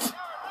 God.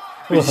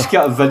 We just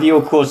got a video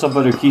close up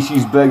of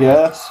Rikishi's big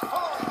ass.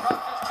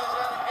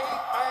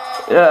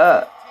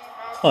 Yeah.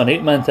 Oh, an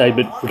 8-man tag,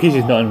 but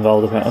Rikishi's not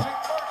involved apparently.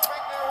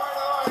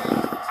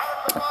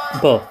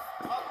 But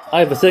I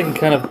have a second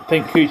kind of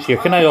pink hooch here.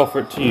 Can I offer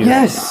it to you?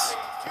 Yes.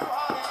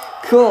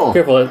 Cool.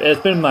 Careful, it's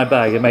been in my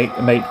bag. It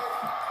might.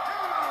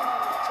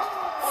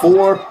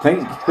 4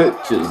 pink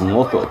hooches and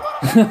look up.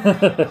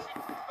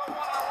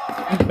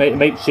 It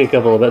might shake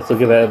up a little bit, so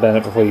give it a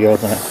minute before you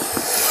open it.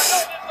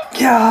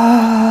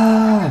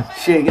 Yeah.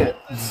 Shake it.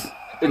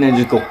 And then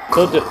just go.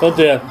 Don't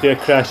do a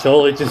crash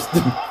ollie, just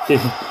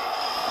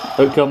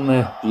out come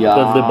the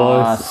Dudley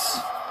boys.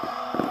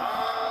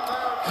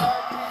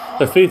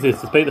 Their faces,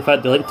 despite the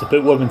fact they like to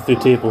put women through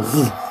tables.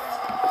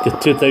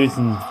 Because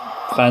 2000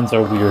 fans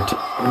are weird.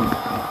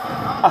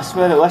 I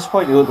swear at this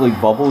point they look like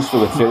bubbles for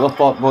the Trailer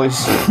Park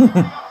Boys.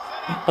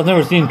 I've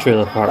never seen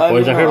Trailer Park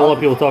Boys. I heard a lot of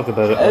people talk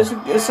about it.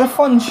 It's a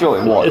fun show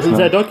to watch. Is it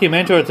a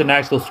documentary or it's an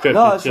actual scripted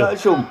No, it's show? an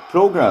actual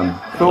program.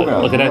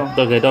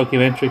 Like a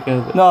documentary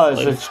kind of. No, it's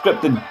like, a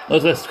scripted.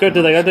 it's a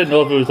scripted. Like I didn't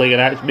know if it was like an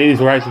actual. Maybe these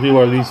were actual people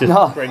or these just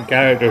No. different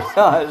characters.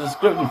 No, it's a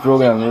scripted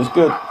program. It's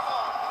good. But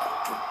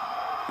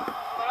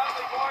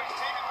Ugly Boys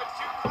teaming with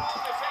Too Cool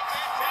in this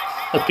 8-man tag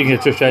team Speaking of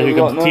Trish Stratus, here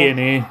comes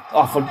TNA.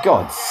 Oh, for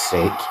God's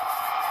sake.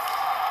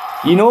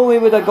 You know we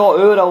would have got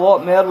out a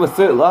lot more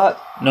without that.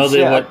 No,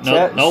 they wouldn't.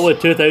 Not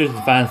with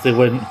 2,000 fans, they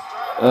wouldn't.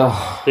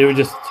 Ugh. They were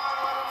just...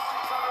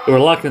 They were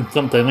lacking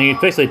something. Like,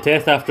 especially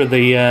Test after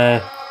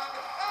the...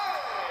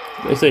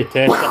 Especially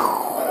Test...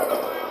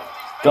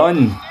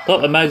 Done.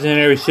 Stop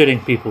imaginary shooting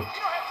people.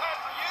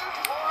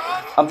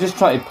 I'm just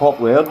trying to pop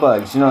weird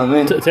bags, you know what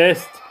I mean?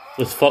 Test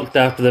was fucked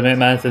after the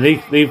McMahon, and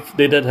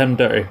they did him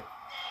dirty.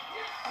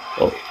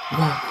 Oh.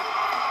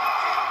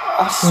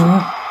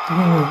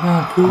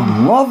 I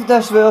love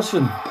this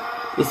version.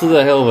 This is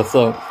a hell of a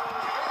song.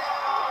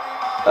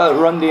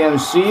 Run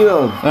DMC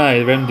though.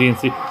 Aye, Run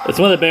DMC. It's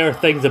one of the better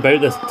things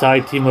about this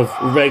tag team of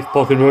Rex,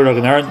 Pac and Road Dogg,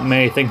 and there aren't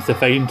many things to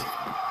find.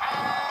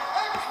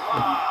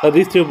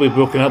 These two will be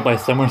broken up by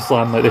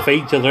SummerSlam. Like, they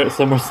fight each other at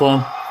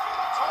SummerSlam,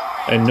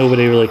 and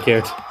nobody really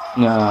cared.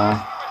 Nah.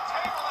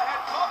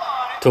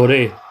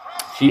 Tori.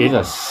 She's a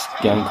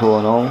skanko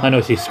and all. I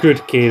know, she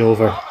screwed Kane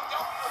over.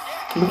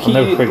 Look I'll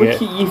never forget.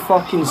 Look at you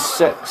fucking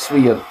six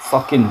with your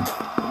fucking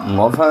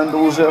love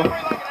handles there.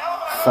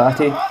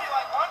 Fatty.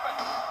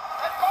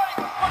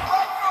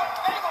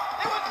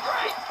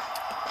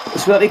 I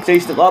swear to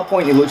Christ, at that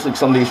point he looks like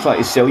somebody's trying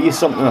to sell you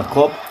something in a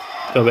club.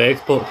 Got the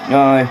export.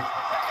 Aye.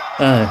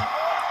 Aye.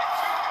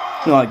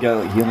 No, I get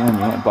like here man, you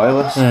want to buy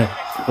this?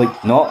 Aye.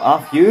 Like, not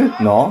off you?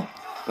 No.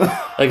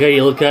 That guy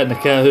you look at in the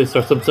cat house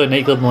or some sort of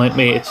nightclub and like,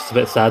 mate, it's just a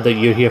bit sad that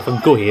you're here from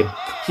go home.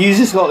 He's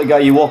just not the guy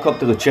you walk up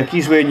to the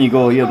chickies with and you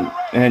go, here,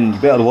 and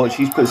better watch,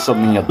 he's put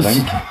something in your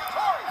drink.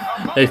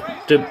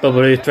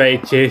 Bubba try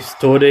to chase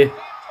Tori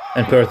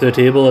and put her through the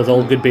table as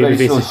all good baby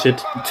faces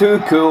should. Too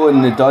Cool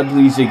and the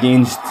Dudleys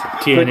against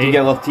TNA. Put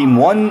Together Team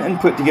 1 and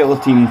Put Together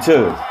Team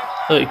 2.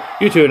 Like,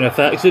 you two are in a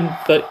faction,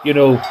 but you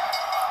know,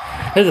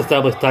 his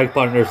established tag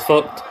partner is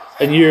fucked,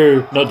 and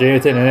you're not doing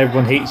anything and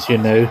everyone hates you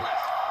now.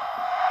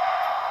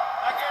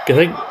 I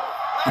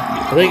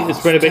think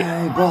it's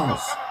around about...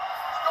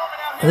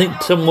 I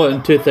think somewhat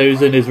in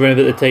 2000 is around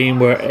about the time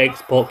where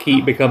X-Pac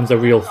heat becomes a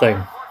real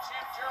thing.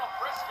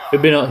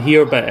 Maybe not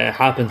here, but it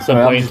happened some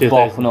point in 2000.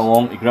 I'm just bopping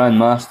along to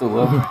Grandmaster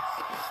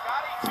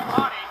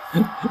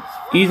there.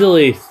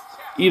 Easily,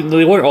 even though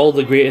they weren't all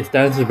the greatest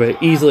dancers,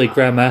 but easily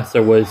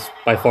Grandmaster was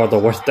by far the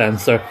worst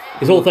dancer.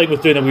 His whole thing was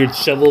doing a weird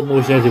shovel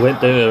motion as he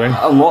went down the ring.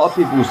 A lot of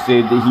people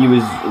said that he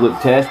was,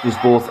 Test was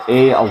both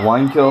A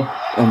wanker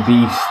and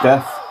B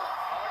stiff.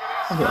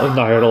 I've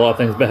not heard a lot of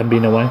things about him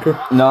being a wanker.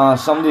 Nah,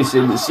 somebody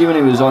said that, see when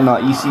he was on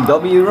that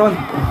ECW run?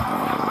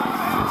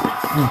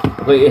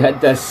 Like he had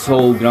this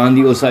whole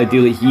grandiose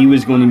idea that he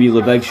was going to be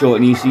the big shot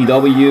in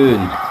ECW,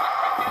 and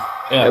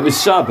yeah. It was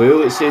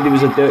Sabu that said he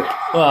was a dick.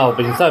 Well,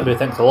 but Sabu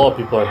thinks a lot of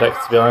people are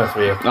dicks, to be honest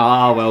with you.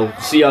 Ah, well,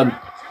 see,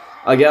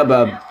 I get a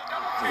bit...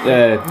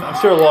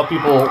 I'm sure a lot of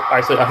people,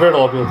 actually, I've heard a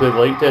lot of people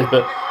who liked this,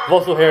 but I've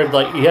also heard,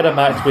 like, he had a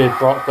match with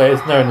Brock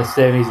Lesnar in the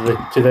semis of the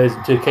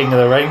 2002 King of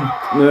the Ring.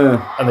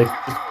 Yeah. And they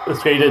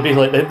described it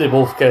basically like they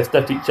both kind of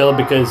stiffed each other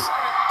because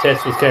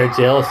Test was kind of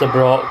jealous of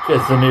Brock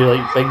as the new,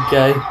 like, big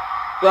guy.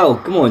 Well,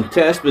 come on,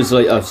 Test was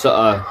like a sort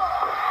of...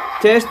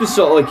 Test was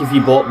sort of like if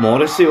you bought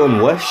Morrissey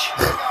on Wish.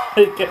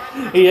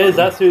 He is,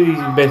 that's who he's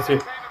best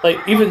with. Like,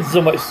 even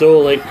so much so,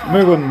 like,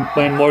 remember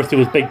when Morrissey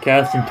was Big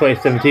Cass in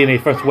 2017 and he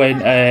first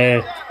went,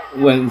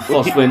 went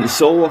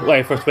solo? When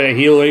he first went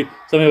heel, right?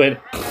 Somebody went,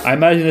 I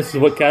imagine this is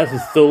what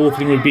Cass's solo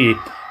thing would be.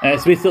 And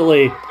it's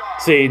basically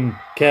saying,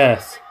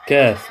 Cass,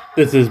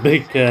 this is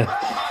Big Cass.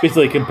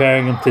 Basically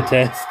comparing him to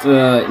Test.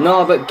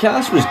 No, but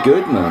Cass was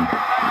good, man.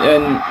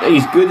 And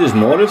he's good as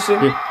Morrissey.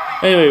 Yeah.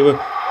 Anyway, there's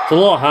a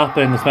lot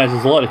happening in this match.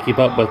 There's a lot to keep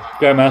up with.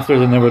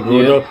 Grandmaster's in there with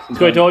Rodo. Yeah. It's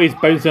quite all he's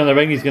bouncing on the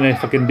ring. He's going to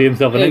fucking do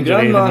himself an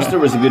injury. Grandmaster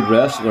was a good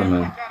wrestler,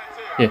 man.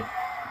 Yeah.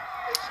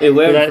 He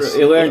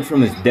learned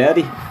from his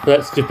daddy.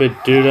 That stupid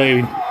dude. I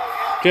mean,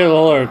 Jerry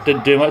Lawler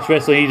didn't do much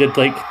wrestling. He did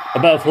like a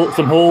bit of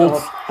some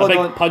holds, a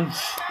big punch.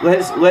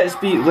 Let's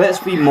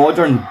be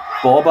modern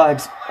ball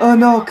bags. Oh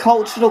no,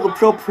 cultural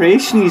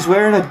appropriation. He's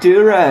wearing a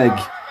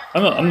do-rag.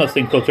 I'm not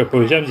saying cultural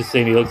appropriation. I'm just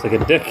saying he looks like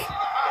a dick.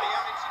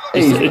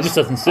 It just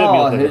doesn't suit me.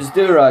 Oh, his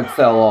do-rag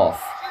fell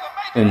off,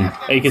 and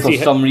for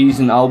some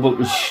reason Albert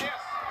was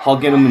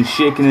hugging him and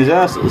shaking his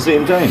ass at the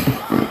same time.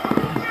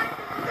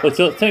 Well,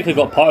 so it's technically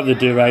got part of the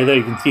do-rag there.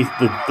 You can see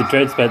the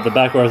dread spread at the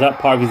back, or is that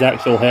part of his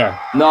actual hair?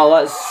 No,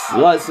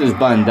 that's his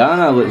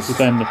bandana.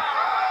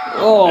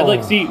 Oh. And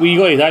like, see, when you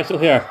got his actual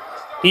hair,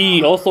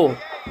 he also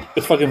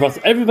is fucking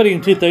frustrated. Everybody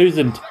in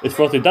 2000 is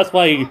frustrated. That's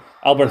why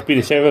Albert's beat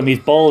the shit out of him. He's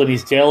bald and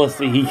he's jealous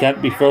that he can't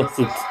be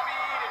frosted.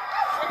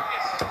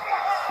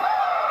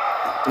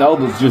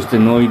 Albert's just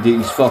annoyed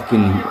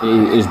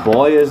that his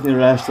boy isn't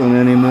wrestling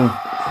anymore.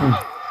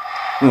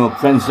 You know,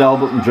 Prince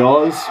Albert and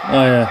Jaws.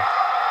 Oh yeah.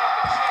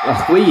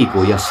 Ugh, where you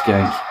go, you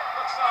skank.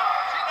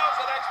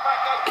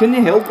 Can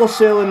they help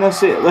themselves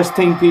in this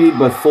time period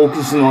by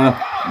focusing on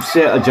a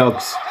set of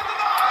jugs?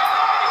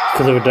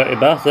 Because they were dirty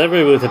bastards.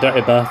 Everybody was a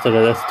dirty bastard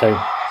at this time.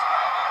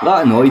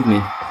 That annoyed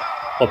me.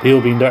 Or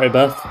people being dirty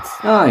bastards.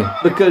 Aye,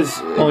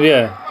 because... Oh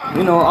yeah.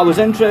 You know, I was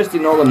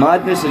interested in all the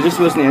madness, I just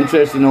wasn't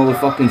interested in all the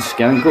fucking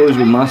skankos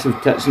with massive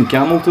tits and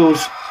camel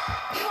toes.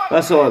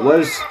 That's all it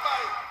was.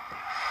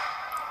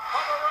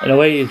 In a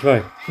way, he's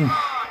right.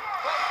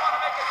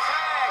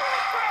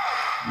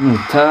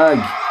 Tag.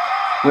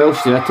 Well,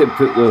 she had to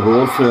put the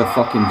whore through a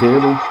fucking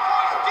table.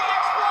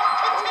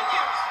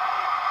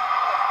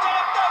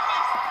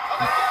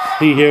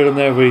 You hear him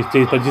there where he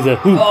stays punches a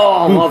whoo. Oh,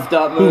 I love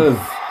that move.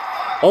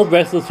 All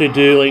wrestlers who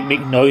do like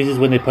make noises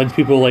when they punch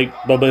people like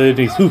Bubba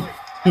Hoody's whoo.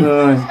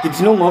 Did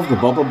you not love the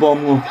Bubba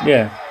Bomb though?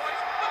 Yeah.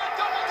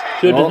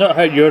 So it does not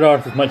hurt your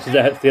arse as much as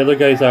it hits the other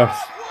guy's arse.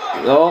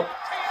 Oh.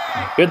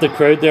 You had the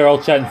crowd there all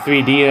chanting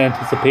 3D in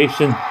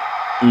anticipation.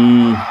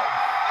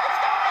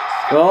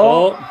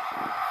 Oh.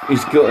 He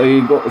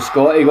got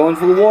Scotty going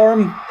for the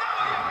worm.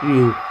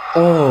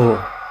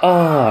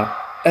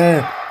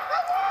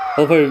 I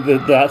love how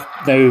that's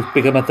now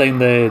become a thing,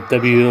 the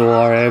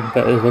WORM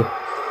bit as well.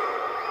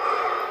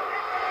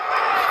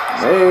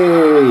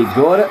 Hey,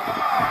 got it.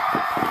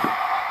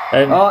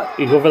 And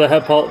you go for the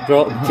hip hop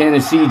drop.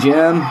 Tennessee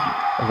Jam.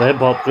 The hip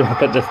hop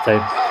drop at this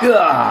time.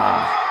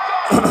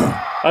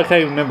 I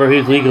can't remember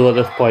who's legal at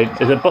this point.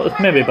 It's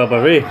maybe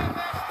Bubba Ray.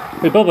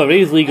 If Bubba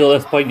Ray's legal at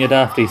this point, you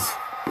dafties.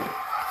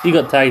 He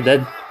got tagged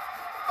in.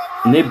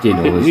 Nobody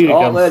knows. Here he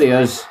comes. There he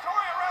is.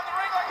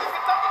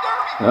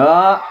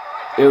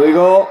 Here we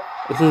go.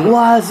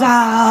 What's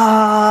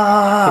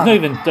up? They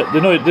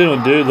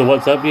don't do the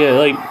what's up yet.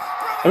 Like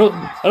I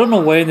don't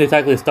know when they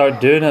actually start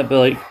doing it, but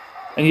like,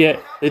 and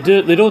yet they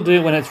don't do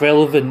it when it's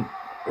relevant.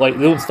 Like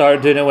they don't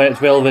start doing it when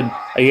it's relevant,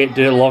 and yet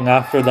do it long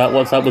after that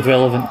what's up was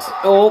relevant.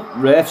 Oh,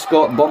 refs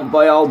got bumped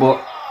by Albert.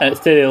 And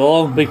it's Teddy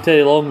Long, big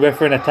Teddy Long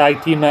refereeing a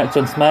tag team match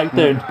on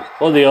SmackDown.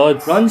 What are the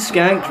odds? Run,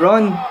 Skank,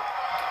 run.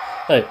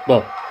 Right,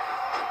 well,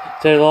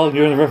 Teddy Long,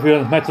 you're in the referee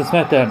on the match on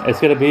SmackDown. It's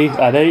going to be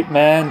an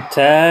 8-man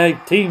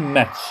tag team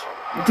match.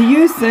 Do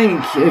you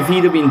think if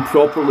he'd have been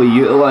properly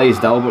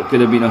utilised, Albert could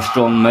have been a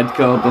strong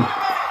mid-carder?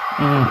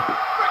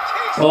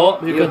 Oh,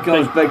 here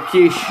comes Big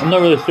Quiche. I'm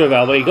not really sure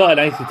about it, but he got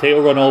an IC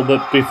title run all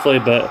but briefly,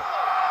 but...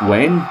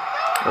 When?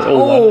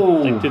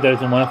 Like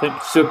 2001, I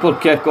think. Super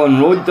kick on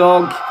Road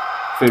Dogg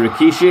for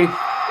Rikishi.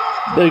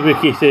 Big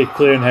Rikishi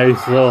clearing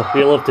house, so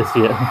you love to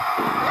see it.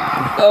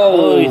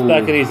 Oh, he's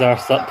backing his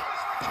arse up.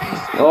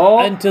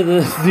 Oh, into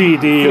the 3D.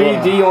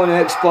 3D on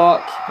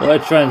X-Pac. What a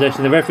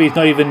transition. The referee's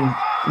not even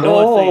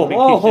noticing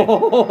Rikishi.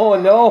 Oh,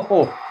 no.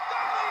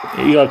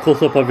 You got a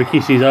close-up of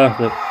Rikishi's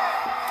arse.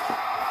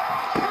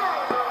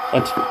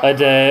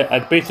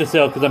 I'd brace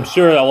yourself because I'm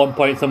sure at one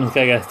point someone's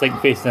going to get a stink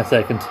face in a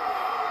second.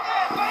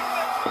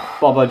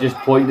 Bubba just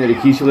pointing at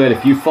Rikishi there.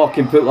 If you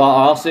fucking put that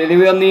arse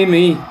anywhere near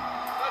me.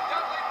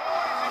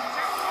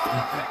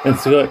 And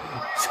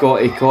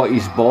Scotty caught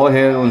his ball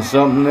head on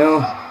something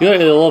there. You know, I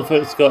love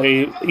how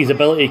Scotty, his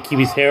ability to keep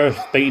his hair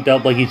spiked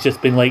up like he's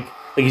just been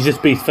he's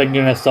just been his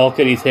finger in a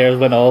socket, his hair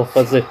went all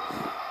fuzzy.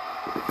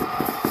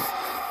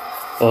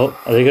 Oh,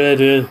 are they gonna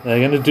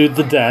do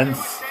the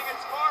dance?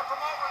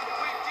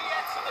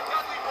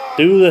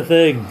 Do the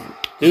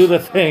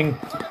thing.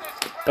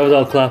 That was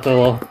all clapping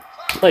along.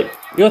 Like,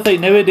 you don't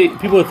think nowadays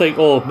people would think,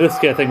 oh, this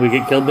guy think we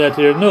get killed in the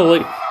attitude. No,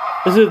 like,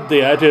 this is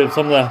the attitude of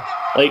some of the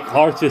like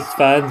harshest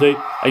fans, right?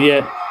 And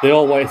yet they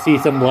all want to see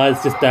some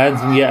lads just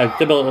dance, and yet a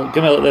gimmick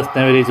like this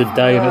nowadays would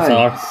die in its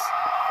arse.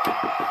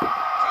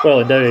 Well,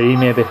 in WWE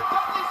maybe.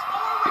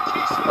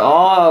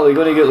 Oh, we're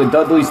gonna get the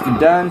Dudleys to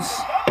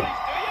dance.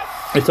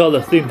 It's all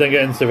the same thing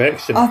at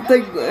Insurrection. I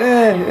think,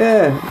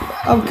 yeah,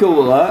 I'm cool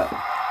with that.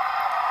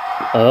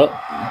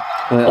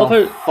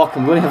 Fuck,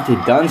 I'm gonna have to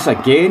dance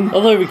again.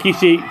 Although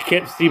Rikishi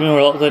kept seeming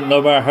reluctant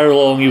no matter how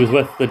long he was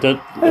with Too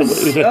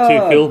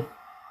Cool.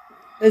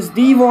 Has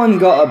Devon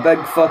got a big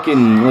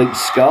fucking like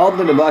scar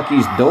in the back of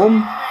his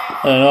dome? I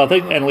don't know, I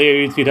think in later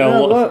years he'd have a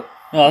lot of...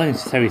 No, I think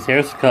it's just how his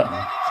hair's cut.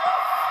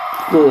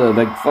 Got a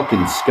big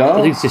fucking scar?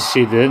 I think it's just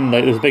shaded in,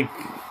 like there's a big...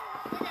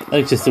 I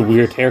think it's just a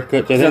weird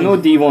haircut. I know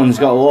Devon's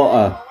got a lot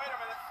of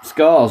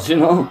scars, you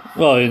know?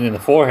 Well, in the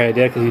forehead,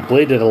 yeah, because he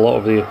bladed a lot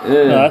over the...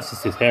 Yeah. No, that's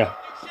just his hair.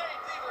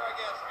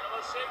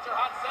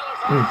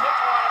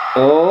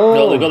 Oh!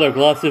 No, they got their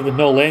glasses with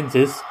no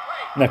lenses,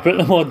 and they put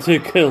them on Too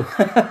Cool.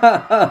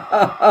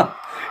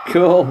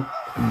 Cool.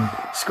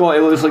 Scotty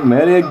looks like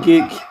Mary a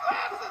geek.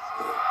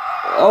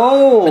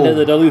 Oh! And then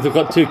the Dudleys have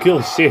got Too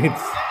Cool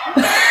shades.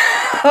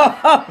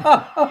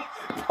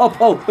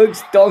 Papa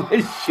looks dumb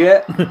as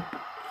shit.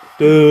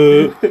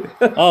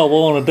 I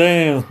wanna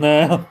dance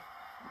now.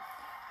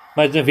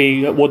 Imagine if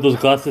he wore those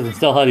glasses and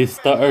still had his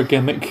stutter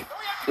gimmick.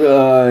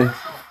 Like,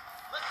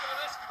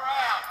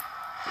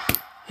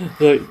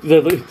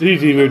 the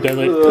 3D were down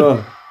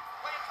like...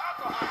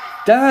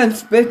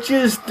 Dance,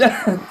 bitches,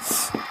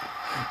 dance!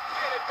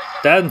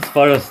 Dance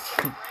first.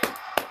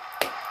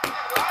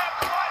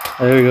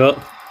 There we go.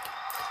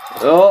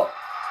 Oh!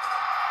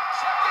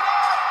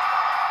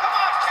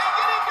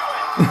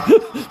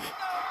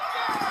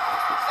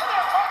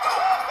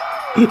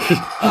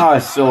 Ah,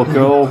 so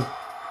cool.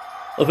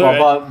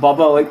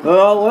 Bubba like,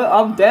 oh, look,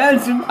 I'm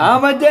dancing,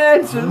 I'm a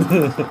dancing.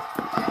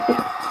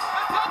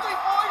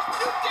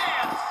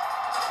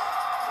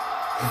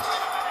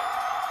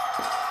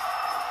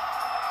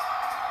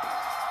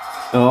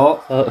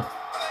 Oh.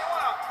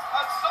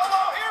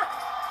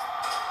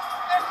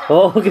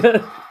 Oh,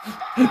 good.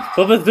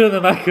 Bubba's doing the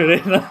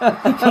Macarena.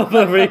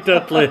 Bubba Ray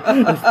Dudley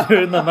is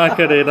doing the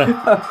Macarena.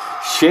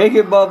 Shake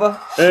it, Bubba.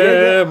 Shake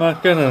it.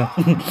 Macarena.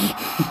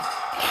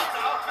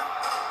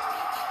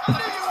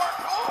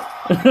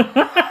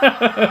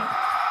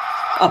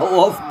 I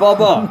love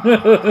Bubba.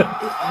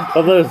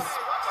 Bubba's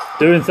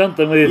doing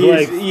something with his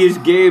legs. He's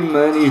game,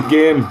 man. He's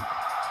game.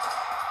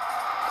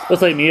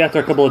 That's like me after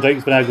a couple of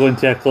drinks when I go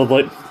into a club,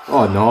 like...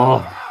 Oh,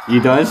 no.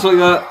 You dance like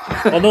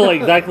that? Well, not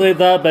like exactly like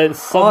that, but it's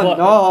somewhat...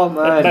 Oh,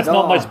 no, man. That's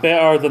not much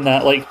better than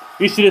that. Like,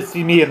 you should have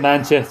seen me in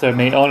Manchester,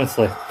 mate,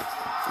 honestly.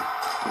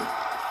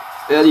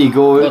 There you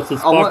go. Lots of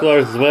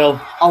sparklers as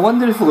well. I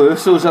wonder if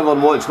Luso's ever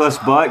watched this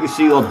back to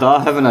see their dad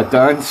having a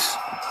dance.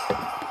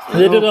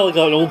 They did like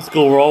an old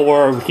school Raw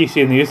where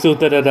Rikishi and the Usos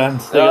did a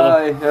dance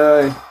together.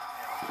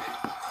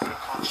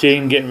 Aye.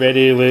 Shane getting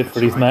ready to wait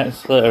for his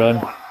match later on.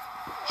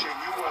 Shane,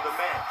 you were the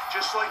man,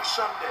 just like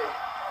Sunday.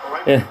 All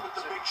right, Yeah. you put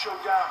the big show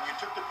down. You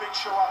took the big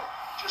show out,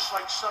 just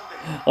like Sunday.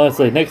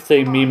 Honestly, next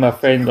time me and my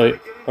friend,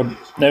 like, or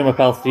now my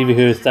pal Stevie,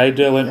 who is side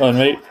I went on,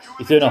 right?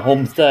 He's doing a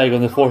home stag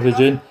on the 4th of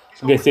June.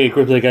 I'm going to say a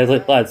group of the guys,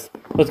 like, lads,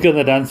 let's get on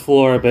the dance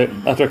floor a bit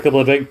after a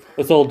couple of drinks.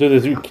 Let's all do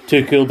this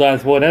too cool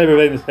dance. One,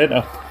 everybody in the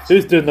centre.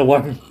 Who's doing the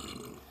one?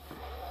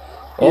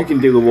 You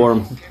can do the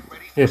worm.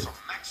 Yes.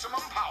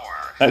 Maximum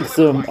power.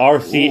 Maximum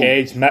RC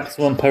Edge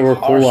Maximum Power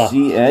Cola.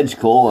 RC Edge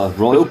Cola,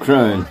 Royal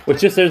Crown.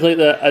 Which just sounds like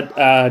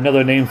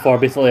another name for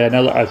basically a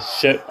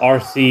shit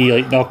RC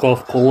like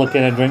knockoff cola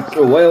kind of drink.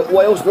 So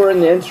whilst we're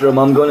in the interim,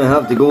 I'm going to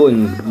have to go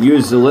and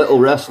use the little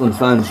wrestling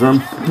fans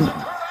room.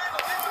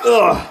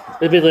 Ugh.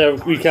 It's basically a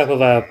recap of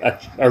a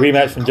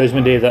rematch from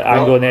Judgment Day that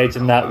Angle and Edge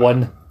in that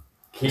one.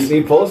 Keep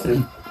me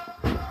posted.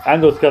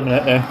 Angle's coming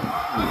out now.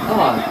 Come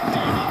on.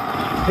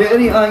 Hit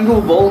any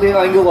angle, baldy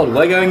angle, or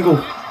leg angle.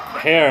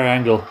 Hair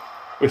angle.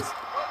 With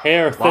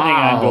hair thinning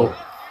angle.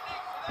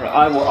 Right,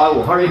 I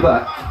will hurry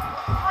back.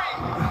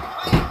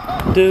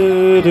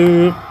 Do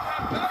do.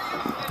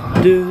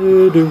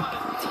 Do do.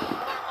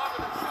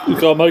 We've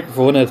got a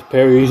microphone as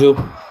per usual.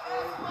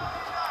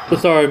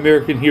 What's our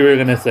American hero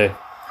gonna say?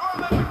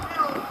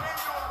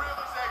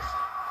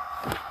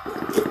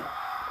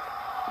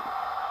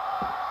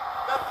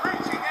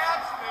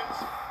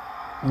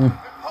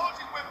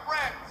 Imposing with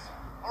friends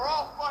are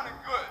all fun and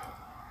good.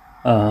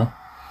 But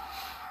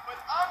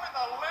I'm an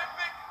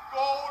Olympic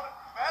gold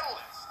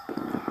medalist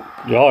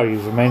You are,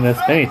 you've reminded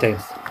us many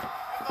times.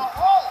 in the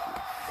whole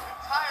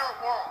entire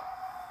world.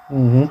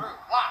 Mm-hmm.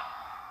 Wow.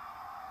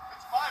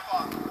 It's my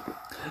body.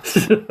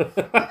 You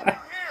here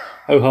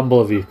How humble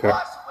of you, Kurt.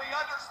 possibly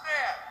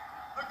understand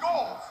the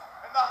goals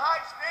and the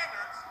high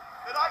standards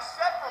that I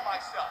set for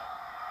myself.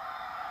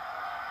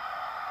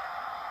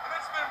 And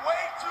it's been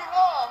way too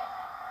long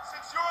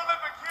since your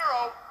Olympic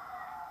hero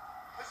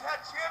has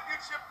had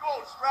championship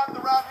gold strapped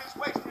around his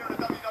waist here in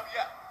the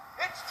WWF.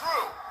 It's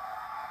true.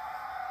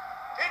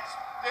 It's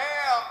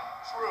damn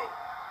true.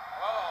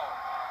 Whoa.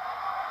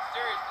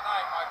 Serious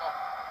tonight, Michael.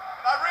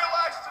 And I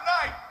realize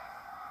tonight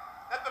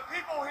that the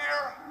people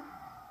here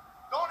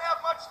don't have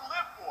much to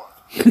live for.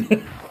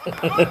 But the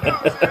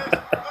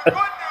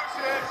good news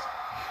is,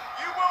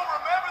 you will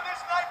remember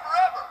this night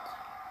forever.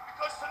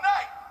 Because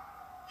tonight,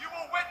 you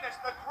will witness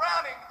the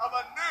crowning of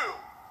a new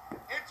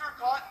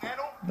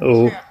Intercontinental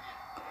Champion.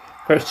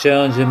 Kurt's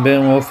challenging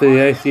Benoit for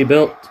the IC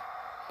belt.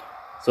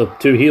 So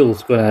two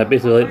heels going at it,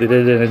 basically like they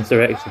did in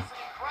Insurrection.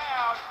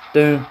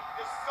 Down.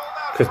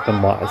 Chris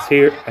Benoit is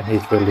here and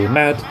he's really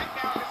mad.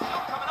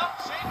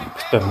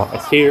 Chris Benoit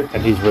is here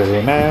and he's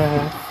really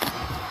mad.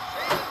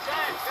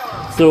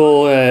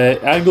 So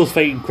Angle's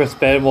fighting Chris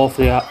Benoit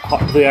for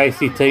the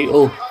IC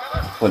title.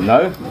 What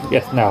now?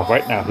 Yes, now,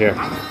 right now, here.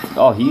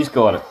 Oh, he's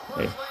got it.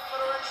 Yeah.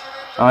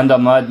 And a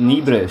mad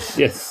knee brace.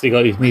 Yes, he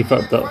got his knee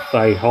fucked up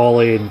by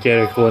Holly and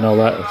Jericho and all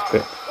that. That's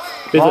great.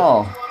 Basically,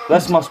 Oh,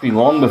 this must be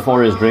long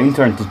before his brain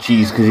turned to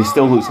cheese because he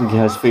still looks like he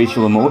has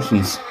facial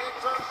emotions.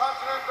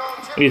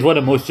 he's one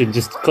emotion,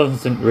 just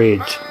constant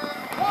rage.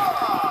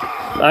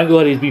 Angle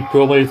had his wee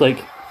promo, he's like,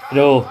 you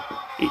know,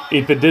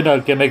 he'd been doing a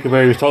gimmick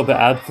where he was talking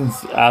about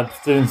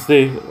abstinence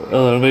day. He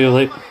was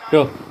like,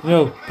 you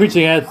know,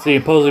 preaching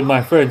abstinence, imposing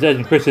my friends, Edge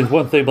and Christian's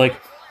one thing, like,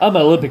 I'm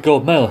an Olympic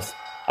gold medalist.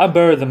 I'm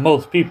better than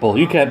most people.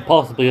 You can't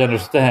possibly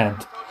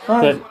understand.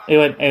 But he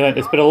went,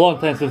 it's been a long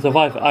time since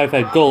I've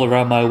had gold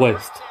around my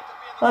waist.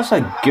 That's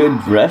a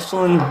good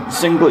wrestling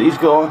singlet he's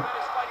got on.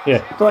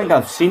 Yeah, I don't think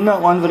I've seen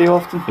that one very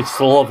often. it's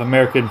a lot of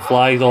American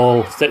flags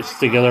all stitched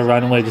together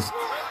randomly.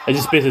 It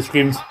just basically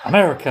screams,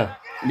 America.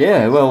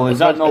 Yeah, well, is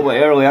that not what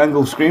early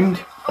Angle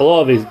screamed? A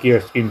lot of his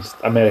gear screams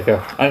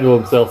America. Angle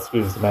himself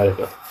screams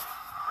America.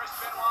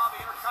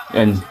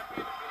 And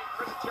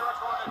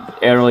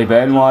early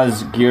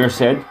Benoit's gear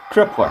said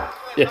Crippler.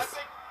 Yes.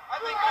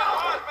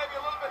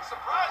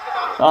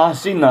 Ah, I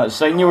seen that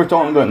sign you were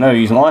talking about now.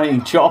 He's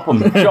lying. Chop him.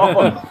 Chop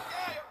him.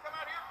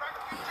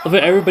 I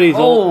think everybody's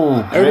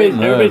great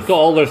move. everybody's got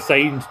all their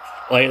signs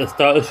like at the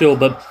start of the show,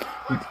 but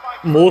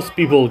most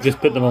people just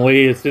put them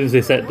away as soon as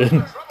they sit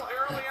down.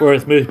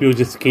 Whereas most people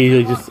just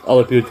occasionally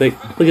other people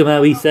think, look at my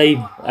wee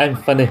sign, I'm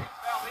funny.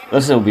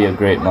 This will be a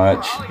great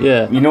match.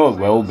 Yeah. You know it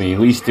will be.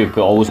 These two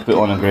could always put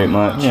on a great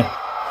match. Yeah.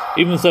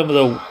 Even some of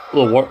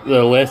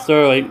the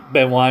lesser, like,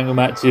 Benoit Angle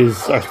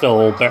matches are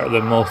still better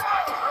than most.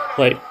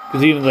 Like,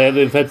 because even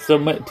they've had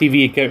some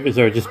TV encounters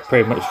that are just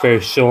pretty much very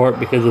short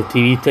because of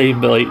TV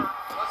time, but, like,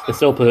 they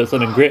still put out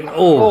something great. Big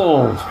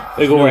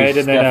overhead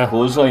and then a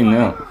clothesline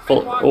there.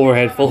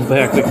 overhead full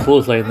quick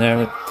clothesline there.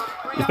 Like,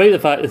 despite the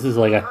fact this is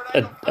like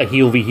a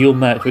heel v heel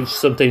match, which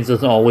sometimes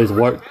doesn't always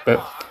work,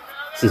 but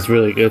this is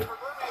really good.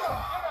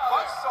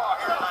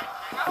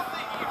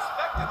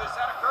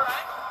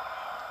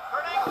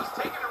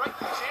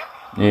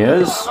 He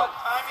is.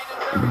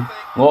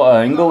 What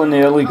an angle in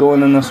the early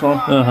going in this one.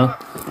 I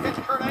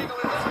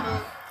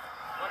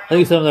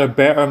think some of their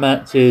better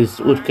matches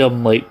would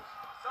come like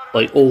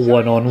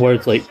 01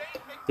 onwards. Like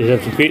they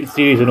had some great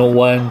series in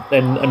 01,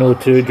 then in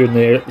 02 during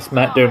the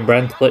SmackDown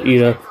brand split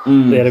era.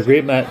 They had a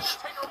great match.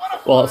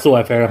 Well, so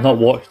I've heard. I've not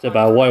watched it,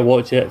 but I want to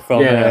watch it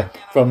from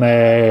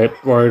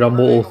Royal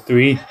Rumble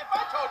 03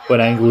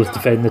 when Angle was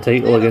defending the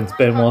title against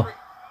Benoit.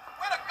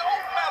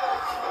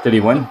 Did he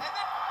win?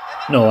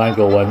 No,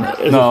 Angle won.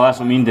 No, that's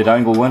what I mean. Did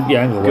Angle win?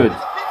 Yeah, Angle won. Good.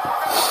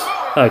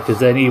 Because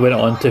then he went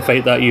on to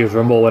fight that year's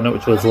Rumble winner,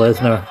 which was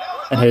Lesnar,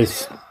 and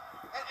his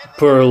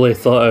poorly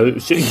thought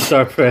out shooting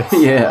star press.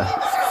 Yeah.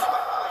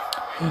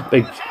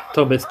 Big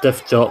talking about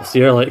stiff chops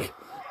here, like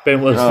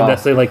Ben was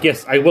necessarily like,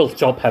 yes, I will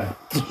chop him.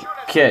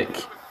 Kick.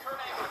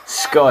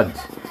 Scud.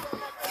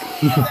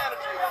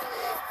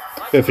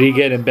 Referee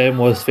getting in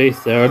Benoit's face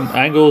there.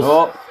 Angle's.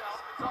 Oh.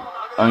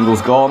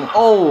 Angle's gone.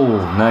 Oh,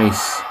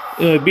 nice.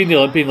 You know, being the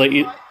Olympian, like,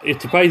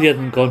 it's surprised he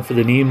hasn't gone for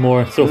the knee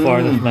more so far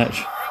in this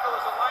match.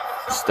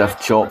 Stiff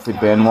chop for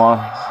Benoit.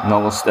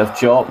 Another stiff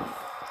chop.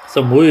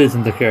 Some woos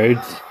in the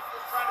crowd,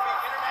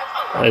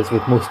 as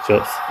with most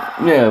chops.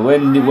 Yeah,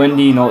 when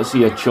do you not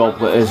see a chop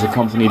that is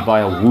accompanied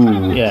by a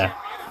woo? Yeah.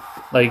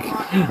 Like,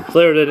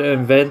 Flair didn't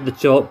invent the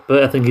chop,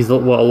 but I think he's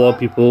what a lot of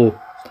people,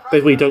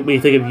 especially when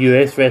you think of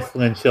US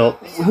wrestling and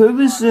chops. Who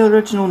was the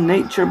original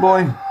Nature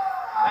Boy?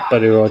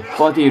 Buddy Rogers.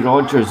 Buddy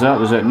Rogers, that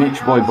was it.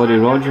 Nature Boy Buddy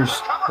Rogers.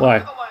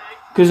 Why?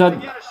 Because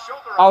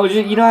I was,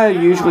 you know how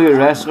usually a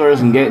wrestler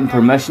isn't getting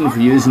permission for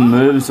using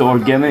moves or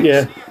gimmicks?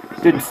 Yeah.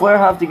 Did Flair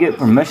have to get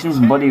permission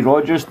from Buddy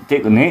Rogers to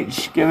take the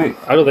Nate gimmick?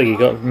 I don't think he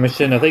got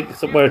permission. I think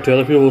one or two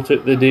other people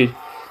took the day.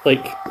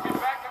 Like,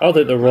 I don't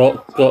think The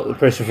Rock got the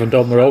permission from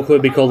Don Morocco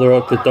to be called The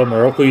Rock, because Don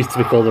Morocco used to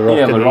be called The Rock.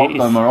 Yeah, in The the Rock 80s.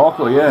 Don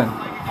Morocco,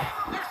 yeah.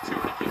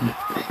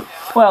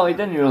 Well, he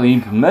didn't really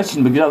need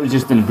permission because that was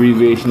just an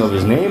abbreviation of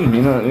his name,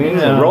 you know what I mean?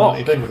 Yeah, The Rock.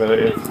 you think about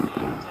it.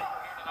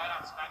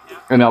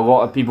 And a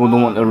lot of people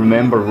don't want to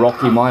remember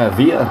Rocky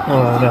Maivia,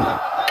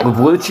 Oh, the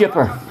blue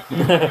chipper.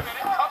 no.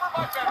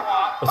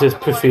 What's his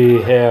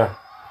puffy hair?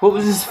 What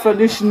was his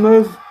finishing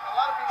move?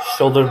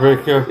 Shoulder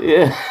breaker.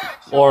 Yeah.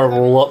 Or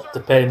roll up,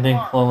 depending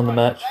on the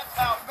match.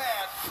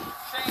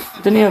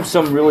 Didn't he have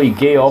some really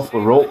gay off the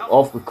rope,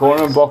 off the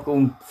corner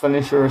buckle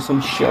finisher or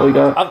some shit like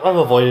that? I've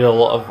avoided a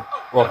lot of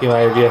Rocky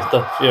Maivia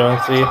stuff, you know what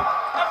I'm saying?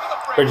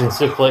 Virgin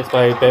suplex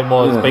by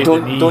Benoit, Yeah. despite the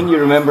knee. Don't you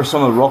remember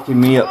some of Rocky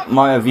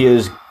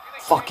Maivia's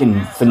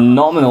fucking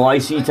phenomenal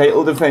IC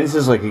title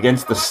defenses, like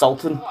against the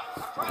Sultan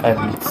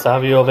And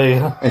Savio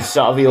Vega. and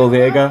Savio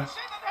Vega?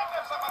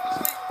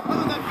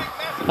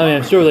 I mean,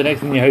 I'm sure the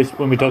next in your house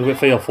when we talk about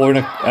Fatal 4 in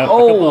a couple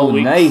Oh, of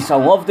weeks. nice! I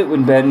loved it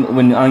when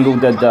Angle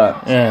did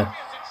that. Yeah.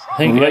 I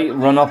think Right,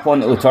 run up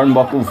onto the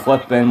turnbuckle,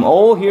 flip him.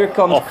 Oh, here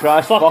comes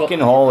Crash fuck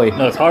fucking off. Holly.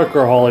 No, it's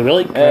Hardcore Holly. We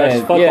like Crash.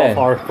 Fuck yeah. off,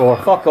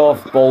 Hardcore. Fuck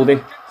off, Baldy.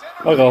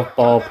 Fuck off,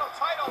 Bob.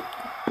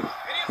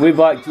 Way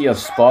back to your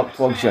spark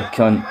plugs, you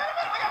cunt.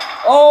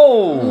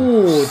 Oh!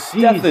 Oh,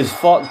 Stiff jeez. as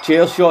fuck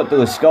chair shot to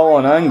the skull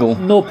on Angle.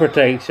 No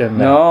protection.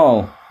 There.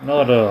 No.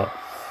 Not at all.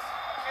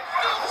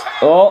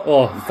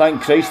 Oh,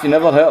 thank Christ he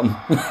never hit him.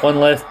 One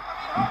less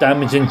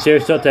damaging chair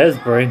shot to his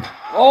brain.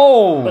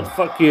 Oh! But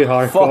fuck you,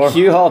 Hardcore. Fuck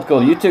you,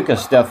 Hardcore. You took a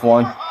stiff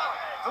one.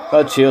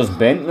 That chair's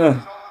bent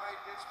now.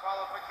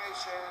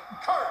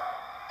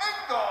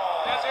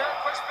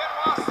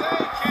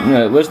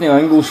 No, it wasn't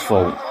Angle's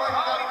fault.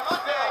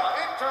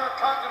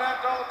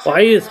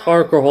 Why has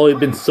Hardcore Holly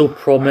been so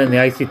prominent in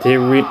the IC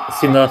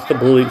scene the last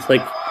couple of weeks?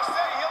 Like,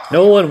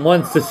 no one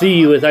wants to see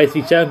you as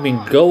IC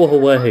champion. Go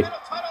away.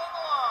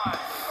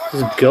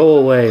 Just go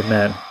away,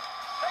 man.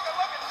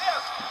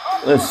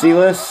 Let's see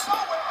this.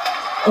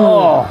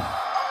 Oh!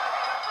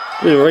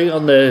 Right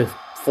on the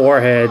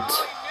forehead.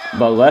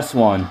 But this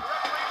one.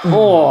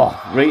 Oh!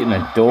 Right in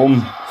the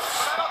dome.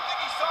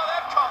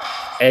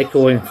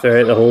 Echoing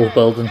throughout the whole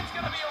building.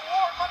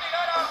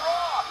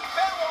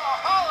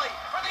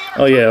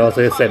 Oh yeah, I was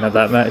going to say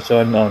that match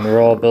on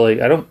Raw, but like,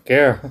 I don't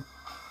care.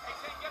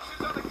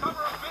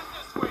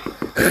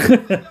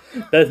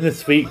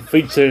 Business Week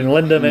featuring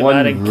Linda McMahon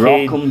One and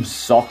Kane. Rock'em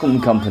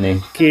Sock'em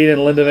Company. Kane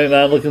and Linda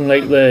McMahon looking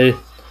like the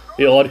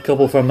odd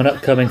couple from an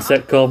upcoming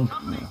sitcom.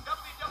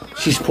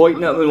 She's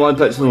pointing at him in one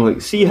picture and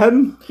like, see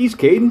him? He's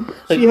Kane.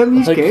 See him?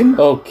 He's Like, Kane.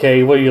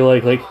 okay, what are you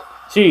like? Like,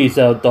 she's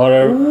a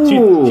daughter.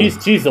 Ooh.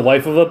 She's the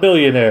wife of a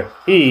billionaire.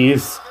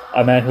 He's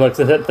a man who likes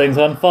to set things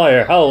on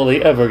fire. How will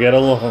they ever get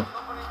along?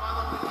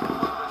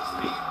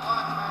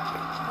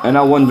 And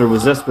I wonder,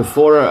 was this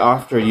before or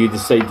after you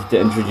decided to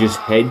introduce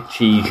head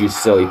cheese, you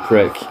silly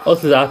prick?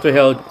 Also, is after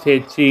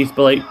head cheese,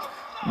 but like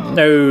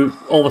now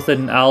all of a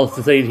sudden Alice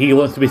decided he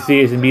wants to be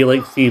serious and be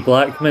like Steve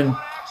Blackman.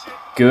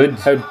 Good.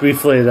 How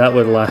briefly that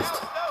would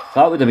last.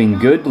 That would have been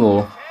good,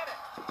 though.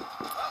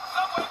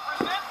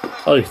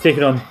 Oh, he's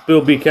taking on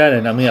Bill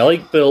Buchanan. I mean, I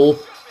like Bill,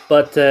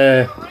 but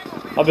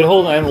I've been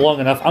holding him long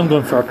enough. I'm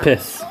going for a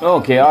piss.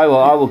 Okay, I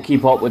will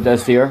keep up with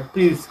this here.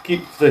 Please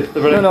keep the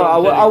No,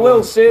 I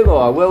will say though,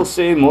 I will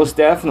say most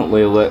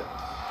definitely that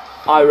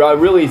I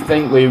really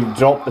think we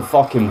dropped the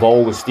fucking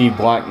ball with Steve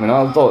Blackman.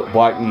 I thought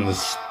Blackman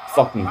was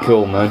fucking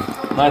cool, man.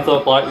 I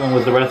thought Blackman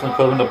was the wrestling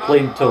equivalent of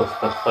plain toast.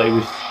 That's why he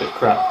was a bit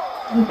crap.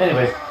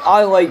 Anyway.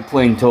 I like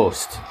plain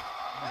toast.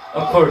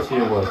 Of course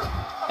you would.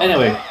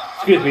 Anyway,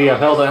 excuse me, I've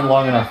held on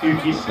long enough. You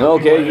keep.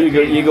 Okay,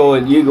 you go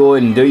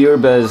and do your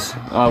biz.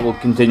 I will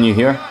continue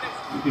here.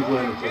 You keep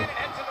going. Okay.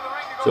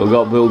 So we've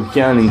got Bill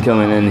Buchanan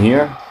coming in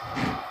here.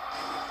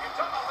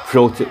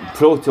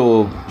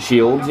 Proto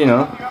Shield, you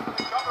know.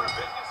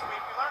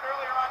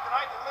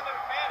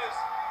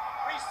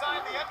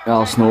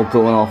 Al Snow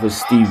pulling off his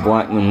Steve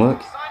Blackman look.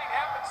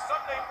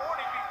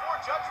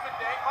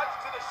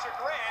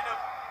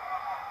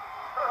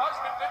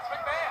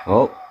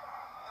 Oh.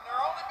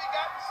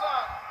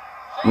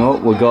 No,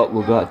 we got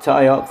a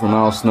tie up from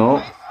Al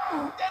Snow.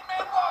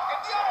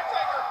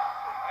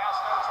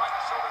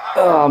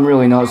 Oh, I'm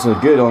really not so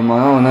good on my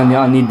own.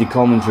 I need the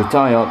commentary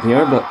tie up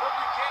here, but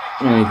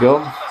there you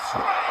go.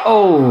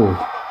 Oh,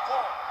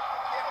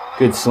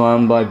 good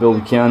slam by Bill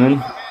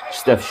Buchanan.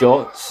 Stiff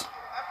shots.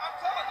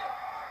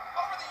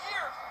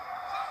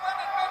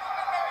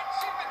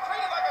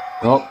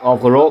 Oh,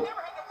 off the rope.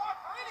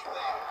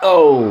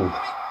 Oh,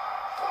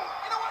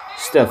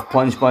 stiff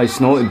punch by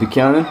Snow to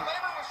Buchanan.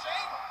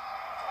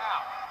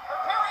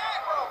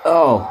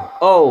 Oh,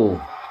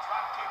 oh.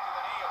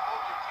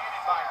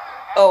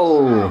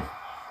 Oh.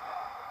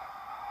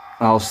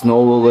 Al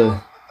Snow will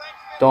the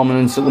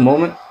dominance at the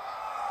moment.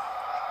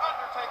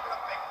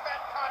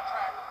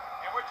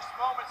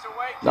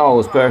 I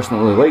always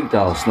personally liked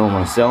Al Snow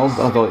myself.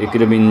 I thought he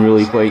could have been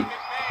really quite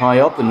high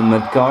up in the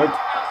mid card.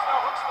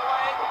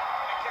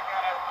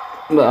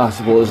 But I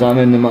suppose I'm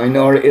in the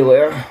minority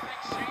there.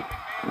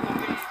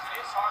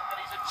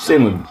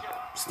 Same with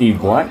Steve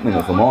Blackman,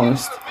 if I'm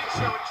honest.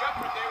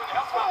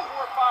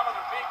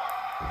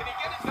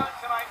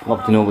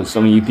 Love to know what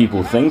some of you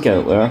people think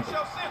out there.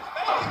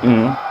 You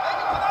know,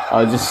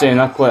 I was just saying,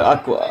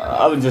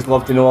 I would just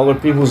love to know other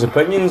people's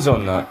opinions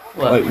on that.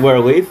 Like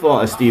where they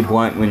thought of Steve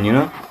Blackman, you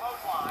know.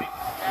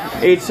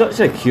 It's such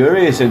a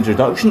curious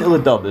introduction to the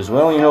dub as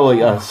well, you know,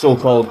 like a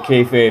so-called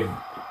kayfabe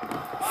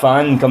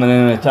fan coming in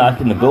and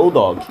attacking the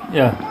Bulldog.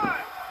 Yeah.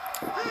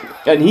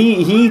 And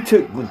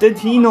did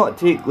he not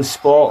take the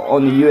spot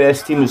on the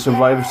US team at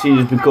Survivor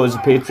Series because the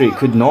Patriot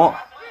could not?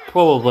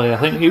 Probably, I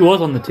think he was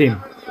on the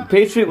team.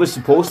 Patriot was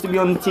supposed to be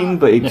on the team,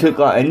 but he took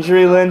that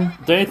injury then.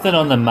 Is there anything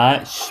on the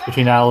match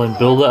between Al and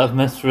Bill that I've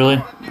missed,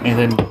 really?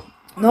 Anything?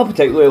 Not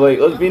particularly, like,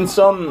 there's been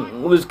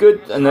it was good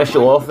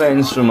initial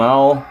offense from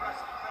Al,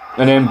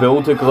 and then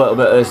Bill took a little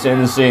bit of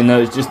ascendancy, and now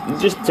it's just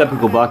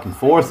typical back and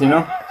forth, you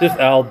know? Just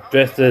Al's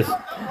dressed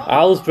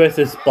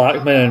as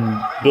Blackman,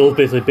 and Bill's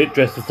basically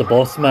dressed as the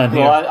boss man here.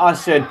 Well, I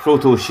said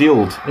Proto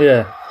Shield.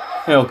 Yeah.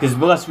 You know, because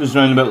this was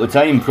round about the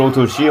time,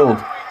 Proto Shield.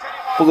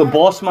 Well, the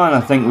boss man, I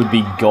think, would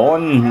be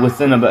gone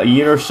within about a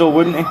year or so,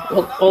 wouldn't he?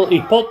 Well,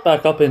 he popped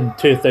back up in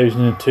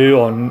 2002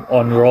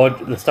 on Raw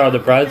at the start of the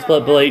Brad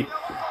split, but like,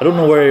 I don't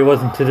know where he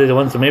was in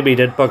 2001, so maybe he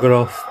did bugger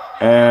off.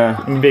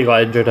 Maybe he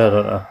got injured, I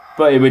don't know.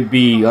 But it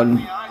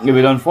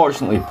would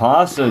unfortunately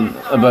pass in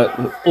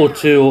about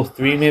 02,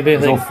 03 maybe, I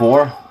think.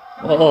 04.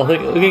 Well, I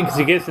think, again, because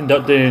he gets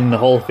inducted in the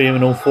Hall of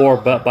Fame in 04,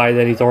 but by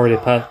then he's already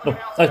passed.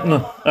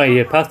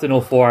 He passed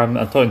in 04, I'm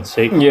talking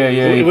sake. Yeah.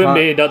 He wouldn't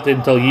be inducted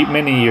until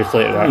many years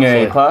later, actually.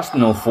 Yeah, he passed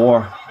in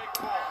 04.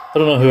 I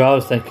don't know who I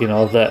was thinking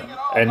of that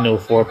in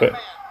 04, but. Big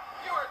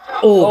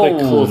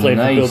clothesline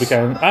nice. from Bill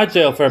Buchanan.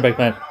 Agile for a big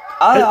man.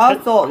 I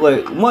thought,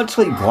 like, much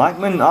like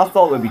Blackman, I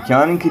thought that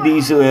Buchanan could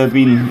easily have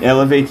been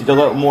elevated a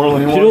little more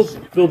than he was.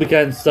 Bill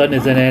Buchanan's son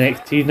is in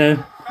NXT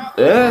now.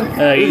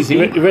 Yeah,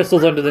 he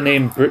wrestles under the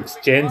name Brooks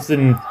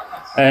Jensen,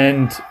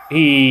 and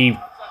he...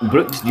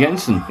 Brooks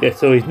Jensen? Yeah,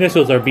 so his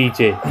initials are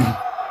BJ.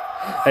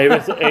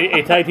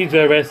 He tag teams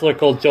with a wrestler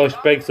called Josh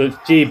Briggs, so it's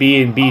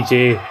JB and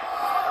BJ.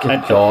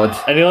 Good God.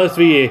 And to be honest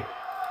with you,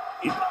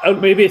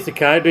 maybe it's the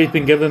character he's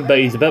been given, but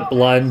he's a bit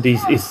bland.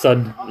 His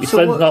son is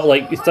not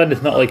like his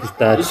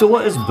dad. So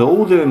what is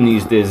Bill doing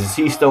these days? Is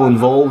he still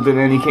involved in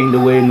any kind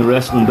of way in the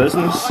wrestling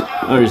business,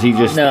 or is he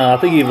just? No, I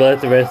think he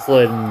left the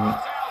wrestling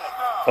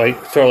like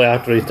shortly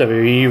after his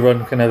WWE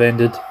run kind of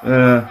ended.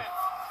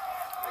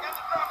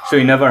 So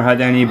he never had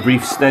any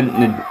brief stint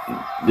in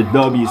the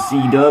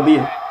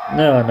WCW.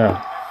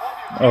 No.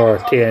 Or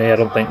TNA, I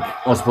don't think.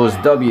 I suppose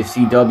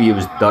WCW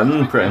was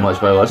done pretty much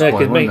by this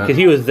point, because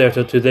he was there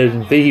till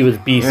 2003, he was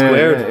B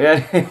squared.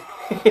 Yeah.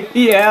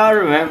 Yeah, I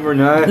remember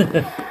now.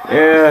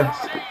 Yeah.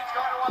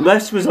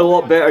 This was a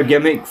lot better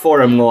gimmick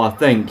for him though, I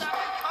think.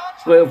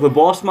 Well, if the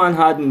boss man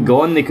hadn't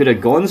gone, they could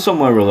have gone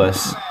somewhere with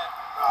this.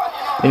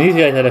 And these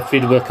guys had a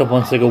feud with a couple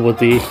months ago with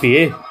the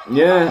HBA.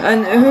 Yeah,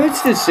 and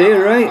who's to say,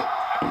 right?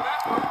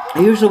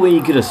 Here's the way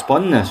you could have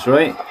spun this,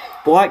 right?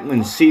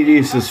 Blackman's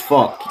serious as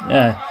fuck.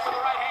 Yeah.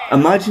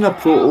 Imagine a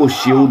proto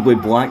Shield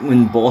with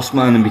Blackman,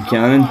 Bossman, and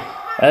Buchanan.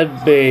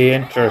 That'd be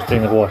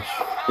interesting to watch.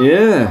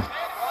 Yeah.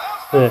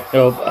 That's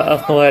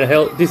no way to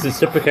hell. Decent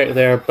super kick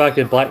there. Back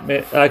in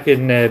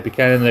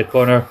Buchanan in the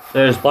corner.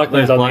 There's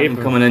Blackman's on the Blackman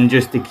apron. coming in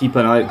just to keep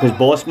an eye, because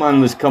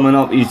Bossman was coming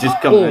up. He's just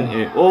coming into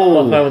it.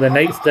 Oh, Blackman with a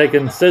nightstick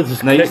and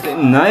scissors nice, kick.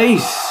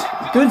 nice,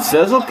 good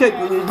sizzle kick.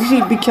 You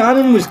see,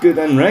 Buchanan was good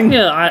in ring.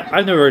 Yeah,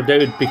 I never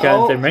doubted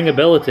Buchanan's Oh. in ring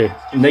ability.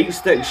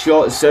 Nightstick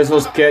shot,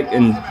 scissors kick,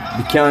 and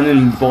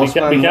Buchanan,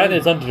 Bossman.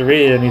 Buchanan's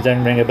underrated in his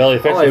in ring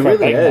ability. Oh, he especially for a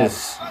really big man.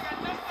 is.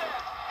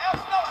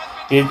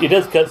 He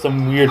does cut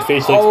some weird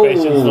facial Oh.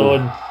 expressions though,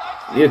 and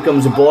Here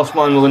comes the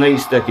Bossman with a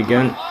nightstick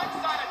again.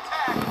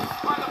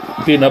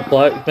 beating up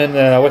Blackman,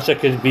 and I wish I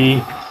could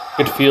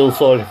feel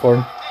sorry for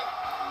him.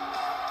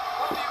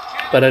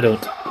 But I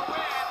don't.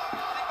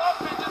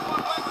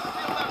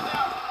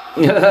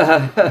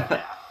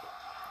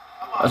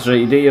 That's right,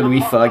 you do your wee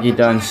faggy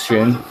dance,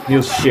 Shane.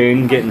 Here's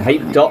Shane getting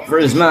hyped up for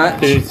his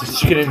match. He's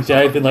chicken and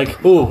jiving like,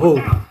 oh,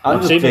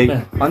 I'm shaving,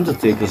 man.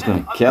 Undertaker's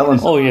gonna kill him.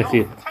 Oh yes,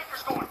 yeah.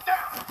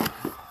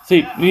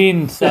 See, me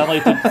and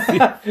Stanley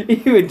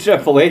You and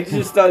Triple H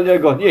just standing there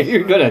going, yeah,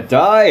 you're gonna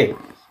die.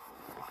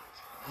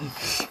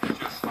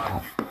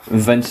 And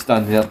Vince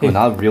standing there going,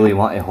 I really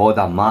want to hold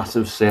a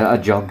massive set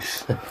of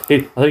jugs. I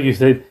think you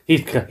said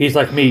he's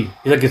like me.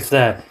 He's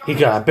like he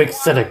got a big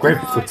set of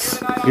grapefruits.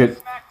 Good.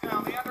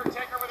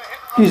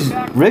 She's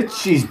rich,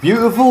 she's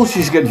beautiful,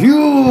 she's got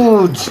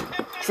huge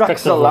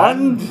tracts of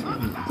land.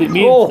 See,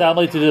 me and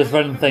Stanley do this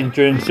running thing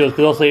during shows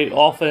because also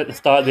often at the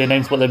start they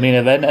announce what the main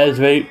event is,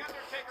 right?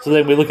 So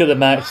then we look at the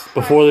match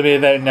before the main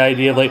event and the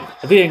idea of like,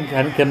 if they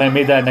hadn't come and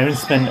made that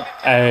announcement,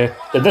 then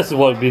this is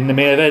what would be in the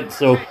main event.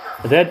 So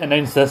if they hadn't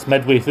announced this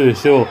midway through the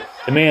show,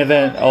 the main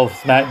event of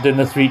SmackDown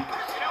this week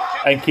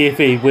and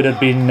kayfabe would have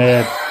been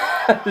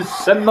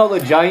Simba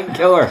the Giant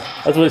Killer.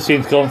 that's what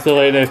Shane's calling still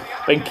right now.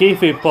 But in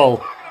kayfabe,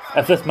 Paul,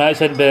 if this match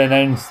hadn't been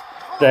announced,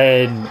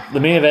 then the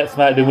main event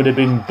SmackDown would have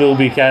been Bill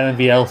Buchanan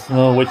v El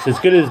Snow, which as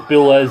good as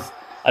Bill is,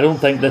 I don't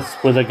think that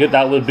would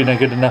have been a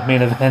good enough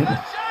main event.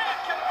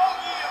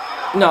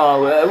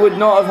 No, it would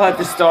not have had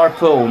the star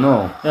pull,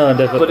 no. No,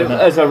 definitely But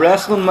not. as a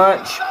wrestling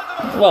match,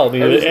 Well, I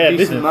mean, it was a it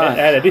decent match.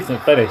 had a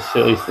decent finish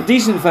at least. a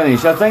decent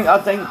finish. I think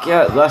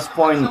at this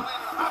point,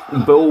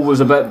 Bill was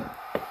a bit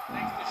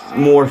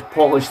more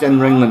polished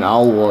in ring than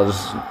Al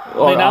was.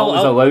 Or Al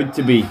was allowed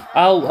to be.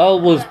 Al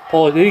was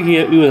polished. I think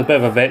he was a bit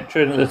of a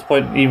veteran at this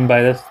point, even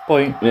by this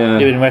point. Yeah.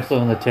 He'd been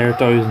wrestling on the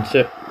territories and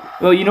shit.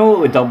 Well, you know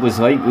what the dub was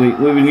like? We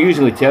would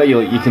usually tell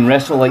you, like, you can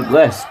wrestle like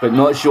this, but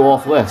not show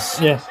off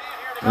this. Yeah.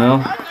 You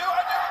know?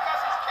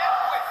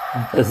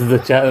 This is the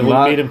chat that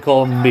Matt- made him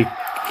call him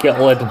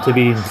led him to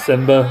be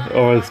Simba,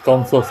 or his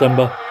console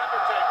Simba.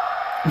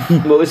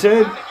 What was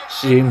it?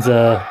 Shane's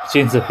a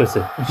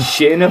pussy.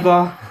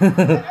 Shaneba?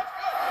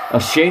 A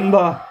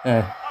Shaneba?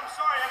 Yeah. I'm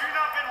sorry, have you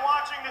not been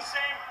watching the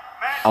same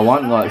match? I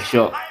want that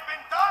shot. I've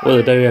been done.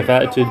 With a WF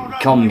attitude.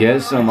 Come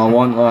get some, I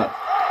want that.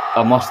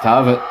 I must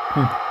have it.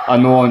 I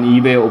know on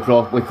eBay it'll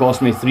probably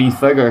cost me 3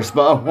 figures,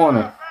 but I want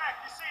it.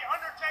 You see,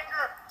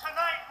 Undertaker,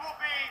 tonight will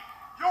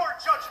be your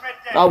judgment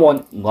day. I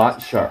want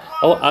that shirt.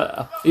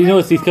 Oh, you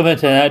notice he's coming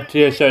to an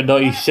attitude shirt,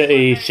 not his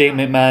shitty Shane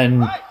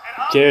McMahon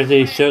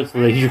jersey shirts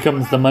with the here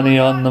comes the money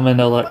on them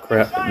and all that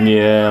crap.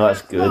 Yeah,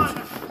 that's good. To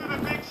the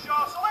big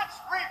show, so let's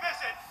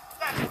revisit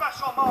that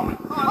special moment.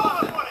 Roll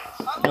the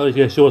footage. Oh, he's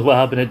going to show us what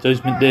happened at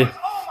Judgment Day.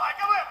 Oh my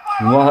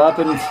God, And what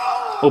happened?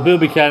 Well, Bill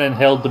Buchanan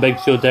held the Big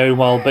Show down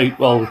while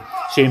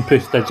Shane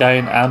pushed a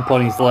giant amp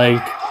on his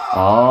leg,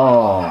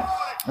 Oh.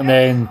 and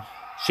then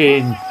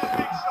Shane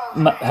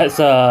hits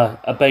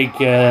a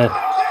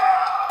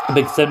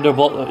big cinder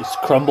block which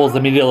crumbles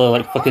immediately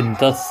like fucking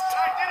dust. I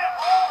did it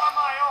all on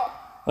my own.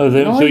 Oh, they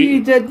didn't No, show you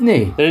you. didn't.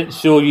 They didn't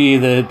show you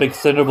the big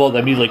cinder block that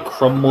immediately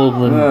crumbled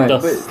and Right,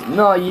 dust. but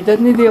no, you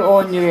didn't do it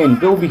on your own.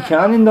 Bill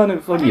Buchanan done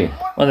it for you.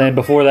 And then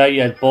before that,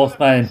 you had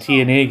Bossman and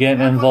TNA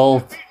getting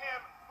involved. Beat him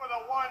for the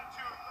 1,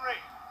 2, 3.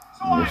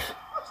 So let's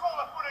roll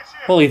the footage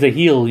here. Well, he's a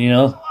heel, you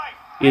know.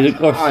 He's of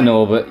course. I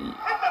know, but Hit the big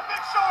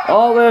show.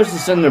 oh, there's the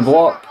cinder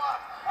block.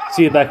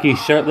 See the back of his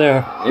shirt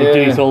there. He's Yeah.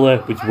 doing his whole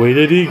which way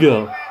did he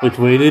go? Which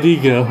way did he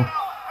go?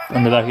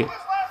 On the back. His last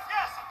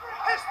guess.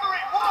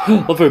 History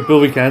 1. Love how Bill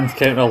Buchanan's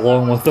counting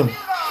along with them.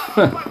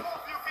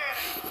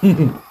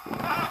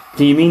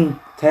 Do you mean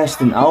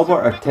testing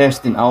Albert or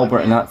testing Albert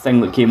and that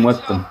thing that came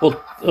with them? Well,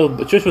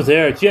 but Trish was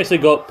there. She actually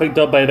got picked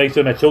up by a Big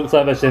Show in a choke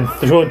sandwich and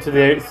thrown to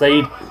the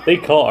outside. They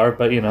caught her,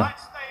 but you know.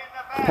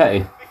 Stay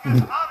in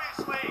the back. Pity. Because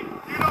obviously,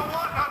 you don't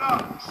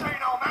want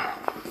Shane O'Mac.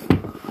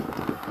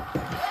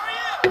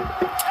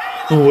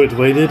 Which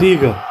way did he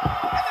go?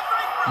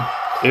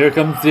 Here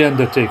comes the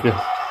Undertaker.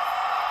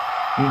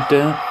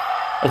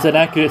 It's an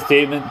accurate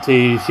statement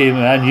to Shane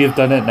McMahon. You've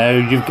done it now.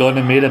 You've gone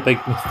and made a big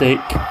mistake,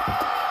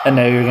 and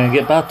now you're going to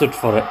get battered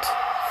for it.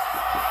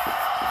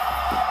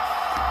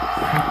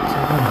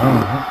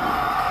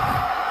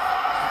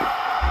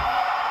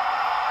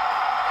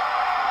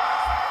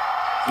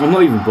 I'm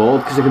not even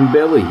bothered because I can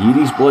barely hear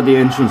his bloody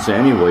entrance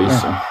anyway,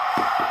 so.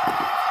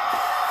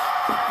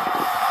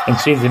 And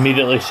Shane's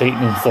immediately shaking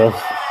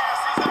himself.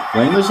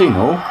 When was he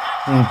know?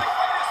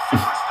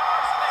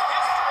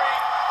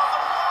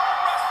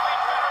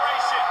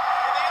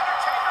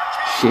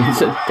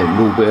 Shane's a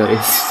dingleberry.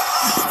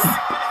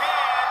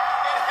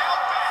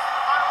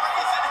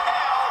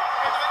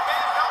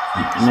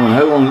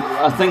 How long?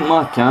 I think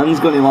my can's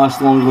going to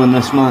last longer than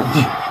this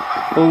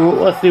match. Well,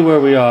 let's see where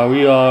we are.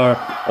 We are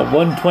at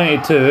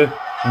 122,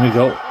 and we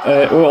go.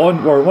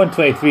 We're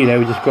 123 now.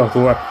 We just crossed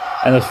over,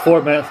 and there's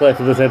 4 minutes left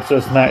of this episode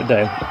of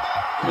SmackDown.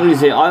 What do you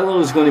say? Either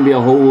there's going to be a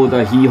whole load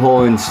of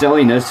hee-haw and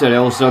silliness, or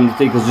else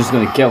Undertaker's just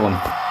going to kill him,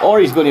 or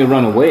he's going to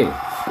run away.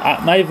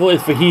 My vote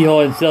is for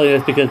hee-haw and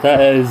silliness because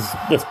that is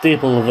the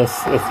staple of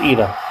this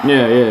era.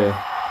 Yeah.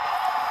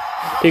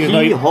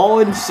 Hee-haw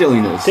and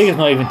silliness. Taker's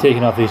not even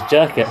taking off his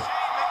jacket.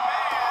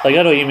 Like,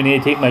 I don't even need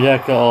to take my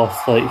jacket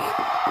off. Like,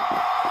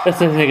 this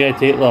isn't going to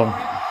take long.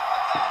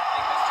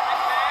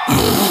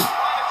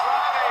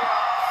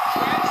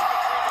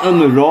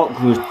 And The Rock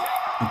was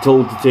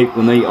told to take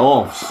the night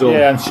off, so...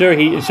 Yeah, I'm sure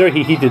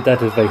he heeded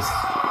that advice.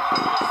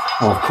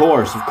 Oh,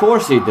 of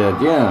course he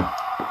did, yeah.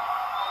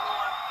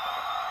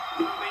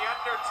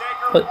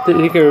 But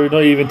Taker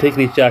not even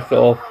taking his jacket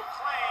off.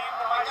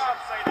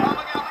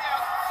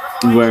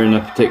 Wearing a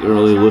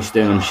particularly loose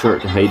denim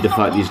shirt to hide the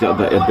fact he's got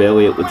a bit of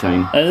belly at the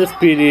time. In this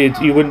period,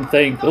 you wouldn't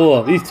think,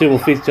 oh, these two will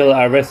face each other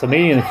at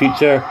WrestleMania in the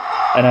future,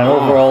 and an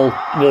overall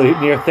really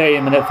near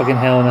 30-minute fucking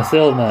Hell in a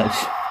Cell match.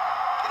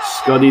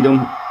 Scuddied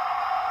him.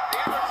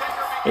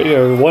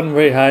 One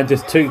right hand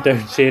just took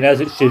down Shane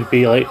as it should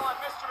be, like.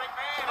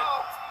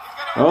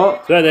 Oh.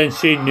 So then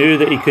Shane knew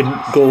that he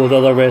couldn't go with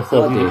other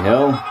wrestlers. Bloody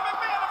hell.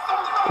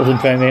 Wasn't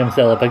trying to make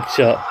himself a big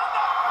shot.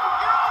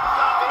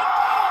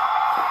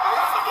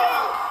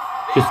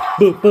 Just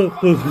boop, boop,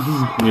 boop.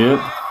 Yep.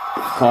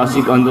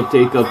 Classic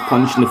Undertaker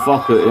punching the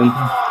fuck out of him.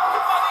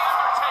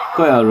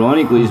 Quite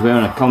ironically, he's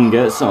wearing a come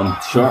get some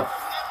shirt.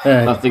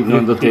 I think the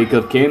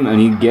Undertaker came and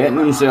he's getting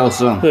himself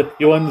some.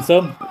 You want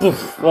some?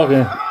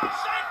 Fucking.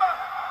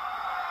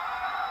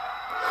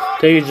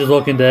 Taker's just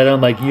looking at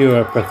him like, you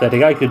are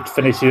pathetic. I could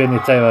finish you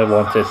anytime I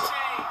wanted.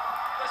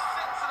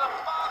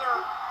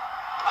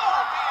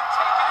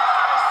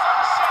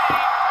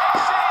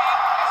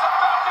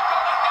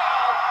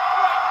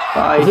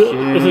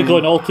 This is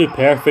going all too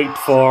perfect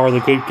for the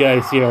good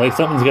guys here. Like,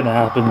 something's going to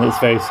happen that's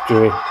very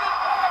screwy.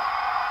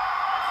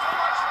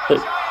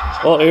 Like,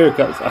 oh, here it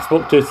comes. I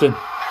spoke too soon.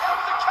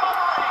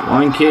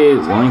 Wanky,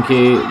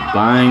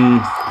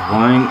 bang,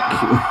 wank.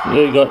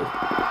 You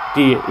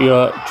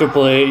got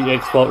Triple H,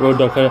 X-Pac, Road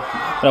Dogg, and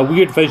a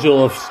weird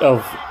visual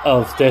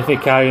of Stephanie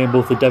carrying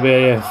both the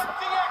WAF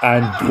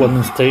and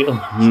women's title.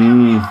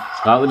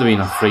 That would have been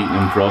a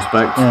frightening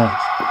prospect. Yeah.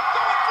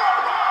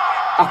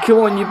 Oh, come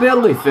on, you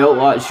barely felt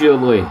that,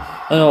 surely. I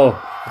know.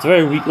 It's a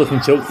very weak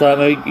looking choke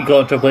slam. He got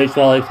on Triple H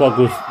while X-Pac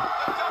was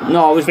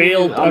No, I was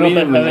failed. I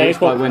mean, when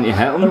X-Pac went to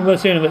hit him. I'm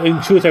saying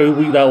it shows how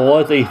weak that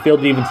was. He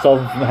failed to even stop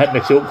him from hitting the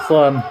choke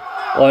slam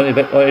on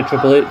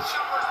Triple H.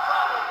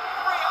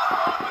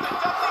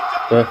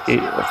 Rocky,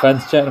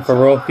 fans chanting for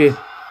Rocky.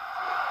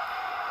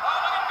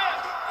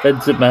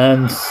 Vince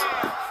McMahon's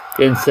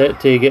getting set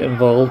to get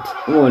involved.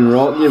 Come on,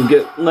 Rock, you've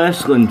got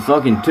less than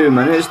fucking 2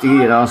 minutes to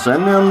get your ass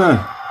in there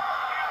now.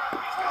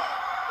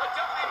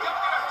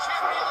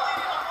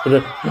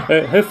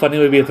 How funny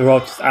would it be if The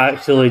Rock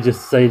actually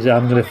just decided,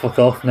 I'm going to fuck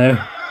off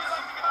now?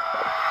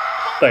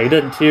 But he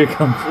didn't. Here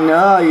comes.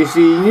 No, you see,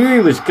 he knew he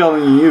was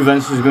coming. He knew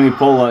Vince was going to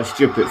pull that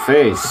stupid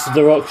face. This is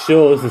The Rock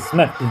shows the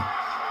SmackDown.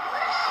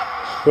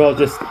 Rock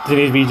just didn't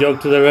need to be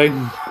jogged to the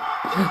ring.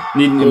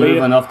 Needing to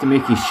move enough to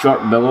make his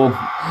shirt billow.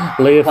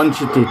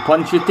 Punchity,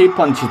 punch.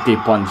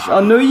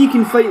 I know you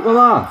can fight the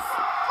laugh.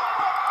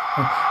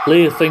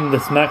 Latest thing, the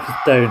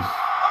SmackDown.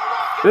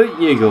 Out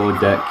you go,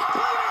 Dick.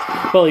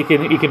 Well, he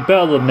can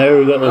battle them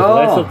now that there's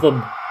less of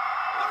them.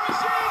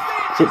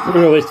 So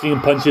we're always seeing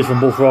punches from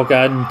both Rock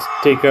and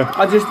Taker.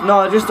 I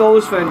just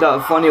always found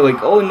that funny.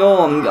 Like, oh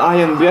no, I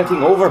am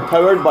getting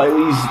overpowered by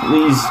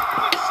Lee's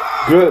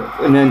group,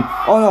 and then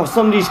oh no,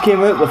 somebody's came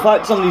out. The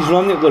fact somebody's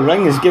running up the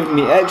ring is giving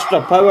me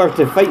extra power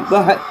to fight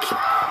back.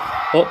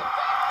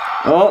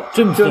 Oh,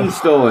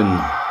 Tombstone.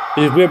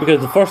 Which is weird because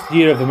the first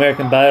year of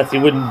American Badass, he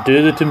wouldn't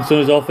do the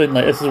Tombstone as often.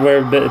 Like, this is where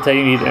a bit of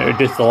time he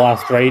introduced the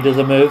Last Ride as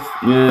a move.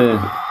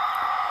 Yeah.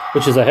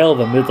 Which is a hell of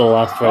a move, the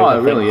Last Ride. Oh,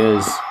 it really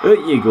is. Out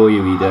you go,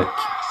 you wee dick.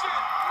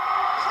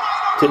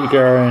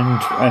 Taker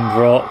and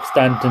Rock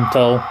standing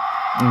tall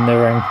in the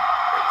ring.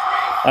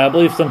 I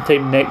believe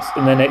sometime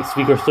in the next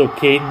week or so,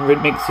 Kane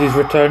makes his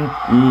return.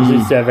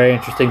 This is a very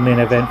interesting main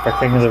event for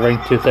King of the Ring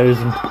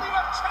 2000.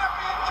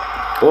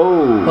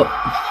 Oh.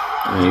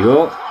 There you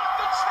go.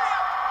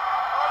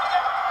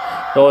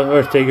 Oh,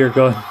 where's Taker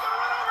gone?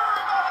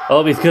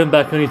 Oh, he's coming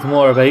back on his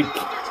motorbike.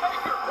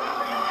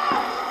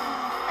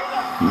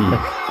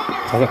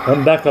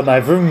 I'm back on my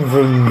vroom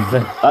vroom.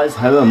 That's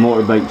how a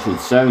motorbike should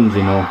sound,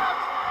 you know.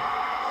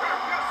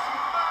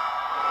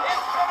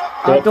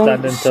 I don't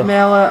standing to.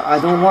 smell it. I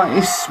don't want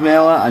to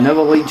smell it. I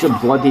never liked your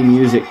bloody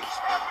music.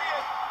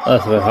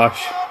 That's a bit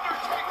harsh.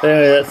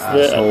 Anyway,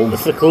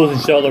 that's the closing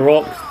shot of The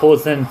Rock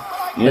posing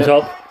the Yeah.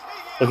 top.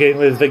 Again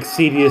with his big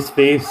serious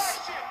face.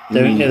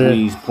 Down to the,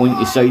 These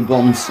pointy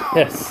sideburns.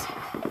 yes.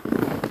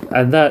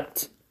 And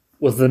that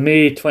was the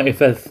May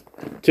 25th,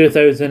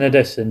 2000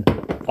 edition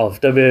of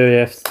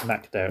WWF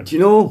SmackDown. Do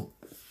you know,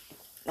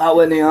 that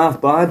wasn't half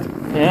bad.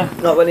 Yeah?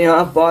 That wasn't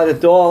half bad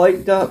at all. I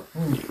liked that.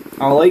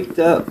 I liked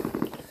that.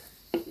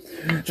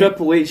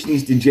 Triple H and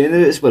his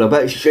degenerates were a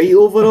bit shite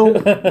overall.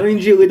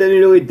 Mind you, they didn't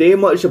really do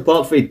much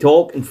apart from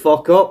talk and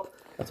fuck up.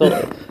 That's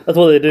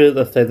what they do at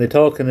this time. They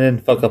talk and then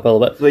fuck up a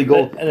little bit. They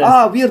go, And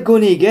then, we're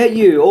going to get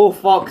you. Oh,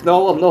 fuck,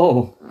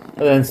 no.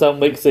 and then some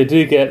weeks they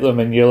do get them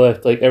and you're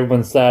left like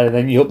everyone's sad, and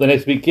then you hope the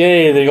next week,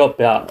 yay, they got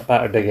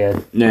battered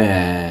again.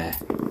 Nah.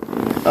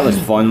 That was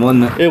fun,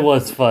 wasn't it? It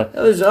was fun.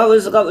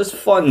 That was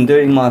fun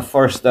doing my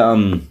first,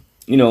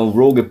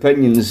 Rogue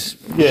Opinions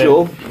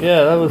show.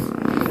 Yeah,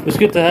 it was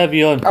good to have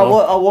you on, Paul.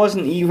 I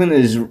wasn't even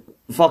as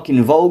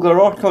fucking vulgar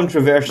or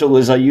controversial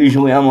as I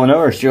usually am on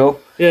our show.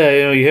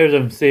 Yeah, you heard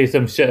him say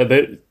some shit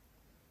about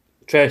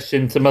trash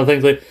and some other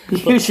things like.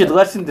 You should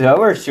listen to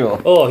our show.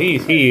 Oh,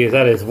 he is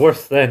at his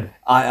worst then.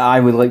 I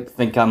would like to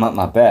think I'm at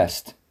my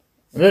best.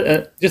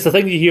 Just the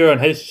thing you hear on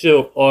his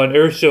show, on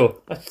our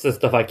show, that's the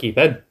stuff I keep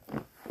in.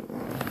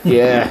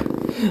 Yeah.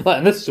 Like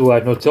in this show, I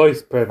had no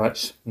choice, pretty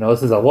much.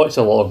 This is a watch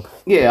along.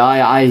 Yeah,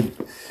 I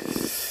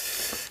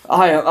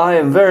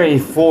am very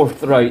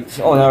forthright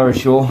on our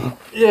show.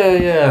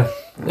 Yeah,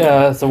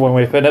 that's the one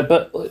way to put it.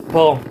 But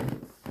Paul,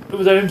 it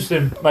was an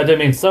interesting match. I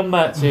mean, some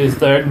matches,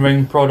 the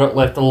in-ring product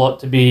left a lot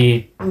to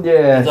be.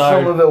 Yeah,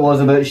 desired. some of it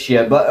was a bit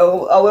shit, but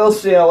I will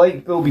say I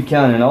like Bill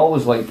Buchanan. I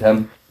always liked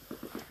him.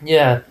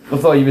 Yeah, I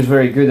thought he was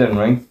very good in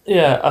ring.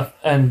 yeah,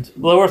 and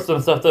there were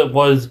some stuff that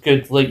was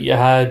good. Like you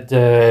had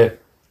the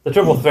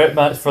triple threat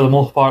match for the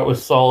most part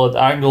was solid.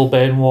 Angle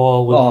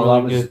Benoit was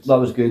really good. That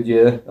was good,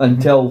 yeah.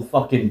 Until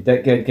fucking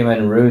Dickhead came in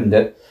and ruined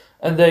it.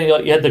 And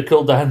then you had the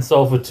cool dance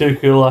off with Too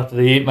Cool after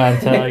the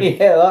 8-man tag.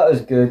 Yeah, that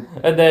was good.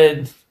 And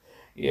then,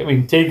 I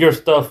mean, Taker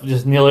stuff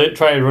just nearly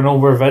trying to run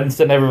over Vince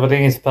and everybody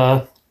in his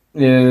path.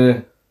 Yeah.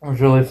 It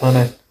was really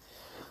funny.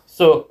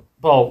 So,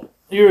 Paul,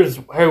 here's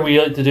how we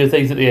like to do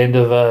things at the end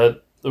of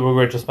the Rogue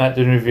Retro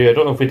SmackDown review. I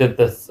don't know if we did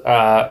this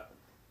at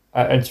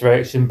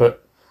Interaction,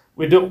 but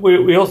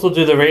we also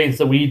do the ratings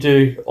that we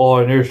do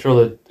on our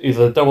show, that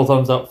either double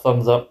thumbs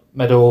up,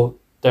 middle,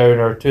 down,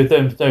 or 2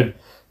 thumbs down.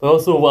 But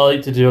also what I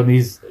like to do on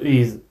these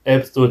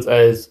episodes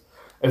is,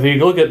 if you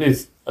look at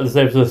this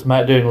episode of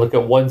SmackDown, look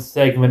at one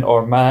segment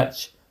or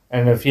match,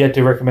 and if you had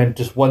to recommend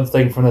just one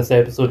thing from this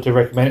episode to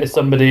recommend to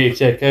somebody to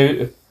check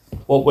out,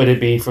 what would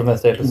it be from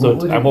this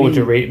episode, and what would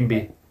your rating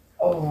be?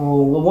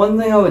 Oh, the one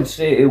thing I would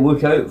say to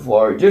look out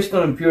for, just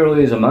on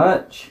purely as a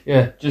match,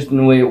 Yeah. just in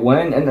the way it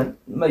went, and it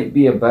might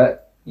be a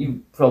bit,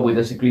 you probably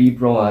disagree, you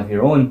probably have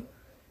your own.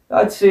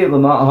 I'd say the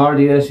Matt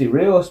Hardy Essie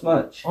Reyes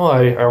match. Oh,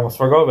 I almost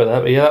forgot about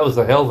that, but yeah, that was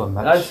a hell of a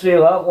match. I'd say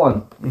that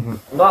one.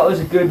 Mm-hmm. That was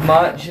a good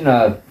match and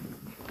a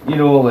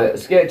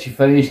sketchy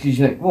finish, because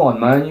you're like, come on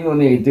man, you don't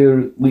need to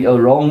do Lita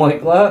wrong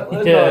like that.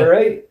 That's Yeah. not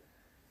right.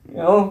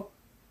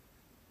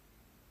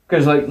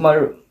 Because like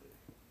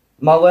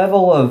my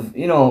level of,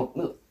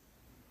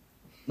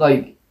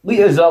 like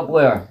Lita's up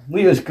there.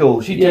 Lita's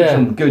cool. She did Yeah.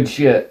 some good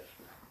shit.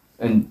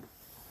 And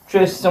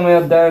Trish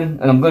somewhere down,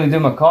 and I'm going to do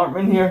my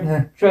Cartman here.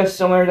 Yeah. Trish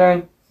somewhere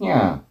down.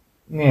 Yeah.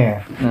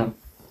 Yeah. No.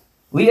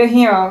 Lita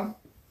here.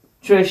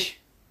 Trish.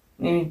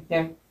 Maybe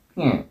down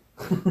here.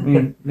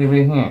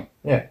 Maybe here.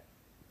 Yeah.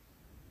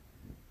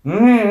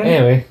 Mm-hmm.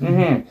 Anyway.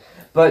 Mm-hmm.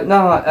 But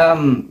no,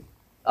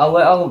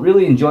 I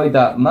really enjoyed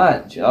that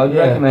match. I'd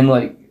Yeah. recommend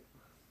like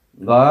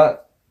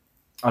that.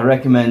 I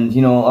recommend,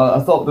 I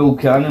thought Bill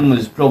Cannon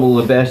was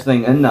probably the best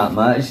thing in that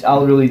match.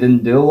 Al really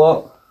didn't do a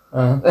lot.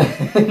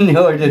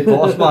 Neither did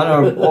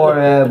Bossman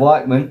or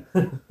Blackman.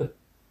 The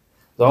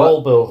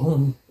whole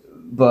bill.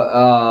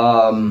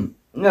 But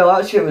no,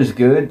 that shit was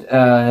good.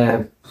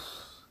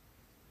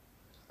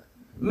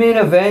 Main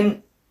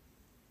event.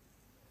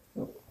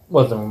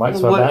 Wasn't much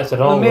of a match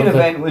at all. The main was it?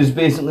 event was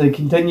basically a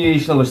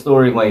continuation of a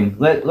storyline.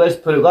 Let's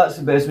put it. That's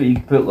the best way you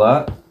can put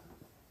that.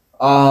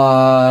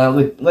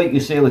 Like you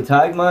say, the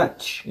tag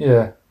match.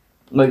 Yeah.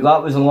 Like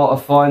that was a lot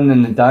of fun,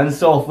 and the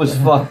dance off was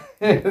fun.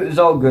 It was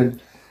all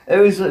good. It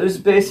was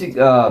basic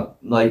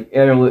like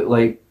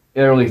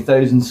early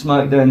 1000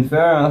 SmackDown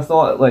fare. And I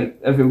thought like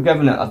if you were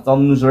giving it a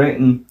thumbs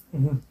rating,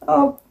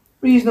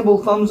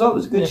 reasonable thumbs up. It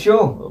was a good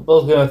show.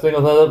 Both giving a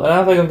single thumbs up, and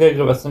I think I'm going to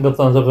give it a single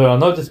thumbs up there.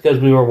 Not just because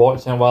we were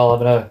watching while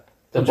having a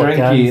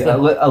Drinky, a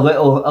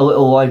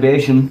little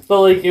libation. But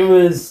like it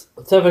was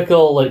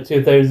typical like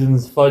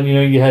 2000s fun.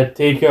 You had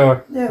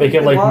Taker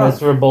making like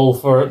miserable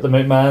for the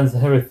McMahons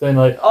and everything.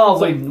 Like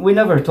we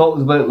never talked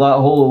about that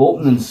whole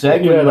opening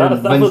segment where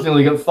Vince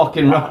nearly got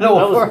fucking run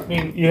over.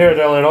 You heard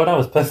earlier on, I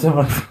was pissing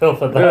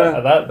myself at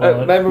that moment.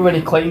 Remember when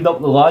he climbed up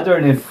the ladder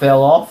and he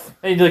fell off?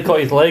 And he nearly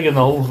caught his leg and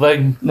the whole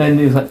thing. And then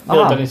he was like,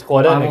 Then he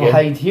squad in I will again.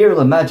 hide here.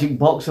 The magic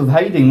box of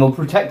hiding will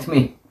protect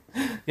me.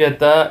 Yeah,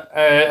 that.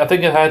 I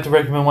think if I had to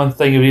recommend one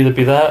thing, it would either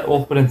be that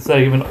opening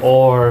segment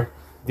or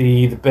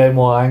the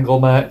Benoit Angle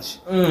match.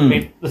 I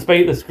mean,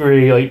 despite the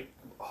screwy like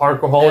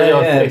hardcore Holly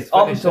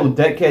Up until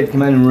Dickhead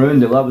came in and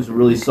ruined it, that was a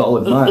really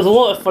solid match. There's a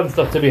lot of fun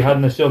stuff to be had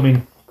in the show. I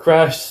mean,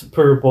 Crash,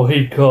 poor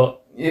boy,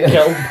 got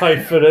killed by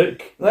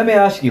Farouk. Let me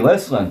ask you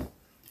this then.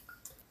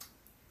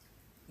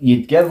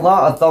 You'd give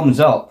that a thumbs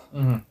up.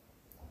 Mm-hmm.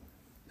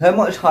 How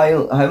much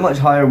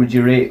higher would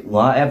you rate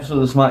that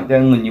episode of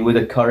SmackDown than you would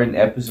a current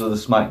episode of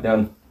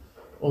SmackDown?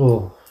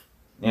 Oh,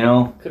 you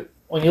know,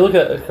 when you look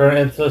at the current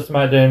episode of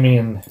SmackDown, I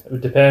mean, it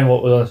would depend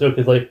what was on the show.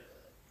 Because like,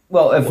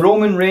 well, if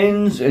Roman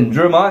Reigns and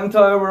Drew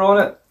McIntyre were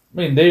on it, I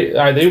mean, they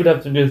would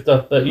have some good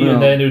stuff, but even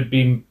then it would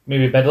be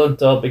maybe middling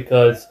top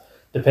because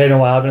depending on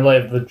what happened,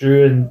 like the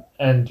Drew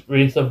and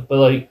Reigns stuff, but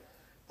like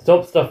the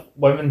top stuff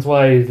women's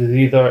wise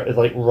is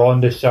like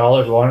Ronda,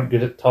 Charlotte, who aren't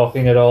good at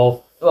talking at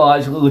all. Well,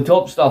 actually, the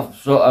top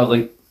stuff sort of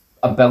like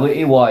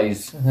ability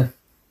wise,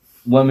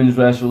 women's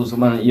wrestlers. I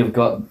mean, you've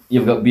got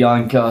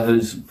Bianca,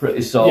 who's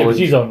pretty solid. Yeah, but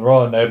she's on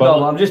Raw now. But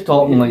no, I'm just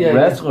talking like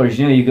wrestlers.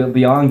 You know, you've got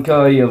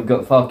Bianca, you've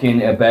got fucking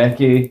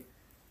Becky,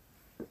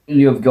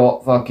 you've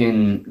got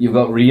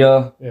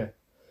Rhea. Yeah.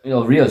 You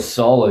know, Rhea's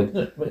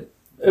solid.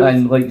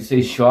 And like you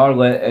say,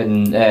 Charlotte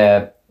and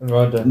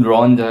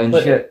Ronda and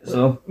shit.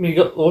 So I mean,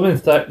 you got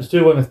women's tag. There's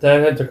two women's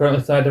tag heads are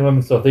currently signed in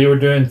women. So if they were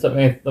doing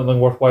something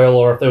worthwhile,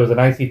 or if there was an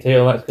IC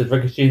title match, because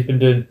Ricochet's been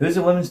doing. Who's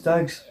the women's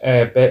tags?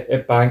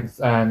 Banks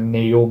and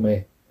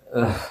Naomi.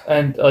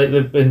 And like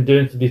they've been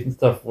doing some decent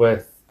stuff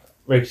with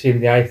Ricochet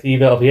in the IC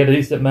belt. He had a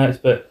decent match,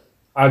 but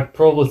I'd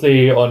probably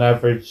say on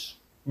average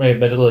maybe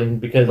middling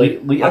because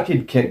like I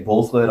could kick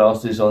both their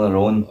asses on their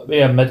own.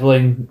 Yeah,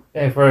 middling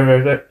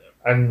for.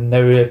 And now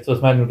so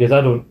SmackDown, because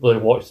I don't really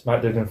watch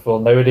SmackDown in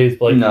full nowadays,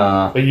 but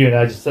but you and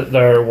I just sit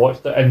there and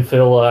watch it in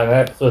full an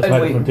episode of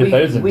SmackDown from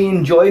 2000. We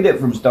enjoyed it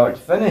from start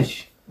to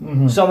finish.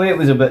 Mm-hmm. Some of it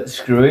was a bit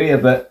screwy, a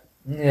bit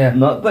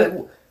not, but I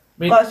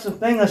mean, that's the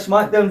thing. A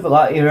SmackDown for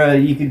that era,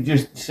 you could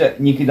just sit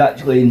and you could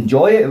actually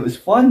enjoy it. It was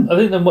fun. I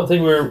think the one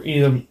thing we were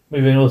either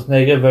maybe most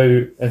negative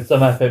about in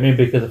some aspect,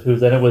 maybe because of who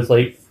was in it, was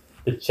like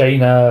the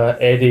China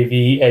Eddie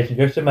v Edge and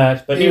Christian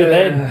match, but even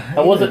then,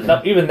 it wasn't.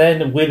 Even then,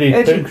 the way they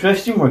Edge and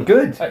Christian were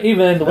good. Even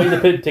then, the way they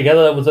put it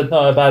together, it was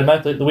not a bad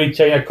match. Like the way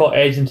China caught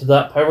Edge into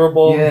that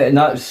powerbomb. Yeah, and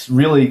that's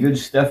really good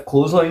stiff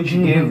clothesline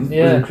she gave.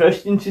 Yeah,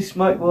 Christian to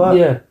smack that.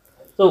 Yeah.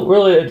 So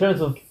really, in terms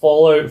of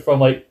fallout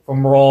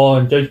from Raw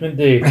and Judgment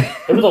Day,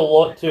 there was a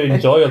lot to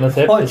enjoy on this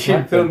episode.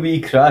 Watching Phil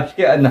B. Crash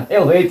get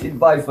annihilated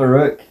by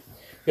Farouk.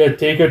 Yeah,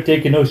 Taker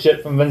taking no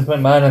shit from Vince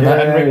McMahon in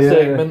that in-ring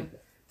segment.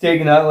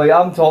 Taking out, like,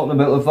 I'm talking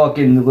about the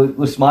fucking the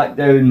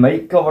SmackDown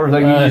mic cover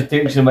thing. He just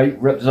takes the mic,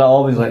 rips it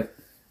off, and he's like,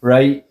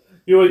 right.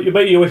 You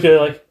wish you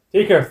like,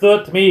 Taker, throw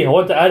it to me. I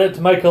want to add it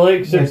to my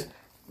collection. Yes.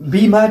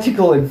 Be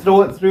magical and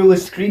throw it through the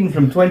screen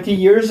from 20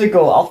 years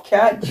ago. I'll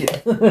catch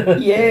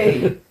it.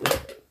 Yay.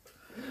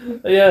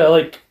 Yeah,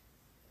 like,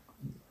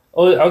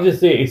 I'll just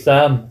say to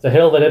Sam, it's a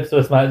hell of an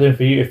episode of SmackDown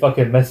for you to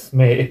fucking miss,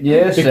 mate.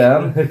 Yeah,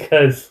 Sam.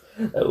 Because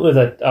it was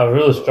a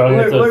really strong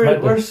episode of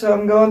SmackDown. Where's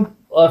Sam gone?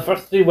 Well,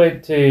 first he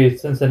went to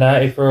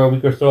Cincinnati for a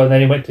week or so, and then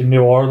he went to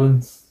New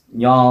Orleans.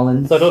 New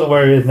Orleans. So I don't know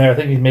where he is now. I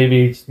think he's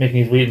maybe just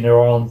making his way to New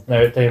Orleans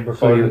now at time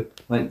before. So he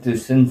went to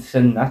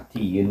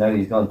Cincinnati, and now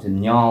he's gone to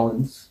New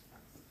Orleans.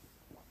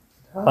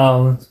 New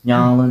Orleans.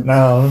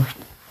 No.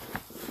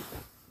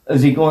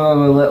 Is he going on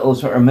a little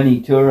sort of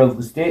mini tour of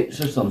the States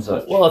or some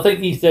such? Well, I think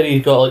he said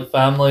he's got like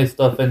family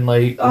stuff in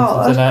like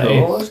Cincinnati.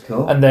 That's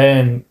cool. And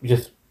then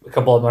just a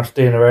couple of them are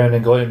staying around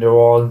and going to New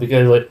Orleans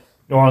because like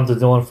New Orleans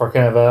is known for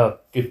kind of a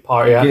good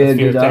party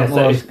atmosphere.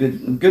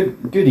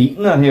 Good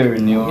eating out here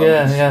in New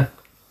Orleans. Yeah.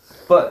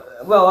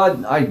 But well,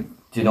 I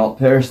do not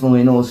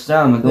personally know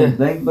Sam. I don't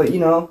think, but you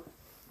know,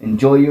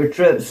 enjoy your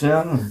trip,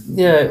 Sam.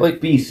 Yeah,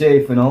 like be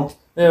safe and all.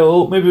 Yeah,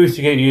 well, maybe we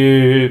should get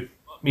you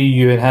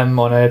and him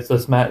on an episode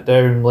of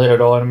SmackDown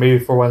later on,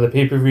 maybe for one of the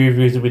pay-per-view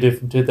reviews that we did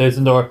from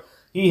 2000, or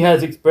he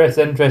has expressed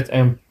interest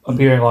in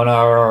appearing on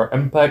our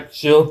Impact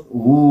show.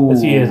 Ooh.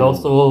 As he is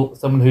also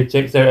someone who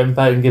checks out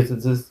Impact and gives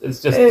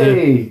it's just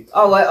hey,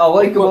 I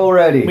like him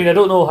already. I mean, I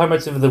don't know how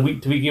much of the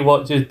week-to-week he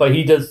watches, but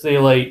he does say,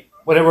 like,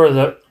 whenever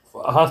the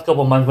last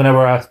couple of months, whenever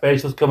our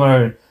specials come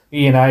around,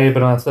 he and I have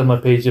been on a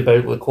similar page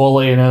about the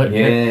quality and how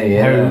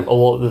a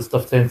lot of the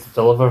stuff tends to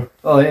deliver.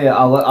 Oh yeah,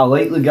 I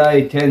like the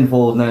guy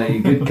tenfold now. You're a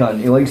good cunt.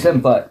 He likes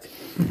Impact.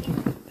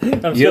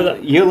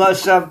 You let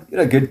Sam.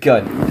 You're a good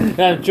cunt.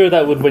 I'm sure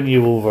that would win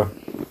you over.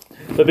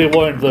 But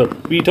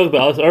we talked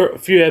about us. A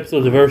few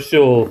episodes of our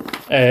show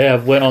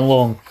have went on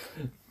long.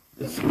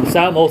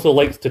 Sam also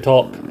likes to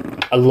talk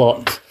a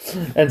lot,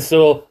 and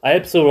so an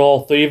episode where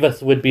all three of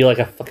us would be like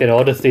a fucking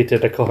odyssey to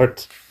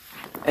record.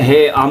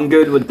 Hey, I'm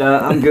good with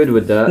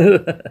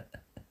that.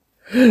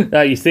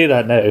 Now you say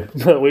that now,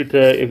 but wait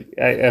if it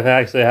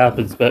actually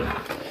happens. But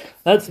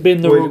that's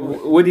been the.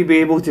 Would he be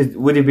able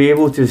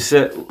to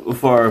sit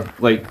for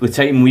like the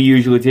time we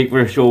usually take for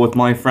a show with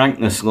my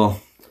frankness, though?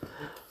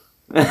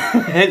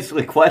 It's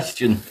the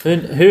question.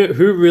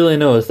 Who really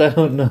knows? I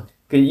don't know.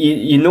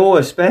 You know,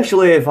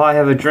 especially if I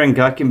have a drink,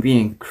 I can be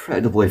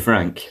incredibly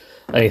frank.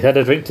 And he's had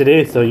a drink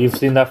today, so you've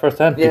seen that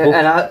firsthand. Yeah, people.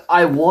 and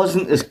I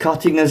wasn't as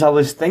cutting as I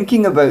was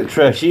thinking about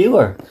Trish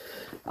either.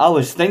 I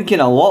was thinking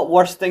a lot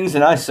worse things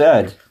than I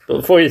said.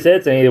 But before you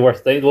said any of the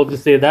worst things, we'll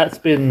just say that's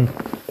been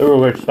the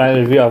Rogue Smack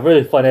review. A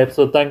really fun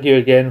episode. Thank you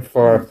again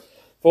for.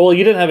 Well,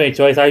 you didn't have any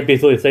choice. I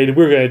basically decided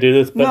we're going to do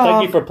this, but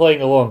thank you for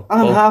playing along.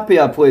 I'm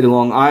happy I played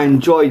along. I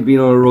enjoyed being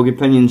on a Rogue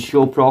Opinions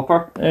show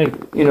proper.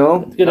 You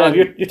know, it's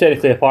good. You're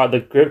technically a part of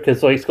the group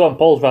because like Scott and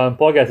Paul's Random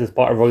Podcast is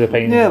part of Rogue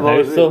Opinions. Yeah, well,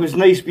 it was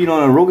nice being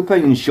on a Rogue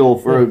Opinions show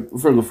for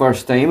the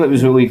first time. It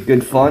was really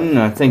good fun.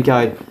 I think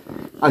I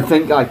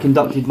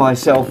conducted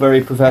myself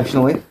very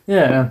professionally.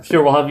 Yeah, and I'm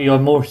sure we'll have you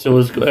on more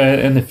shows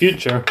in the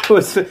future.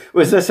 Was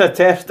this a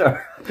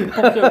tester?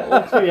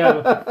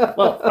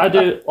 Well, I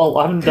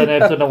haven't done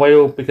an episode in a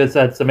while because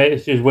I had some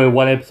issues with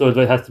one episode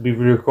that has to be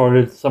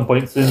re-recorded at some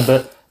point soon.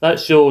 But that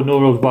show,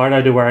 No Rogues Barred, I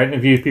do where I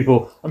interview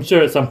people. I'm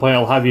sure at some point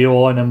I'll have you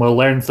on and we'll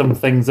learn some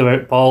things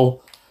about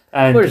Paul.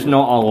 And there's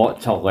not a lot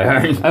to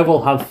learn. I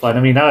will have fun.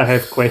 I mean, I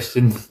have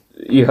questions.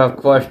 You have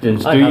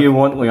questions. You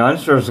want the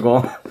answers,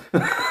 Scott?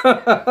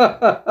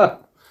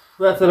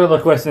 That's another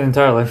question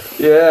entirely.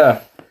 Yeah.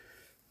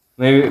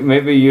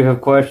 Maybe you have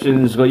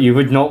questions that you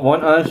would not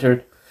want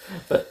answered.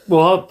 But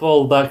we'll have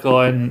Paul back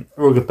on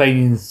Rogue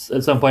Opinions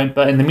at some point.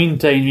 But in the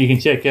meantime, you can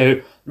check out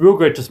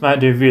Rogue Retro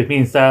SmackDown review with me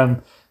and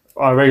Sam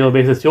on a regular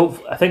basis.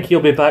 I think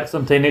he'll be back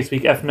sometime next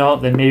week. If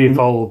not, then maybe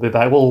Paul will be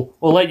back. We'll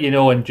let you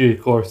know in due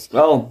course.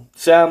 Well,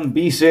 Sam,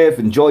 be safe.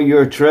 Enjoy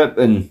your trip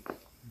and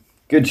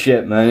good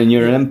shit, man. And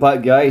you're an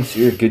Impact guy, so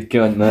you're a good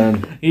cunt, man.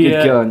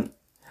 Good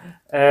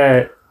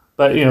cunt.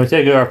 But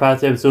check out our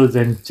past episodes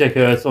and check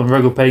out us on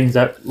Rogue Opinions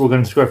at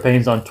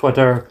Rogue_Opinions on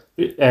Twitter.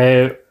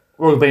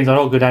 Rogue Opinions on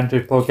all good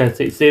Android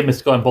podcasts, same as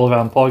Scott and Paul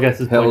Around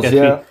Podcasts.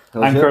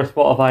 Anchor,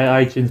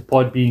 Spotify, iTunes,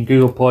 Podbean,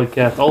 Google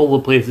Podcasts, all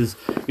the places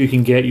you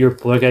can get your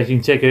podcasts. You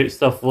can check out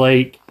stuff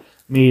like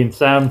me and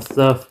Sam's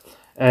stuff,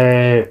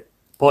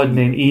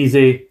 Podname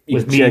Easy.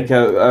 You can check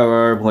out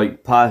our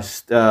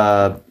past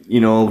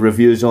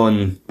reviews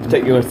on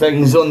particular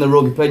things on the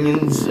Rogue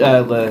Opinions,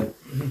 the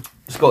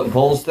Scott and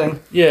Paul's thing.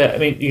 Yeah, I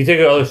mean, you can check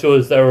out other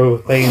shows that are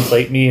Rogue Opinions,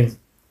 like me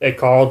and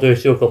Carl do a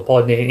show called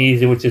Podname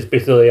Easy, which is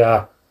basically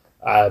a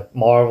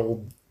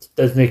Marvel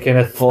Disney kind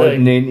of thing.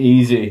 Podname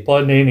Easy.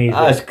 Podname Easy.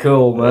 That's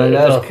cool, man.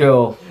 That's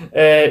cool.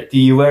 Do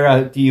you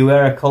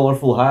wear a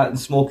colourful hat and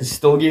smoke a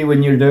stogie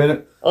when you're doing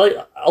it?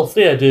 I'll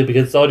say I do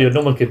because it's audio.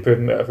 No one can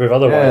prove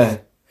otherwise.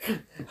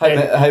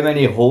 Yeah. How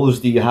many holes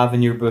do you have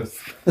in your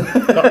booth?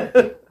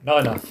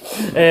 Not enough.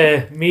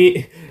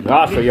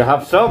 So you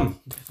have some.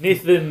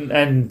 Nathan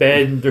and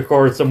Ben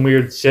record some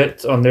weird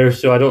shit on their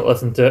show. I don't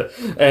listen to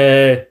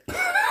it.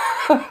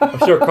 I'm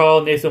sure Carl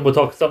and Nathan will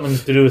talk something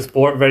to do with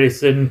sport very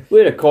soon.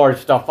 We record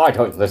stuff. I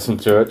don't listen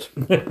to it.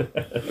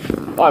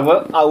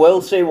 I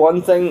will say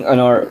one thing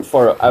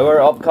for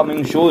our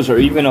upcoming shows, or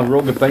even a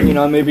Rogue Opinion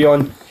I may be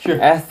on. Sure.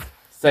 If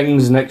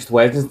things next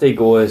Wednesday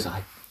go as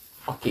I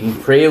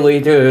fucking pray they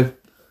do.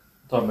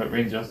 Talking about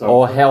Rangers.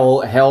 Oh,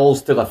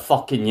 hell's to the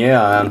fucking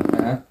yeah I am.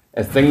 Uh-huh.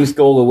 If things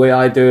go the way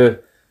I do,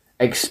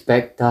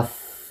 expect a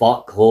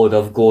fuckload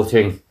of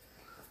gloating.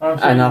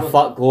 And a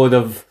fuckload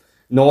of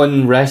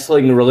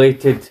non-wrestling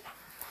related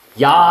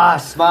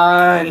yes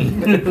man.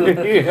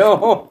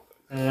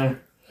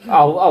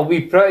 I'll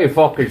be pretty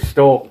fucking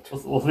stoked.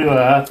 We'll see what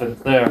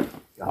happens there.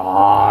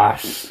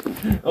 Yes.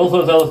 All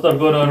sorts of other stuff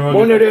going on.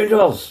 One of the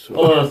Angels.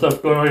 All other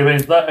stuff going on.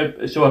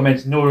 That show I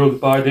mentioned, No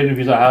Rogue Bar, the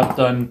interviews I have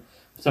done,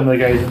 some of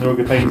the guys in the Rogue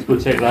Opinions, go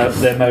check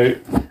them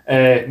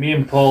out. Me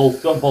and Paul,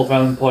 Scott and Paul's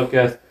Random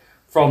Podcast,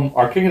 from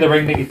our King of the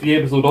Ring 93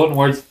 episode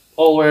onwards,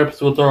 all our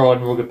episodes are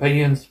on Rogue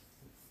Opinions.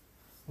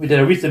 We did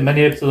a recent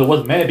mini episode that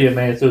wasn't meant to be a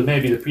mini episode,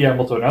 maybe the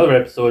preamble to another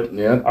episode.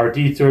 Yeah. Our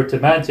detour to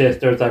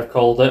Manchester, as I've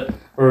called it,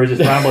 where we're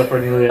just rambling for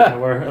nearly an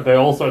hour about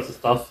all sorts of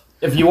stuff.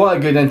 If you want a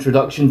good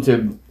introduction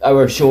to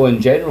our show in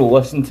general,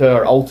 listen to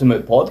our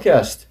Ultimate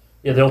podcast.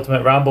 Yeah, the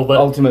Ultimate Ramble. But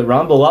Ultimate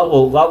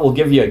Ramble, that will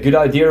give you a good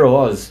idea of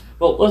us.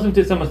 Well, listen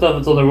to some of the stuff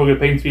that's on the Rogue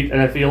Opinions feed,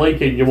 and if you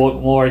like it and you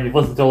want more, and you've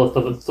listened to all the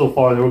stuff that's so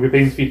far on the Rogue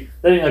Opinions feed,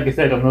 then, like I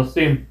said, on those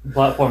same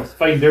platforms,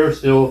 find our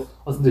show,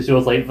 listen to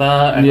shows like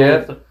that, and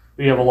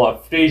we have a lot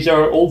of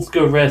Frasier, old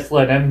school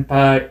wrestling,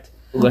 Impact.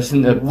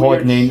 Listen to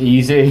Podname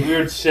Easy.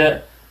 Weird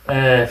shit.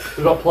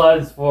 We've got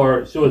plans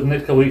for shows in the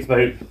next couple of weeks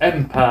about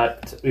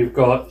Impact. We've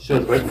got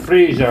shows about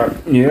Frasier.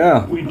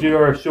 Yeah. We do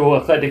our show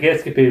Athletic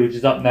Escapade, which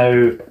is up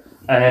now,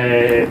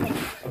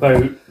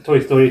 about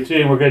Toy Story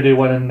 2, and we're going to do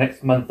one in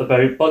next month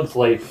about Bug's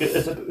Life.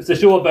 It's a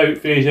show about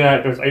Frasier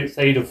actors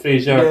outside of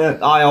Frasier.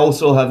 Yeah, I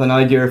also have an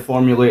idea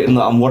formulating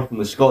that I'm working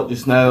with Scott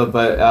just now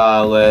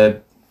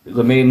about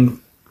the main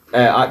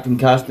acting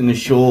cast in the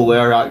show,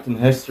 their acting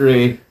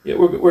history. Yeah,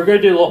 we're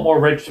going to do a lot more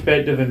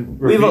retrospective and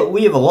review.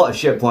 We have a lot of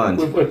shit planned.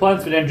 We've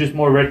plans for them just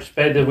more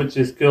retrospective, which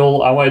is cool.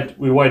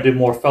 We want to do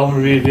more film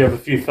reviews. We have a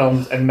few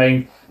films in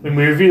mind. When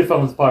we review the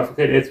films apart for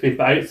Credit Space,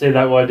 but outside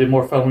that, we want to do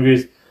more film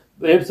reviews.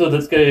 The episode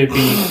that's going to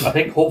be, I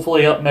think,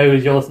 hopefully up now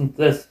as you listen to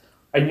this,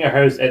 In Your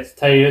House, It's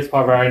Time. It's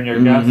part of our In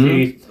Your Gap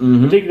series.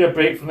 We're taking a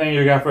break from In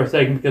Your Gap for a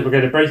second because we're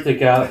going to bridge the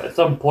gap at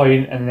some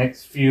point in the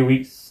next few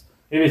weeks,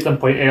 maybe some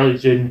point early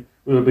June.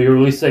 We will be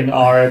releasing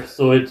our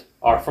episode,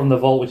 our From the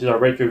Vault, which is our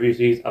retro review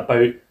series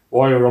about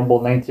Royal Rumble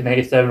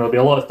 1997. There'll be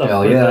a lot of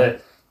stuff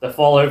with the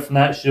fallout from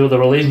that show, the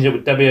relationship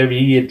with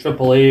WWE and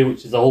AAA,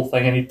 which is the whole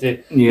thing I need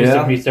to do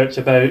some research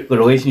about. The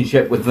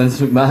relationship with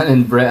Vince McMahon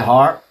and Bret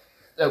Hart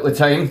at the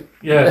time.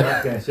 Yeah,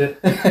 that kind of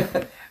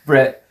shit.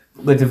 Bret,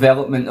 the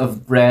development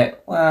of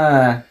Bret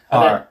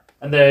Hart.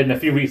 And then a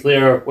few weeks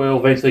later, we'll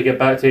eventually get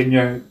back to In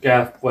Your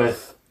Gap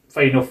with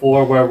Final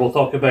Four, where we'll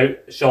talk about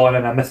Shawn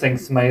and a missing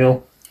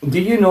smile. Do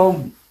you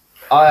know,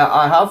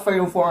 I have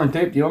Final Four on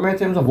tape. Do you know how many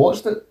times I've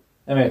watched it?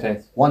 How many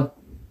times? 1.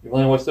 You've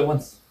only watched it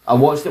once? I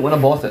watched it when I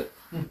bought it.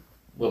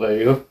 Well, there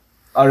you go.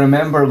 I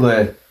remember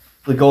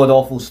the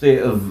god-awful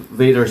state of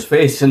Vader's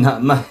face in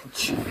that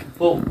match.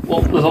 Well,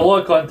 there's a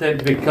lot of content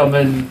to be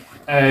coming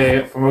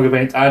from Rogue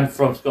Events and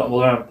from Scott and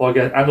Malone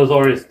podcast, and there's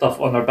already stuff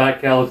on their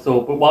back catalog.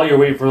 So, but while you're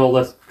waiting for all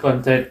this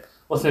content,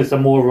 listen to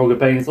some more Rogue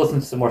Events,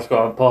 listen to some more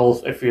Scott and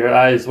Paul's if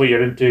that is what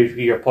you're into for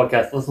your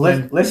podcast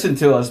listening. Listen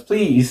to us,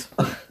 please.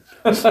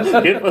 Give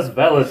us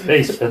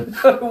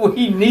validation.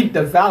 We need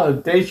the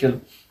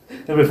validation.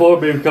 And before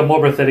we become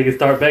more pathetic and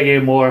start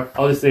begging more,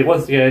 I'll just say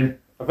once again,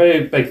 a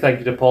very big thank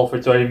you to Paul for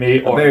joining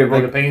me on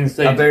Rogue Opinions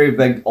side. A very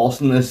big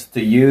awesomeness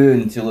to you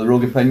and to the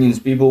Rogue Opinions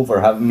people for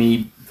having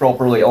me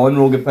properly on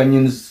Rogue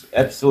Opinions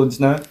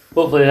episodes now.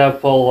 Hopefully I have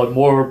Paul on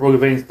more Rogue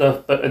Opinions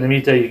stuff, but in the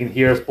meantime you can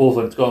hear us both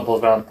on Scott and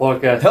Paul's Round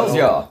podcast. Hells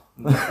yeah!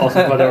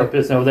 Awesome glad we're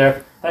pissing over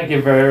there. Thank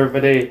you for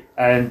everybody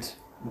and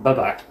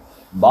bye-bye.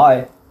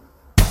 Bye.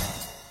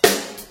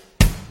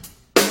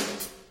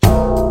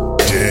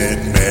 Dead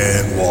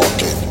man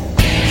walking.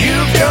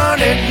 You've done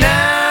it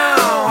now.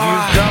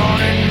 You've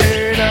gone and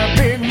made a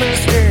big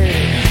mistake.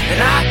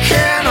 And I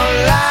can't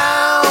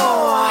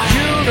allow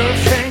you to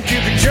think you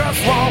can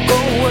just walk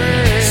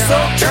away. So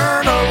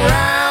turn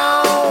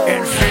around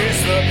and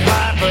face the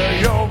piper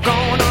you're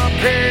gonna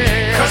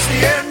pay. 'Cause the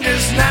end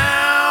is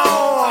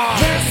now.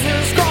 This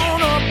is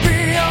gonna be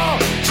your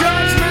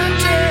judgment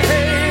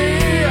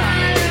day.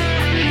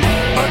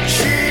 A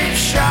cheap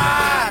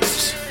shot.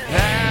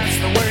 That's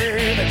the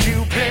way that you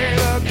play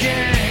the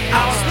game. I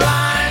was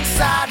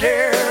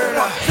blindsided,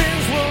 but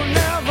things will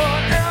never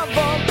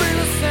ever be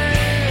the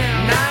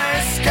same.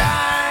 Nice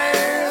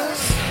guys,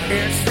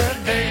 instead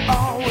they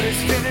always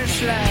finish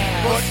last.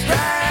 But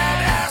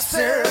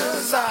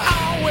badasses are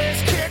always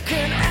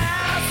kicking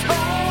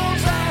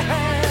assholes'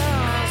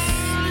 ass.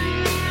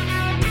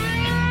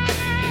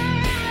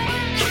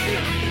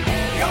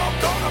 You're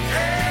gonna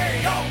pay.